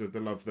because of the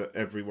love that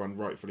everyone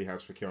rightfully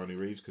has for Keanu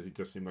Reeves, because he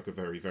does seem like a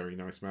very, very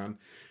nice man.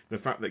 The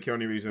fact that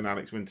Keanu Reeves and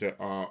Alex Winter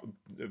are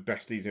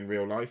besties in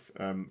real life,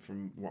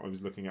 from what I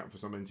was looking at for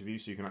some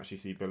interviews, so you can actually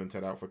see Bill and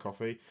Ted out for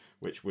coffee,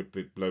 which would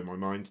blow my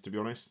mind, to be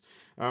honest.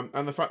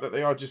 And the fact that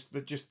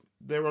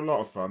they're a lot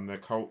of fun.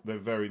 They're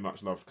very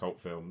much loved cult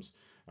films.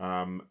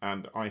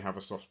 And I have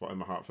a soft spot in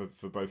my heart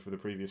for both of the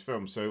previous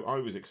films, so I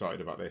was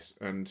excited about this.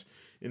 And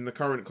in the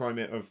current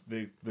climate of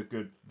the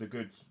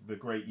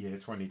great year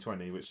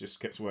 2020, which just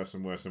gets worse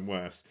and worse and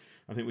worse,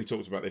 I think we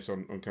talked about this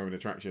on Current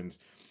Attractions.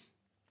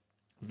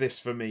 This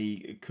for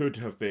me could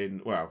have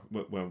been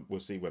we'll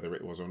see whether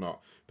it was or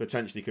not.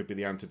 Potentially could be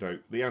the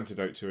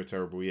antidote to a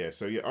terrible year.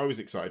 So yeah, I was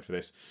excited for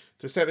this.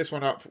 To set this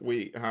one up,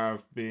 we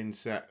have been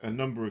set a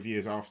number of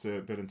years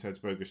after Bill and Ted's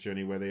Bogus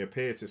Journey, where they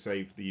appear to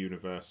save the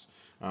universe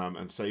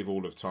and save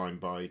all of time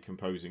by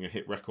composing a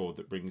hit record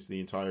that brings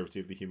the entirety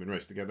of the human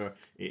race together.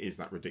 It is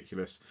that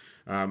ridiculous.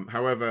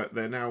 However,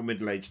 they're now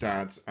middle-aged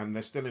dads, and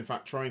they're still in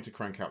fact trying to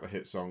crank out the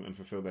hit song and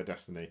fulfill their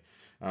destiny.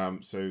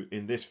 So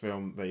in this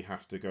film, they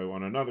have to go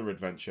on another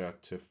adventure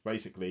to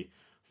basically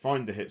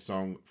find the hit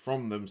song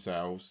from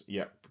themselves.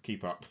 Yep,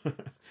 keep up.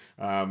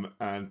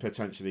 And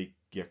potentially,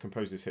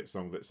 compose this hit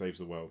song that saves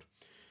the world.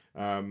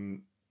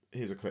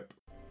 Here's a clip.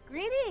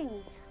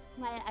 Greetings,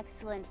 my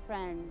excellent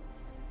friends.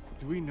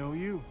 Do we know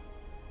you?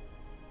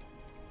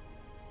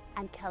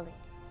 I'm Kelly.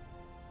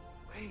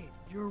 Wait,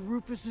 you're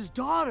Rufus's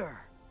daughter.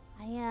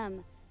 I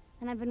am,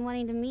 and I've been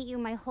wanting to meet you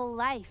my whole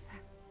life.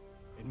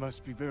 It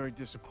must be very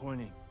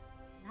disappointing.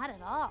 Not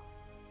at all.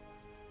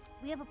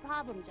 We have a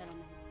problem,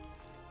 gentlemen.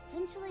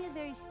 Potentially a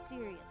very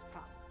serious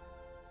problem.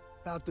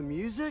 About the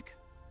music?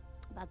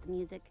 About the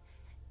music.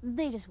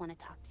 They just want to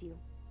talk to you.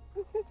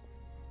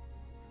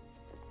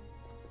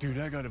 Dude,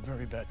 I got a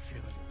very bad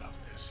feeling about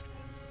this.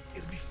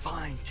 It'll be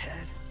fine,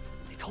 Ted.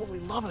 They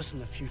totally love us in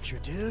the future,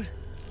 dude.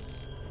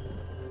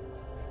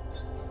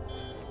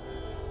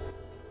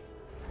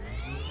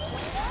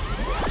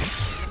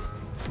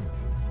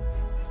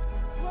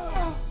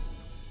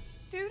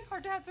 Dude, our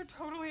dads are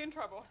totally in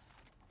trouble.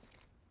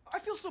 I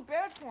feel so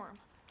bad for them.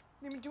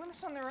 They've been doing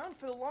this on their own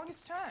for the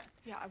longest time.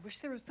 Yeah, I wish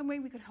there was some way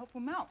we could help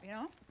them out, you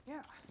know?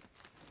 Yeah.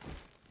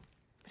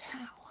 But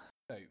how?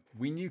 So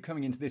we knew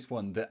coming into this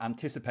one that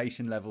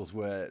anticipation levels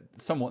were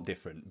somewhat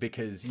different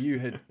because you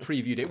had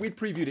previewed it. We'd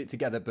previewed it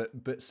together,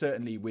 but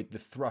certainly with the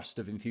thrust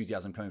of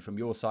enthusiasm coming from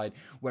your side,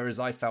 whereas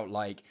I felt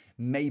like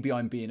maybe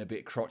I'm being a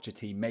bit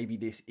crotchety. Maybe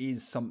this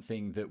is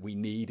something that we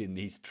need in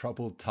these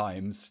troubled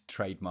times,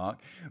 trademark.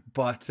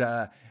 But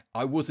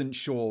I wasn't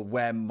sure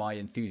where my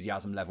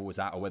enthusiasm level was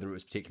at or whether it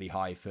was particularly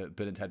high for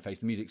Bill and Ted Face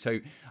the Music.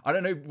 So I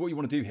don't know what you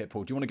want to do here,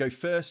 Paul. Do you want to go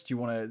first? Do you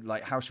want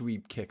to, how should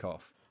we kick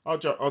off? I'll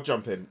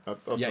jump in.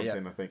 I'll jump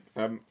in, I think.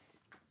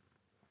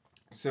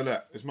 So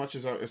look, as much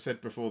as I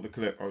said before the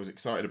clip, I was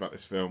excited about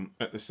this film.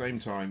 At the same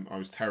time, I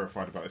was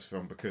terrified about this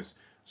film because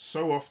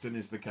so often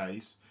is the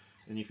case.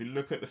 And if you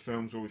look at the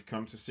films where we've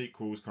come to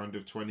sequels kind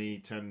of 20,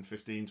 10,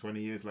 15,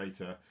 20 years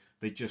later,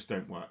 they just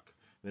don't work.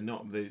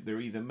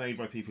 They're either made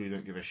by people who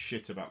don't give a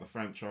shit about the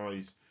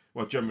franchise.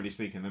 Well, generally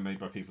speaking, they're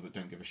made by people that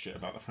don't give a shit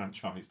about the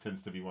franchise,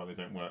 tends to be why they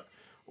don't work.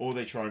 Or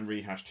they try and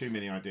rehash too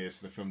many ideas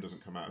so the film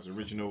doesn't come out as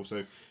original.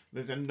 So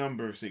there's a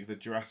number of the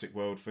Jurassic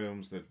World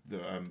films. The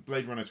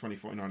Blade Runner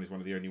 2049 is one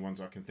of the only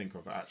ones I can think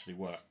of that actually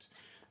worked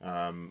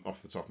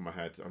off the top of my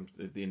head.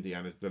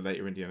 The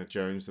later Indiana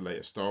Jones, the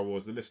later Star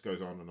Wars, the list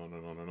goes on and on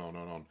and on and on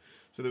and on.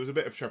 So there was a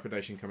bit of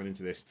trepidation coming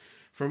into this.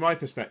 From my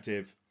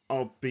perspective,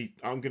 I'm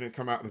going to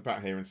come out of the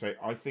bat here and say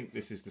I think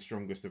this is the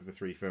strongest of the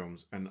three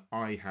films, and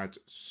I had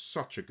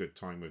such a good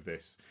time with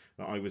this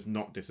that I was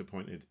not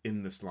disappointed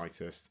in the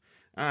slightest.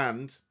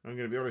 And I'm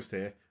going to be honest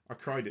here, I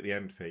cried at the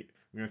end, Pete.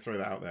 I'm going to throw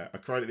that out there. I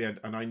cried at the end,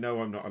 and I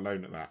know I'm not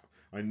alone at that.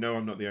 I know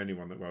I'm not the only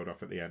one that welled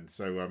up at the end.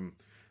 So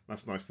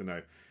that's nice to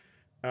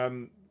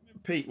know.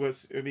 Pete,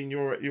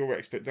 your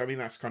expert. I mean,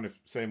 that's kind of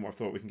saying what I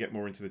thought. We can get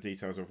more into the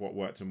details of what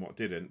worked and what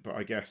didn't. But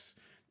I guess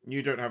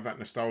you don't have that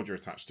nostalgia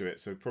attached to it,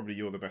 so probably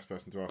you're the best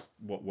person to ask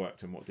what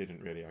worked and what didn't,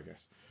 really, I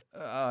guess.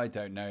 I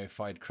don't know if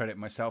I'd credit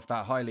myself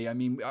that highly. I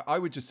mean, I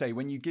would just say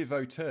when you give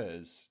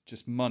auteurs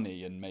just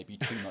money and maybe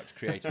too much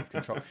creative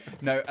control.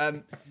 No,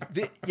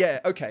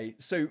 okay.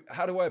 So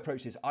how do I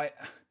approach this? I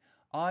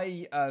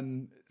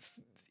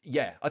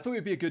thought it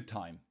would be a good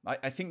time.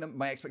 I think that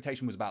my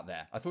expectation was about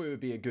there. I thought it would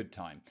be a good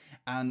time.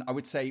 And I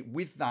would say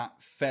with that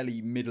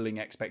fairly middling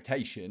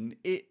expectation,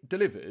 it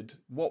delivered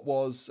what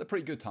was a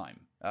pretty good time.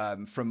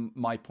 From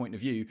my point of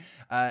view,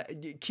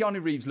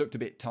 Keanu Reeves looked a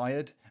bit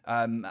tired.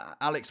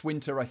 Alex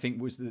Winter, I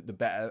think, was the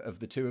better of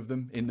the two of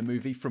them in the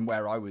movie from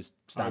where I was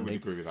standing. I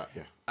would agree with that,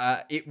 yeah.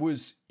 It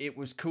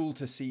was cool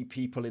to see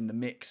people in the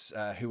mix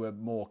who are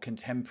more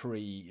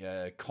contemporary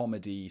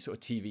comedy, sort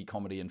of TV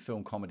comedy and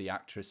film comedy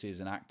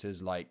actresses and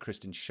actors like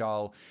Kristen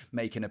Schaal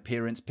make an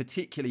appearance.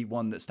 Particularly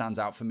one that stands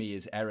out for me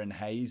is Erin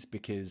Hayes,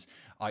 because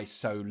I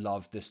so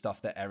love the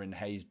stuff that Erin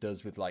Hayes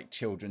does with like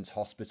Children's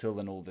Hospital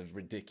and all the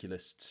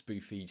ridiculous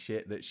spoofy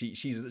shit that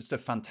she's just a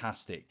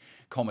fantastic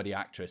comedy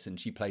actress, and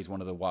she plays one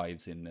of the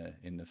wives in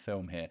the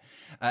film here.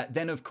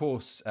 Then of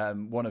course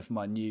one of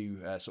my new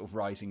sort of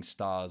rising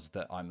stars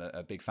that I'm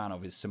a big fan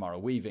of is Samara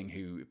Weaving,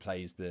 who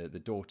plays the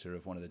daughter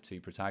of one of the two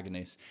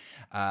protagonists,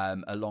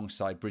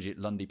 alongside Bridget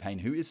Lundy-Payne,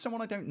 who is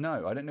someone I don't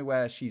know. I don't know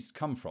where she's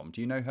come from.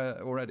 Do you know her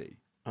already?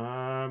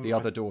 The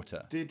other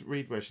daughter. I did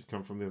read where she'd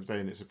come from the other day,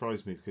 and it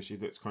surprised me because she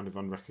looks kind of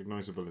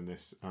unrecognisable in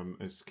this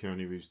as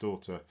Keanu Reeves'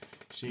 daughter.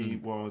 She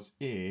was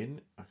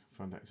in... I can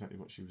find out exactly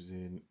what she was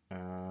in.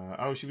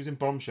 She was in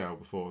Bombshell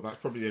before. That's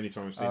probably the only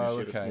time I've seen her. She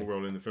had a small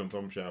role in the film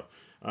Bombshell.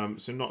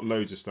 So not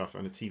loads of stuff,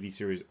 and a TV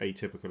series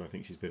Atypical I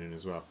think she's been in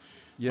as well.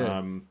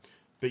 Yeah.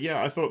 But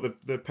yeah, I thought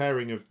the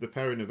pairing of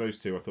those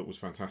two I thought was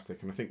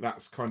fantastic, and I think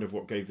that's kind of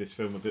what gave this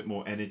film a bit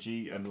more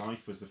energy and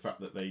life, was the fact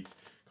that they'd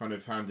kind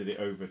of handed it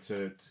over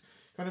to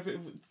kind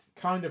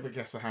of I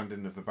guess a hand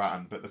in of the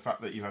baton, but the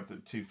fact that you had the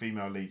two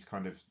female leads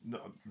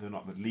they're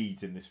not the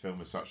leads in this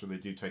film as such, so they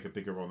do take a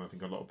bigger role than I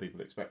think a lot of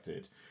people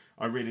expected.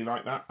 I really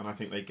like that, and I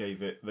think they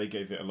gave it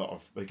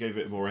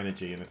more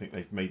energy, and I think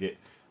they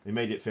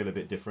made it feel a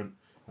bit different.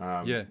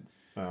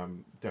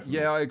 Definitely.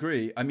 Yeah, I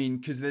agree. I mean,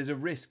 because there's a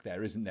risk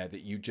there, isn't there,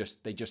 that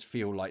they just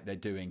feel like they're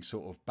doing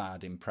sort of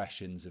bad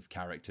impressions of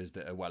characters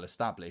that are well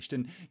established.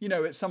 And, you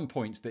know, at some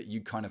points that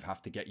you kind of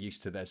have to get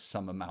used to, there's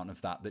some amount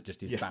of that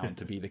just is bound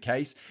to be the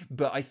case.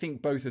 But I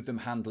think both of them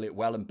handle it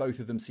well, and both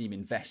of them seem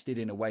invested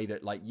in a way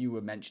that, like you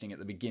were mentioning at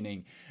the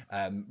beginning,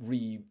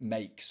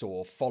 remakes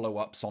or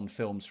follow-ups on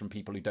films from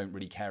people who don't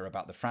really care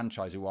about the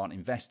franchise, who aren't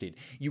invested.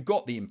 You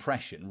got the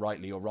impression,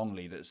 rightly or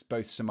wrongly, that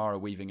both Samara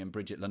Weaving and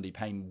Bridget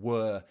Lundy-Paine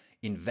were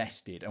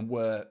invested and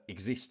were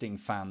existing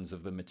fans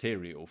of the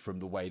material from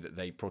the way that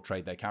they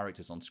portrayed their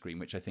characters on screen,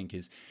 which I think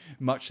is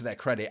much to their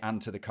credit,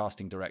 and to the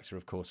casting director,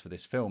 of course, for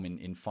this film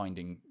in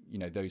finding, you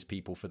know, those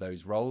people for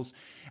those roles.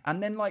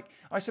 And then, like,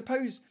 I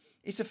suppose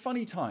it's a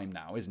funny time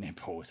now, isn't it,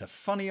 Paul? It's a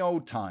funny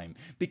old time,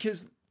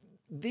 because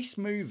this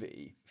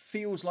movie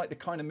feels like the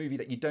kind of movie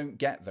that you don't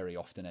get very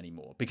often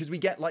anymore, because we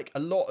get like a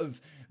lot of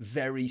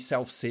very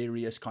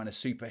self-serious kind of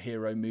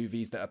superhero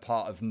movies that are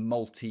part of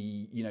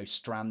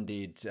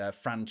stranded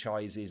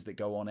franchises that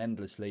go on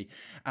endlessly.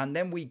 And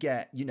then we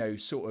get, you know,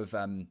 sort of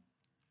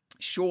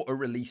shorter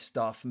release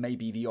stuff,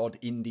 maybe the odd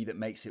indie that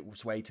makes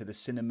its way to the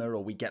cinema,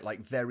 or we get like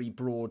very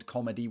broad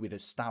comedy with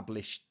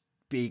established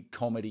big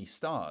comedy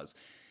stars.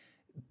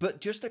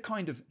 But just a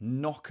kind of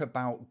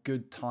knockabout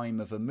good time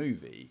of a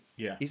movie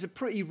is a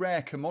pretty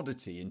rare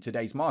commodity in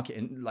today's market.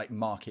 And like,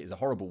 market is a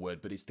horrible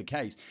word, but it's the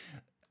case.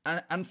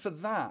 And for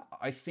that,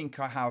 I think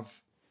I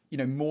have, you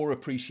know, more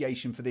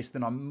appreciation for this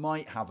than I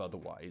might have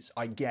otherwise,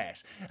 I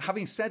guess.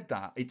 Having said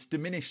that, it's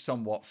diminished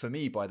somewhat for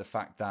me by the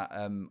fact that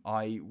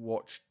I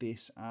watched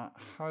this at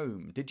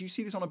home. Did you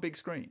see this on a big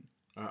screen?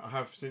 I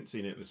have since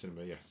seen it at the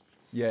cinema, yes.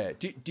 Yeah.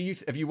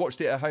 Have you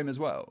watched it at home as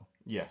well?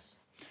 Yes.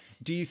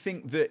 Do you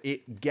think that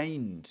it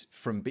gained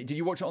from... Did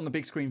you watch it on the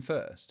big screen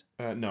first?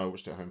 No, I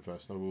watched it at home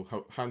first. I will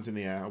hands in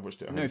the air. I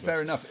watched it at home first. No,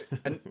 fair enough.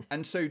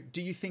 And so,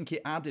 do you think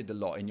it added a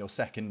lot in your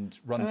second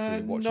run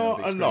through watching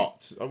on the big screen? Not a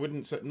lot. I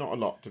wouldn't say not a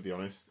lot, to be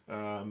honest.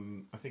 I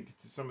think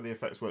some of the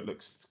effects work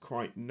looks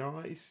quite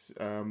nice.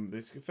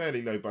 It's a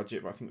fairly low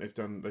budget, but I think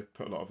they've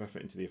put a lot of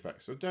effort into the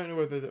effects. So I don't know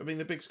whether...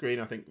 the big screen,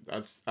 I think,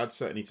 adds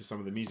certainly to some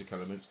of the music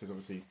elements, because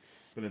obviously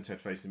Bill and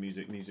Ted Face the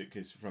Music. Music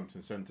is front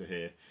and centre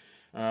here.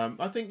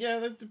 I think,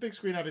 the big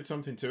screen added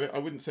something to it. I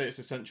wouldn't say it's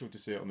essential to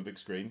see it on the big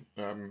screen.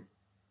 And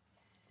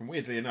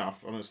weirdly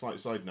enough, on a slight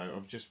side note,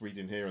 I'm just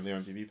reading here on the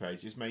IMDb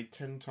page, it's made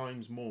 10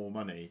 times more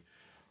money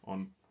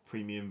on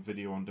premium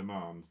video on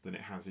demand than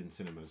it has in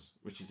cinemas,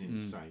 which is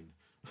insane.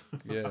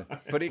 Yeah,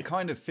 but it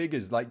kind of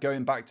figures, like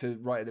going back to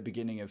right at the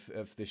beginning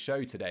of the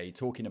show today,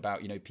 talking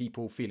about, you know,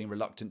 people feeling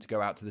reluctant to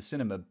go out to the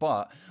cinema,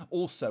 but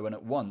also and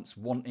at once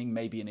wanting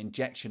maybe an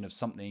injection of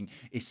something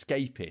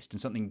escapist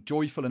and something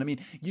joyful. And I mean,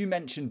 you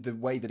mentioned the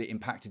way that it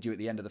impacted you at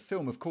the end of the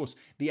film. Of course,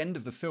 the end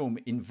of the film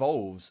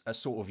involves a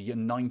sort of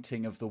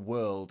uniting of the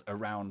world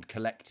around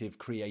collective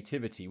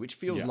creativity, which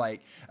feels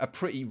like a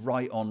pretty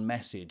right on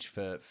message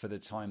for the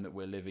time that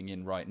we're living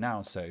in right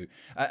now. So,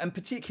 and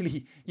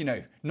particularly, you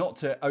know, not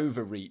to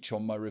overreach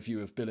on my review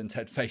of Bill and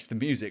Ted Face the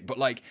Music, but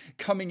like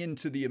coming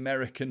into the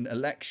American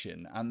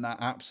election and that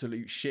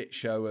absolute shit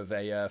show of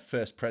a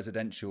first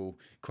presidential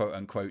quote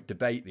unquote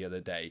debate the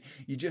other day,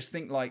 you just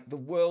think like the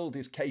world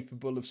is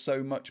capable of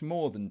so much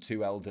more than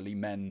two elderly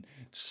men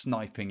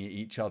sniping at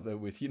each other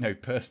with, you know,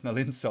 personal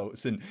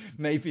insults. And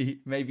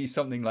maybe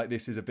something like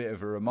this is a bit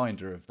of a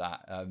reminder of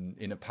that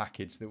in a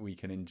package that we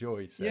can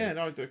enjoy. So. Yeah,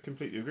 no, I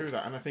completely agree with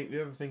that. And I think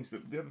the other things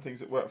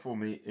that work for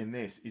me in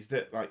this is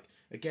that, like,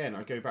 again,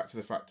 I go back to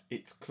the fact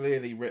it's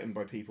clearly written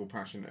by people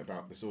passionate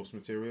about the source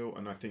material,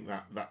 and I think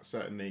that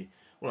certainly,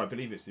 well, I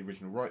believe it's the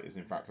original writers,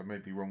 in fact, I may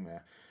be wrong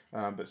there,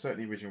 but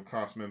certainly original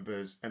cast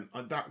members, and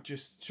that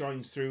just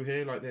shines through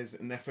here. Like, there's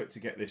an effort to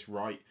get this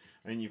right,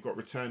 and you've got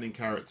returning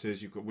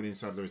characters. You've got William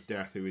Sadler as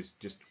Death, who is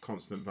just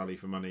constant value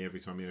for money every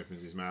time he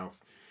opens his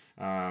mouth.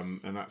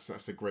 And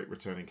that's a great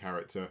returning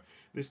character.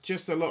 There's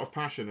just a lot of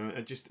passion,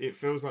 and it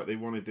feels like they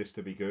wanted this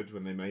to be good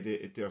when they made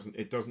it.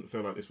 It doesn't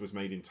feel like this was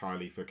made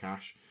entirely for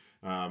cash.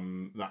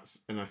 And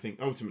I think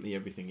ultimately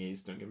everything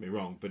is, don't get me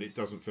wrong, but it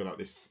doesn't feel like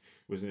this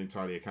was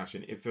entirely a cash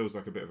in. It feels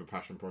like a bit of a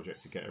passion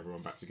project to get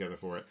everyone back together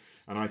for it.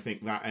 And I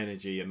think that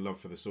energy and love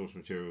for the source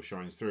material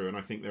shines through. And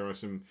I think there's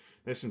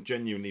some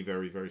genuinely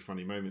very, very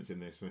funny moments in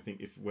this. And I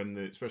think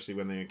especially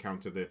when they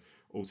encounter the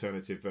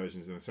alternative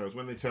versions of themselves,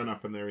 when they turn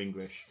up and they're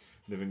English,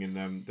 living in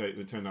they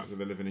turn out that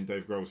they're living in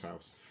Dave Grohl's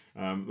house.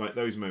 Like,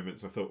 those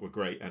moments I thought were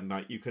great, and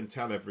like you can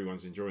tell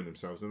everyone's enjoying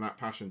themselves, and that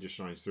passion just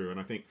shines through. And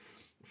I think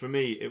for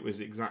me it was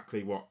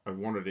exactly what I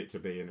wanted it to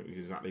be, and it was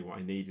exactly what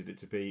I needed it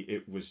to be.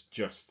 It was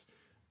just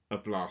a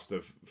blast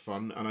of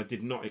fun, and I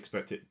did not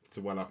expect it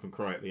to well up and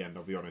cry at the end.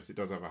 I'll be honest, it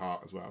does have a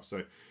heart as well.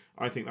 So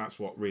I think that's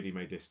what really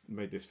made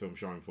this film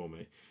shine for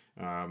me.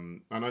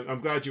 And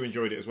I'm glad you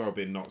enjoyed it as well,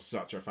 being not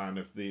such a fan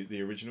of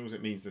the originals.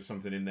 It means there's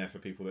something in there for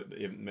people that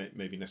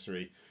maybe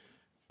necessarily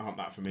aren't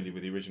that familiar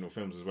with the original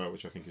films as well,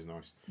 which I think is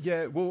nice.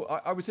 Yeah,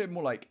 well, I would say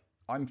more like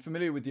I'm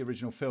familiar with the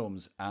original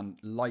films and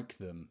like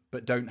them,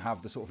 but don't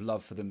have the sort of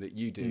love for them that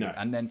you do. No.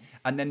 And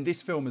then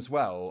this film as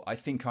well, I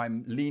think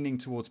I'm leaning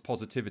towards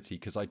positivity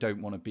because I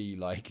don't want to be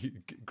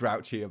like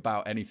grouchy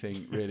about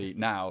anything really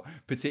now,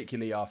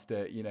 particularly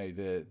after, you know,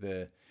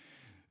 the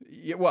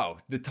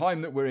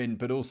time that we're in,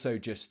 but also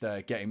just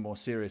getting more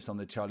serious on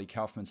the Charlie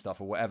Kaufman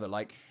stuff or whatever.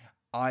 Like,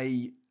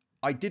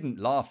 I didn't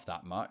laugh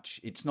that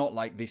much. It's not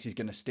like this is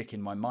going to stick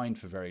in my mind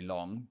for very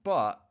long.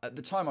 But at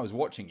the time I was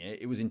watching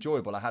it, it was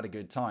enjoyable. I had a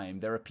good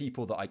time. There are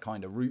people that I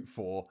kind of root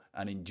for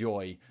and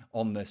enjoy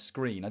on the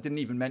screen. I didn't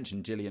even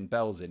mention Gillian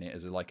Bell's in it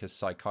as a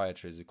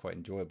psychiatrist, a quite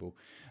enjoyable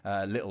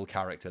little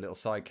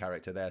side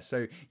character there.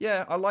 So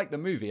yeah, I like the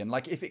movie. And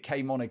like if it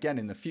came on again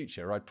in the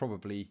future, I'd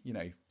probably, you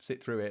know,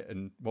 sit through it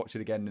and watch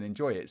it again and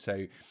enjoy it.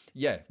 So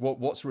yeah,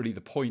 what's really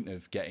the point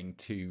of getting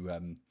too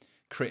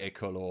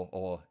critical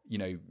or you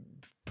know,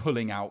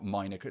 pulling out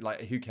minor,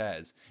 like who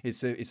cares?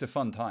 It's a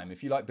fun time.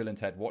 If you like Bill and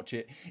Ted, watch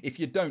it. If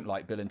you don't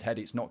like Bill and Ted,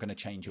 it's not going to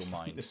change your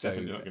mind. It's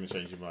definitely not going to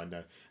change your mind,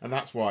 no. And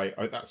that's why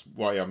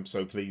I'm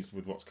so pleased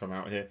with what's come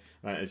out here.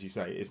 As you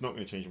say, it's not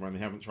going to change your mind. They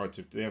haven't tried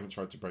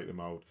to break the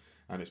mold,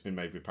 and it's been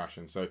made with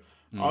passion. So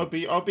I'll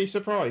be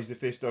surprised if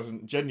this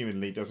doesn't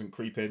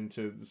creep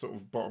into the sort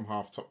of bottom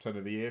half top 10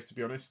 of the year, to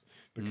be honest,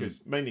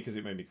 mainly because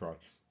it made me cry.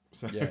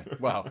 So. Yeah,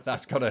 well,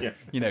 that's got to,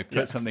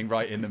 put something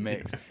right in the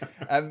mix.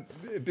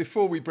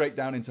 Before we break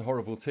down into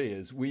horrible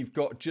tears, we've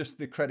got just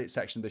the credit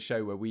section of the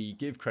show where we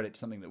give credit to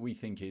something that we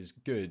think is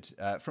good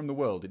from the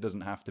world. It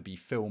doesn't have to be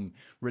film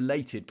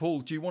related.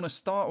 Paul, do you want to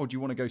start or do you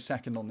want to go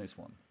second on this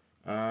one?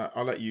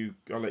 I'll let you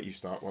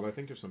start while I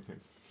think of something.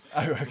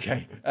 Oh,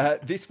 okay.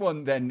 This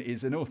one then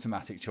is an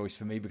automatic choice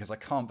for me because I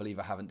can't believe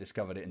I haven't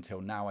discovered it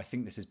until now. I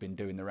think this has been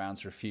doing the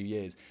rounds for a few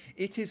years.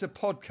 It is a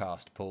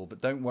podcast, Paul,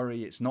 but don't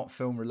worry, it's not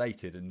film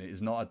related and it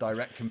is not a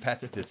direct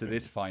competitor to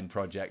this fine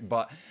project.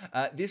 But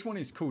this one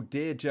is called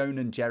Dear Joan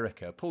and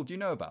Jericha. Paul, do you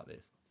know about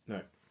this?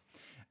 No.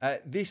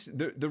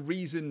 The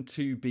reason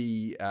to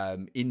be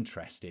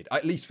interested,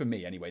 at least for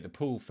me anyway, the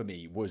pull for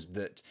me was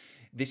that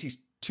this is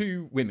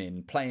two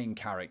women playing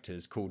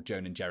characters called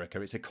Joan and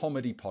Jericha. It's a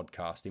comedy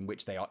podcast in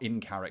which they are in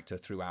character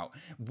throughout.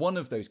 One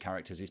of those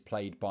characters is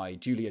played by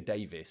Julia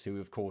Davis,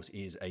 who of course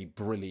is a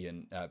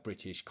brilliant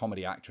British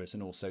comedy actress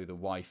and also the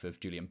wife of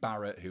Julian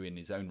Barrett, who in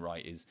his own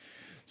right is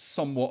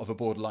somewhat of a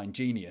borderline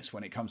genius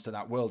when it comes to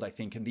that world, I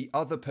think. And the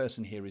other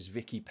person here is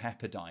Vicky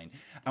Pepperdine.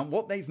 And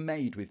what they've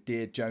made with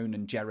Dear Joan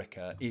and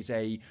Jericha is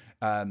a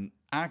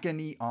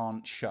agony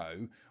aunt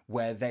show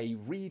where they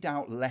read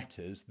out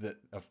letters that,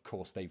 of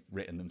course, they've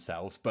written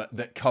themselves, but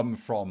that come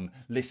from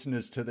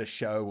listeners to the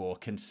show or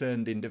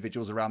concerned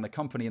individuals around the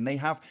company. And they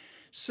have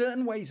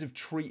certain ways of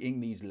treating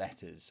these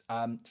letters.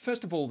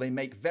 First of all, they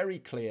make very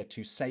clear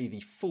to say the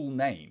full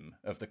name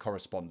of the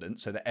correspondent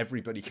so that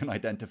everybody can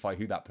identify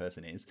who that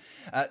person is.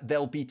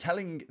 They'll be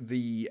telling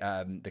the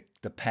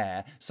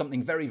pair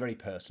something very, very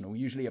personal,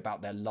 usually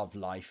about their love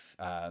life,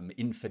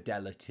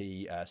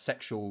 infidelity,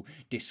 sexual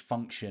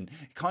dysfunction,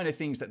 kind of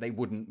things that they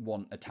wouldn't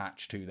want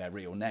attached to their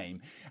real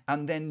name.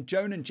 And then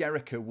Joan and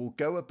Jericha will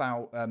go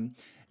about...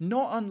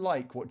 not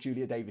unlike what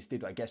Julia Davis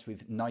did, I guess,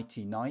 with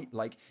Nighty Night,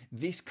 like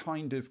this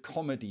kind of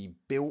comedy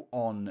built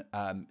on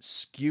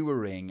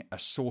skewering a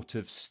sort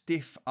of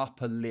stiff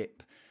upper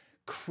lip,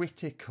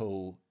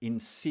 critical,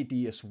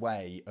 insidious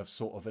way of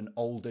sort of an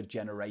older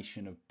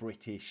generation of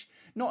British,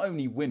 not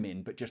only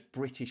women, but just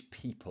British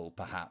people,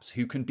 perhaps,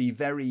 who can be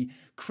very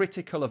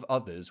critical of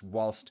others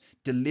whilst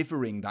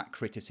delivering that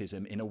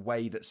criticism in a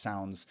way that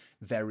sounds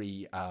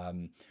very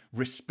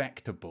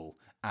respectable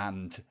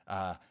and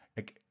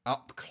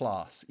up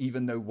class,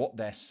 even though what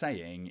they're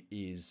saying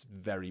is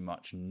very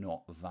much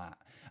not that.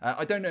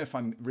 I don't know if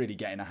I'm really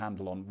getting a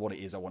handle on what it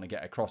is I want to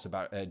get across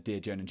about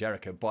Dear Joan and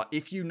Jericha, but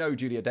if you know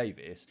Julia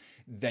Davis,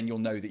 then you'll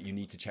know that you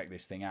need to check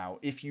this thing out.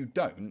 If you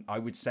don't, I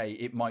would say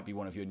it might be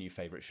one of your new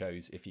favourite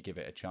shows if you give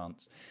it a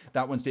chance.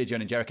 That one's Dear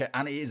Joan and Jericha,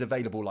 and it is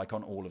available like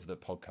on all of the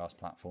podcast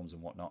platforms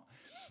and whatnot.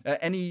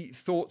 Any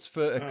thoughts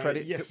for a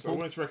credit? Yes, I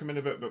wanted to recommend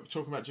a book, but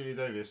talking about Julia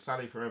Davis,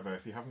 Sally Forever.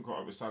 If you haven't got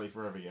up with Sally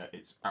Forever yet,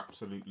 it's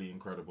absolutely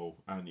incredible,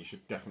 and you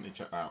should definitely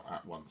check that out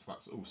at once.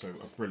 That's also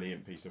a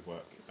brilliant piece of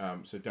work.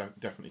 So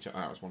definitely check that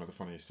out. It's one of the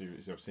funniest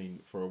series I've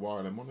seen for a while,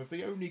 and one of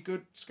the only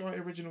good Sky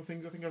original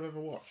things I think I've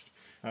ever watched.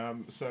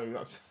 So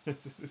that's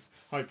it's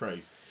high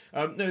praise.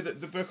 No,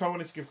 the book I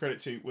wanted to give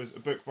credit to was a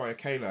book by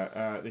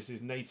Akela. This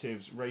is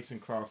Natives, Race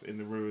and Class in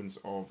the Ruins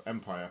of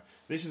Empire.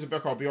 This is a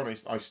book, I'll be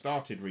honest, I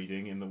started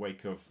reading in the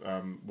wake of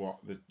what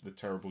the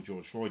terrible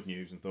George Floyd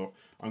news and thought,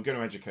 I'm going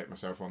to educate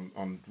myself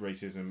on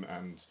racism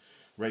and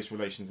race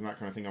relations and that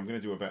kind of thing. I'm going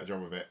to do a better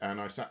job of it.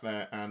 And I sat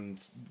there and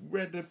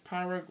read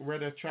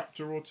a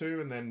chapter or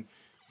two and then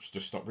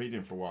just stopped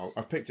reading for a while.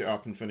 I've picked it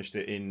up and finished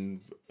it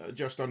in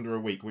just under a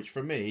week, which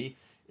for me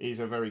is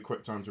a very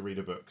quick time to read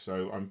a book,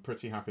 so I'm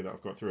pretty happy that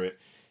I've got through it.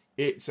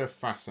 It's a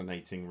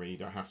fascinating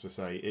read, I have to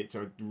say. It's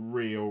a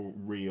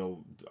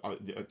real,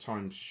 at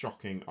times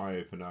shocking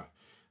eye-opener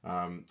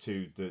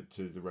to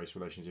the race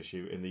relations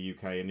issue in the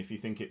UK. And if you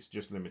think it's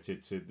just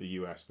limited to the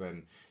US,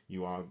 then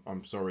you are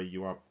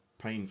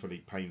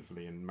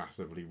painfully and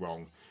massively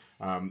wrong.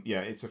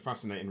 It's a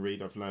fascinating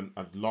read. I've learned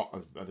a lot.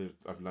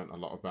 I've learned a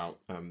lot about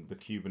the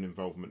Cuban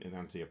involvement in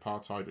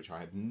anti-apartheid, which I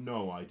had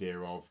no idea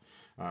of.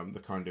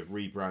 The kind of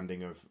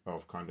rebranding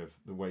of kind of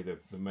the way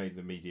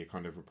the media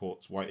kind of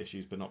reports white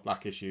issues but not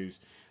black issues.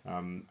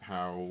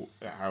 How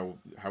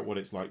what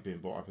it's like being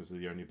brought up as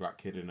the only black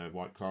kid in a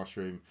white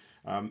classroom.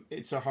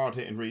 It's a hard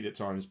hitting read at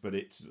times, but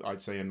it's,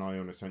 I'd say, a nigh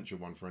on essential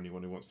one for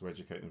anyone who wants to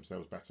educate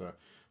themselves better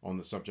on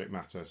the subject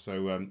matter.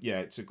 So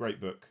it's a great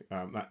book.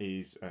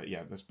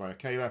 That's by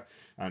Akela,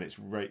 and it's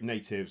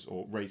Natives,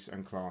 or Race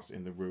and Class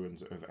in the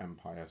Ruins of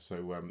Empire.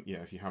 So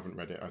if you haven't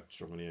read it, I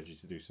strongly urge you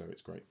to do so.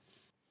 It's great.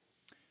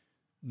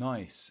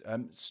 Nice.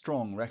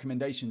 Strong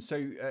recommendation.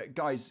 So,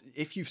 guys,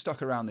 if you've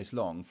stuck around this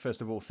long,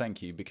 first of all,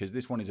 thank you, because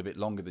this one is a bit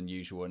longer than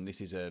usual, and this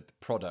is a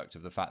product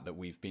of the fact that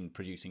we've been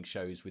producing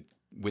shows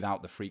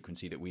without the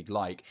frequency that we'd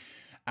like.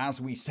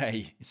 As we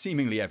say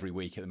seemingly every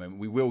week at the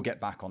moment, we will get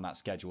back on that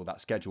schedule. That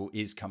schedule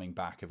is coming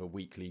back of a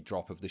weekly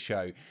drop of the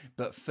show.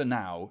 But for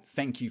now,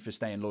 thank you for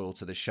staying loyal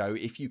to the show.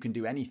 If you can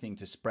do anything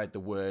to spread the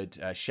word,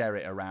 share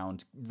it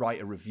around,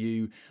 write a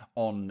review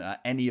on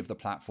any of the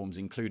platforms,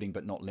 including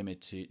but not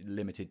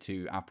limited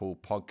to Apple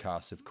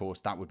Podcasts, of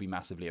course, that would be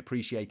massively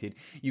appreciated.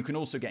 You can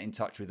also get in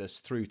touch with us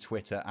through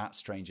Twitter at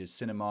Strangers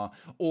Cinema,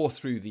 or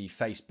through the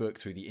Facebook,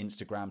 through the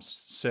Instagram.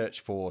 Search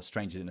for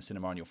Strangers in a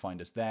Cinema and you'll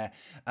find us there.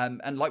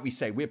 And like we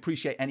say, we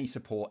appreciate any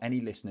support,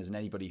 any listeners, and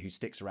anybody who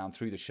sticks around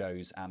through the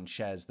shows and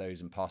shares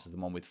those and passes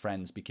them on with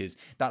friends, because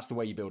that's the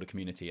way you build a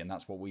community, and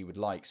that's what we would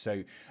like.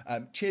 So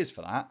cheers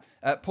for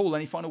that. Paul,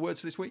 any final words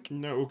for this week?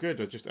 No, all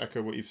good. I just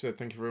echo what you've said.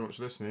 Thank you very much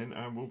for listening,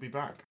 and we'll be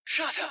back.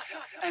 Shut up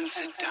and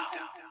sit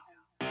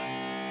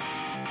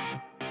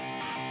down.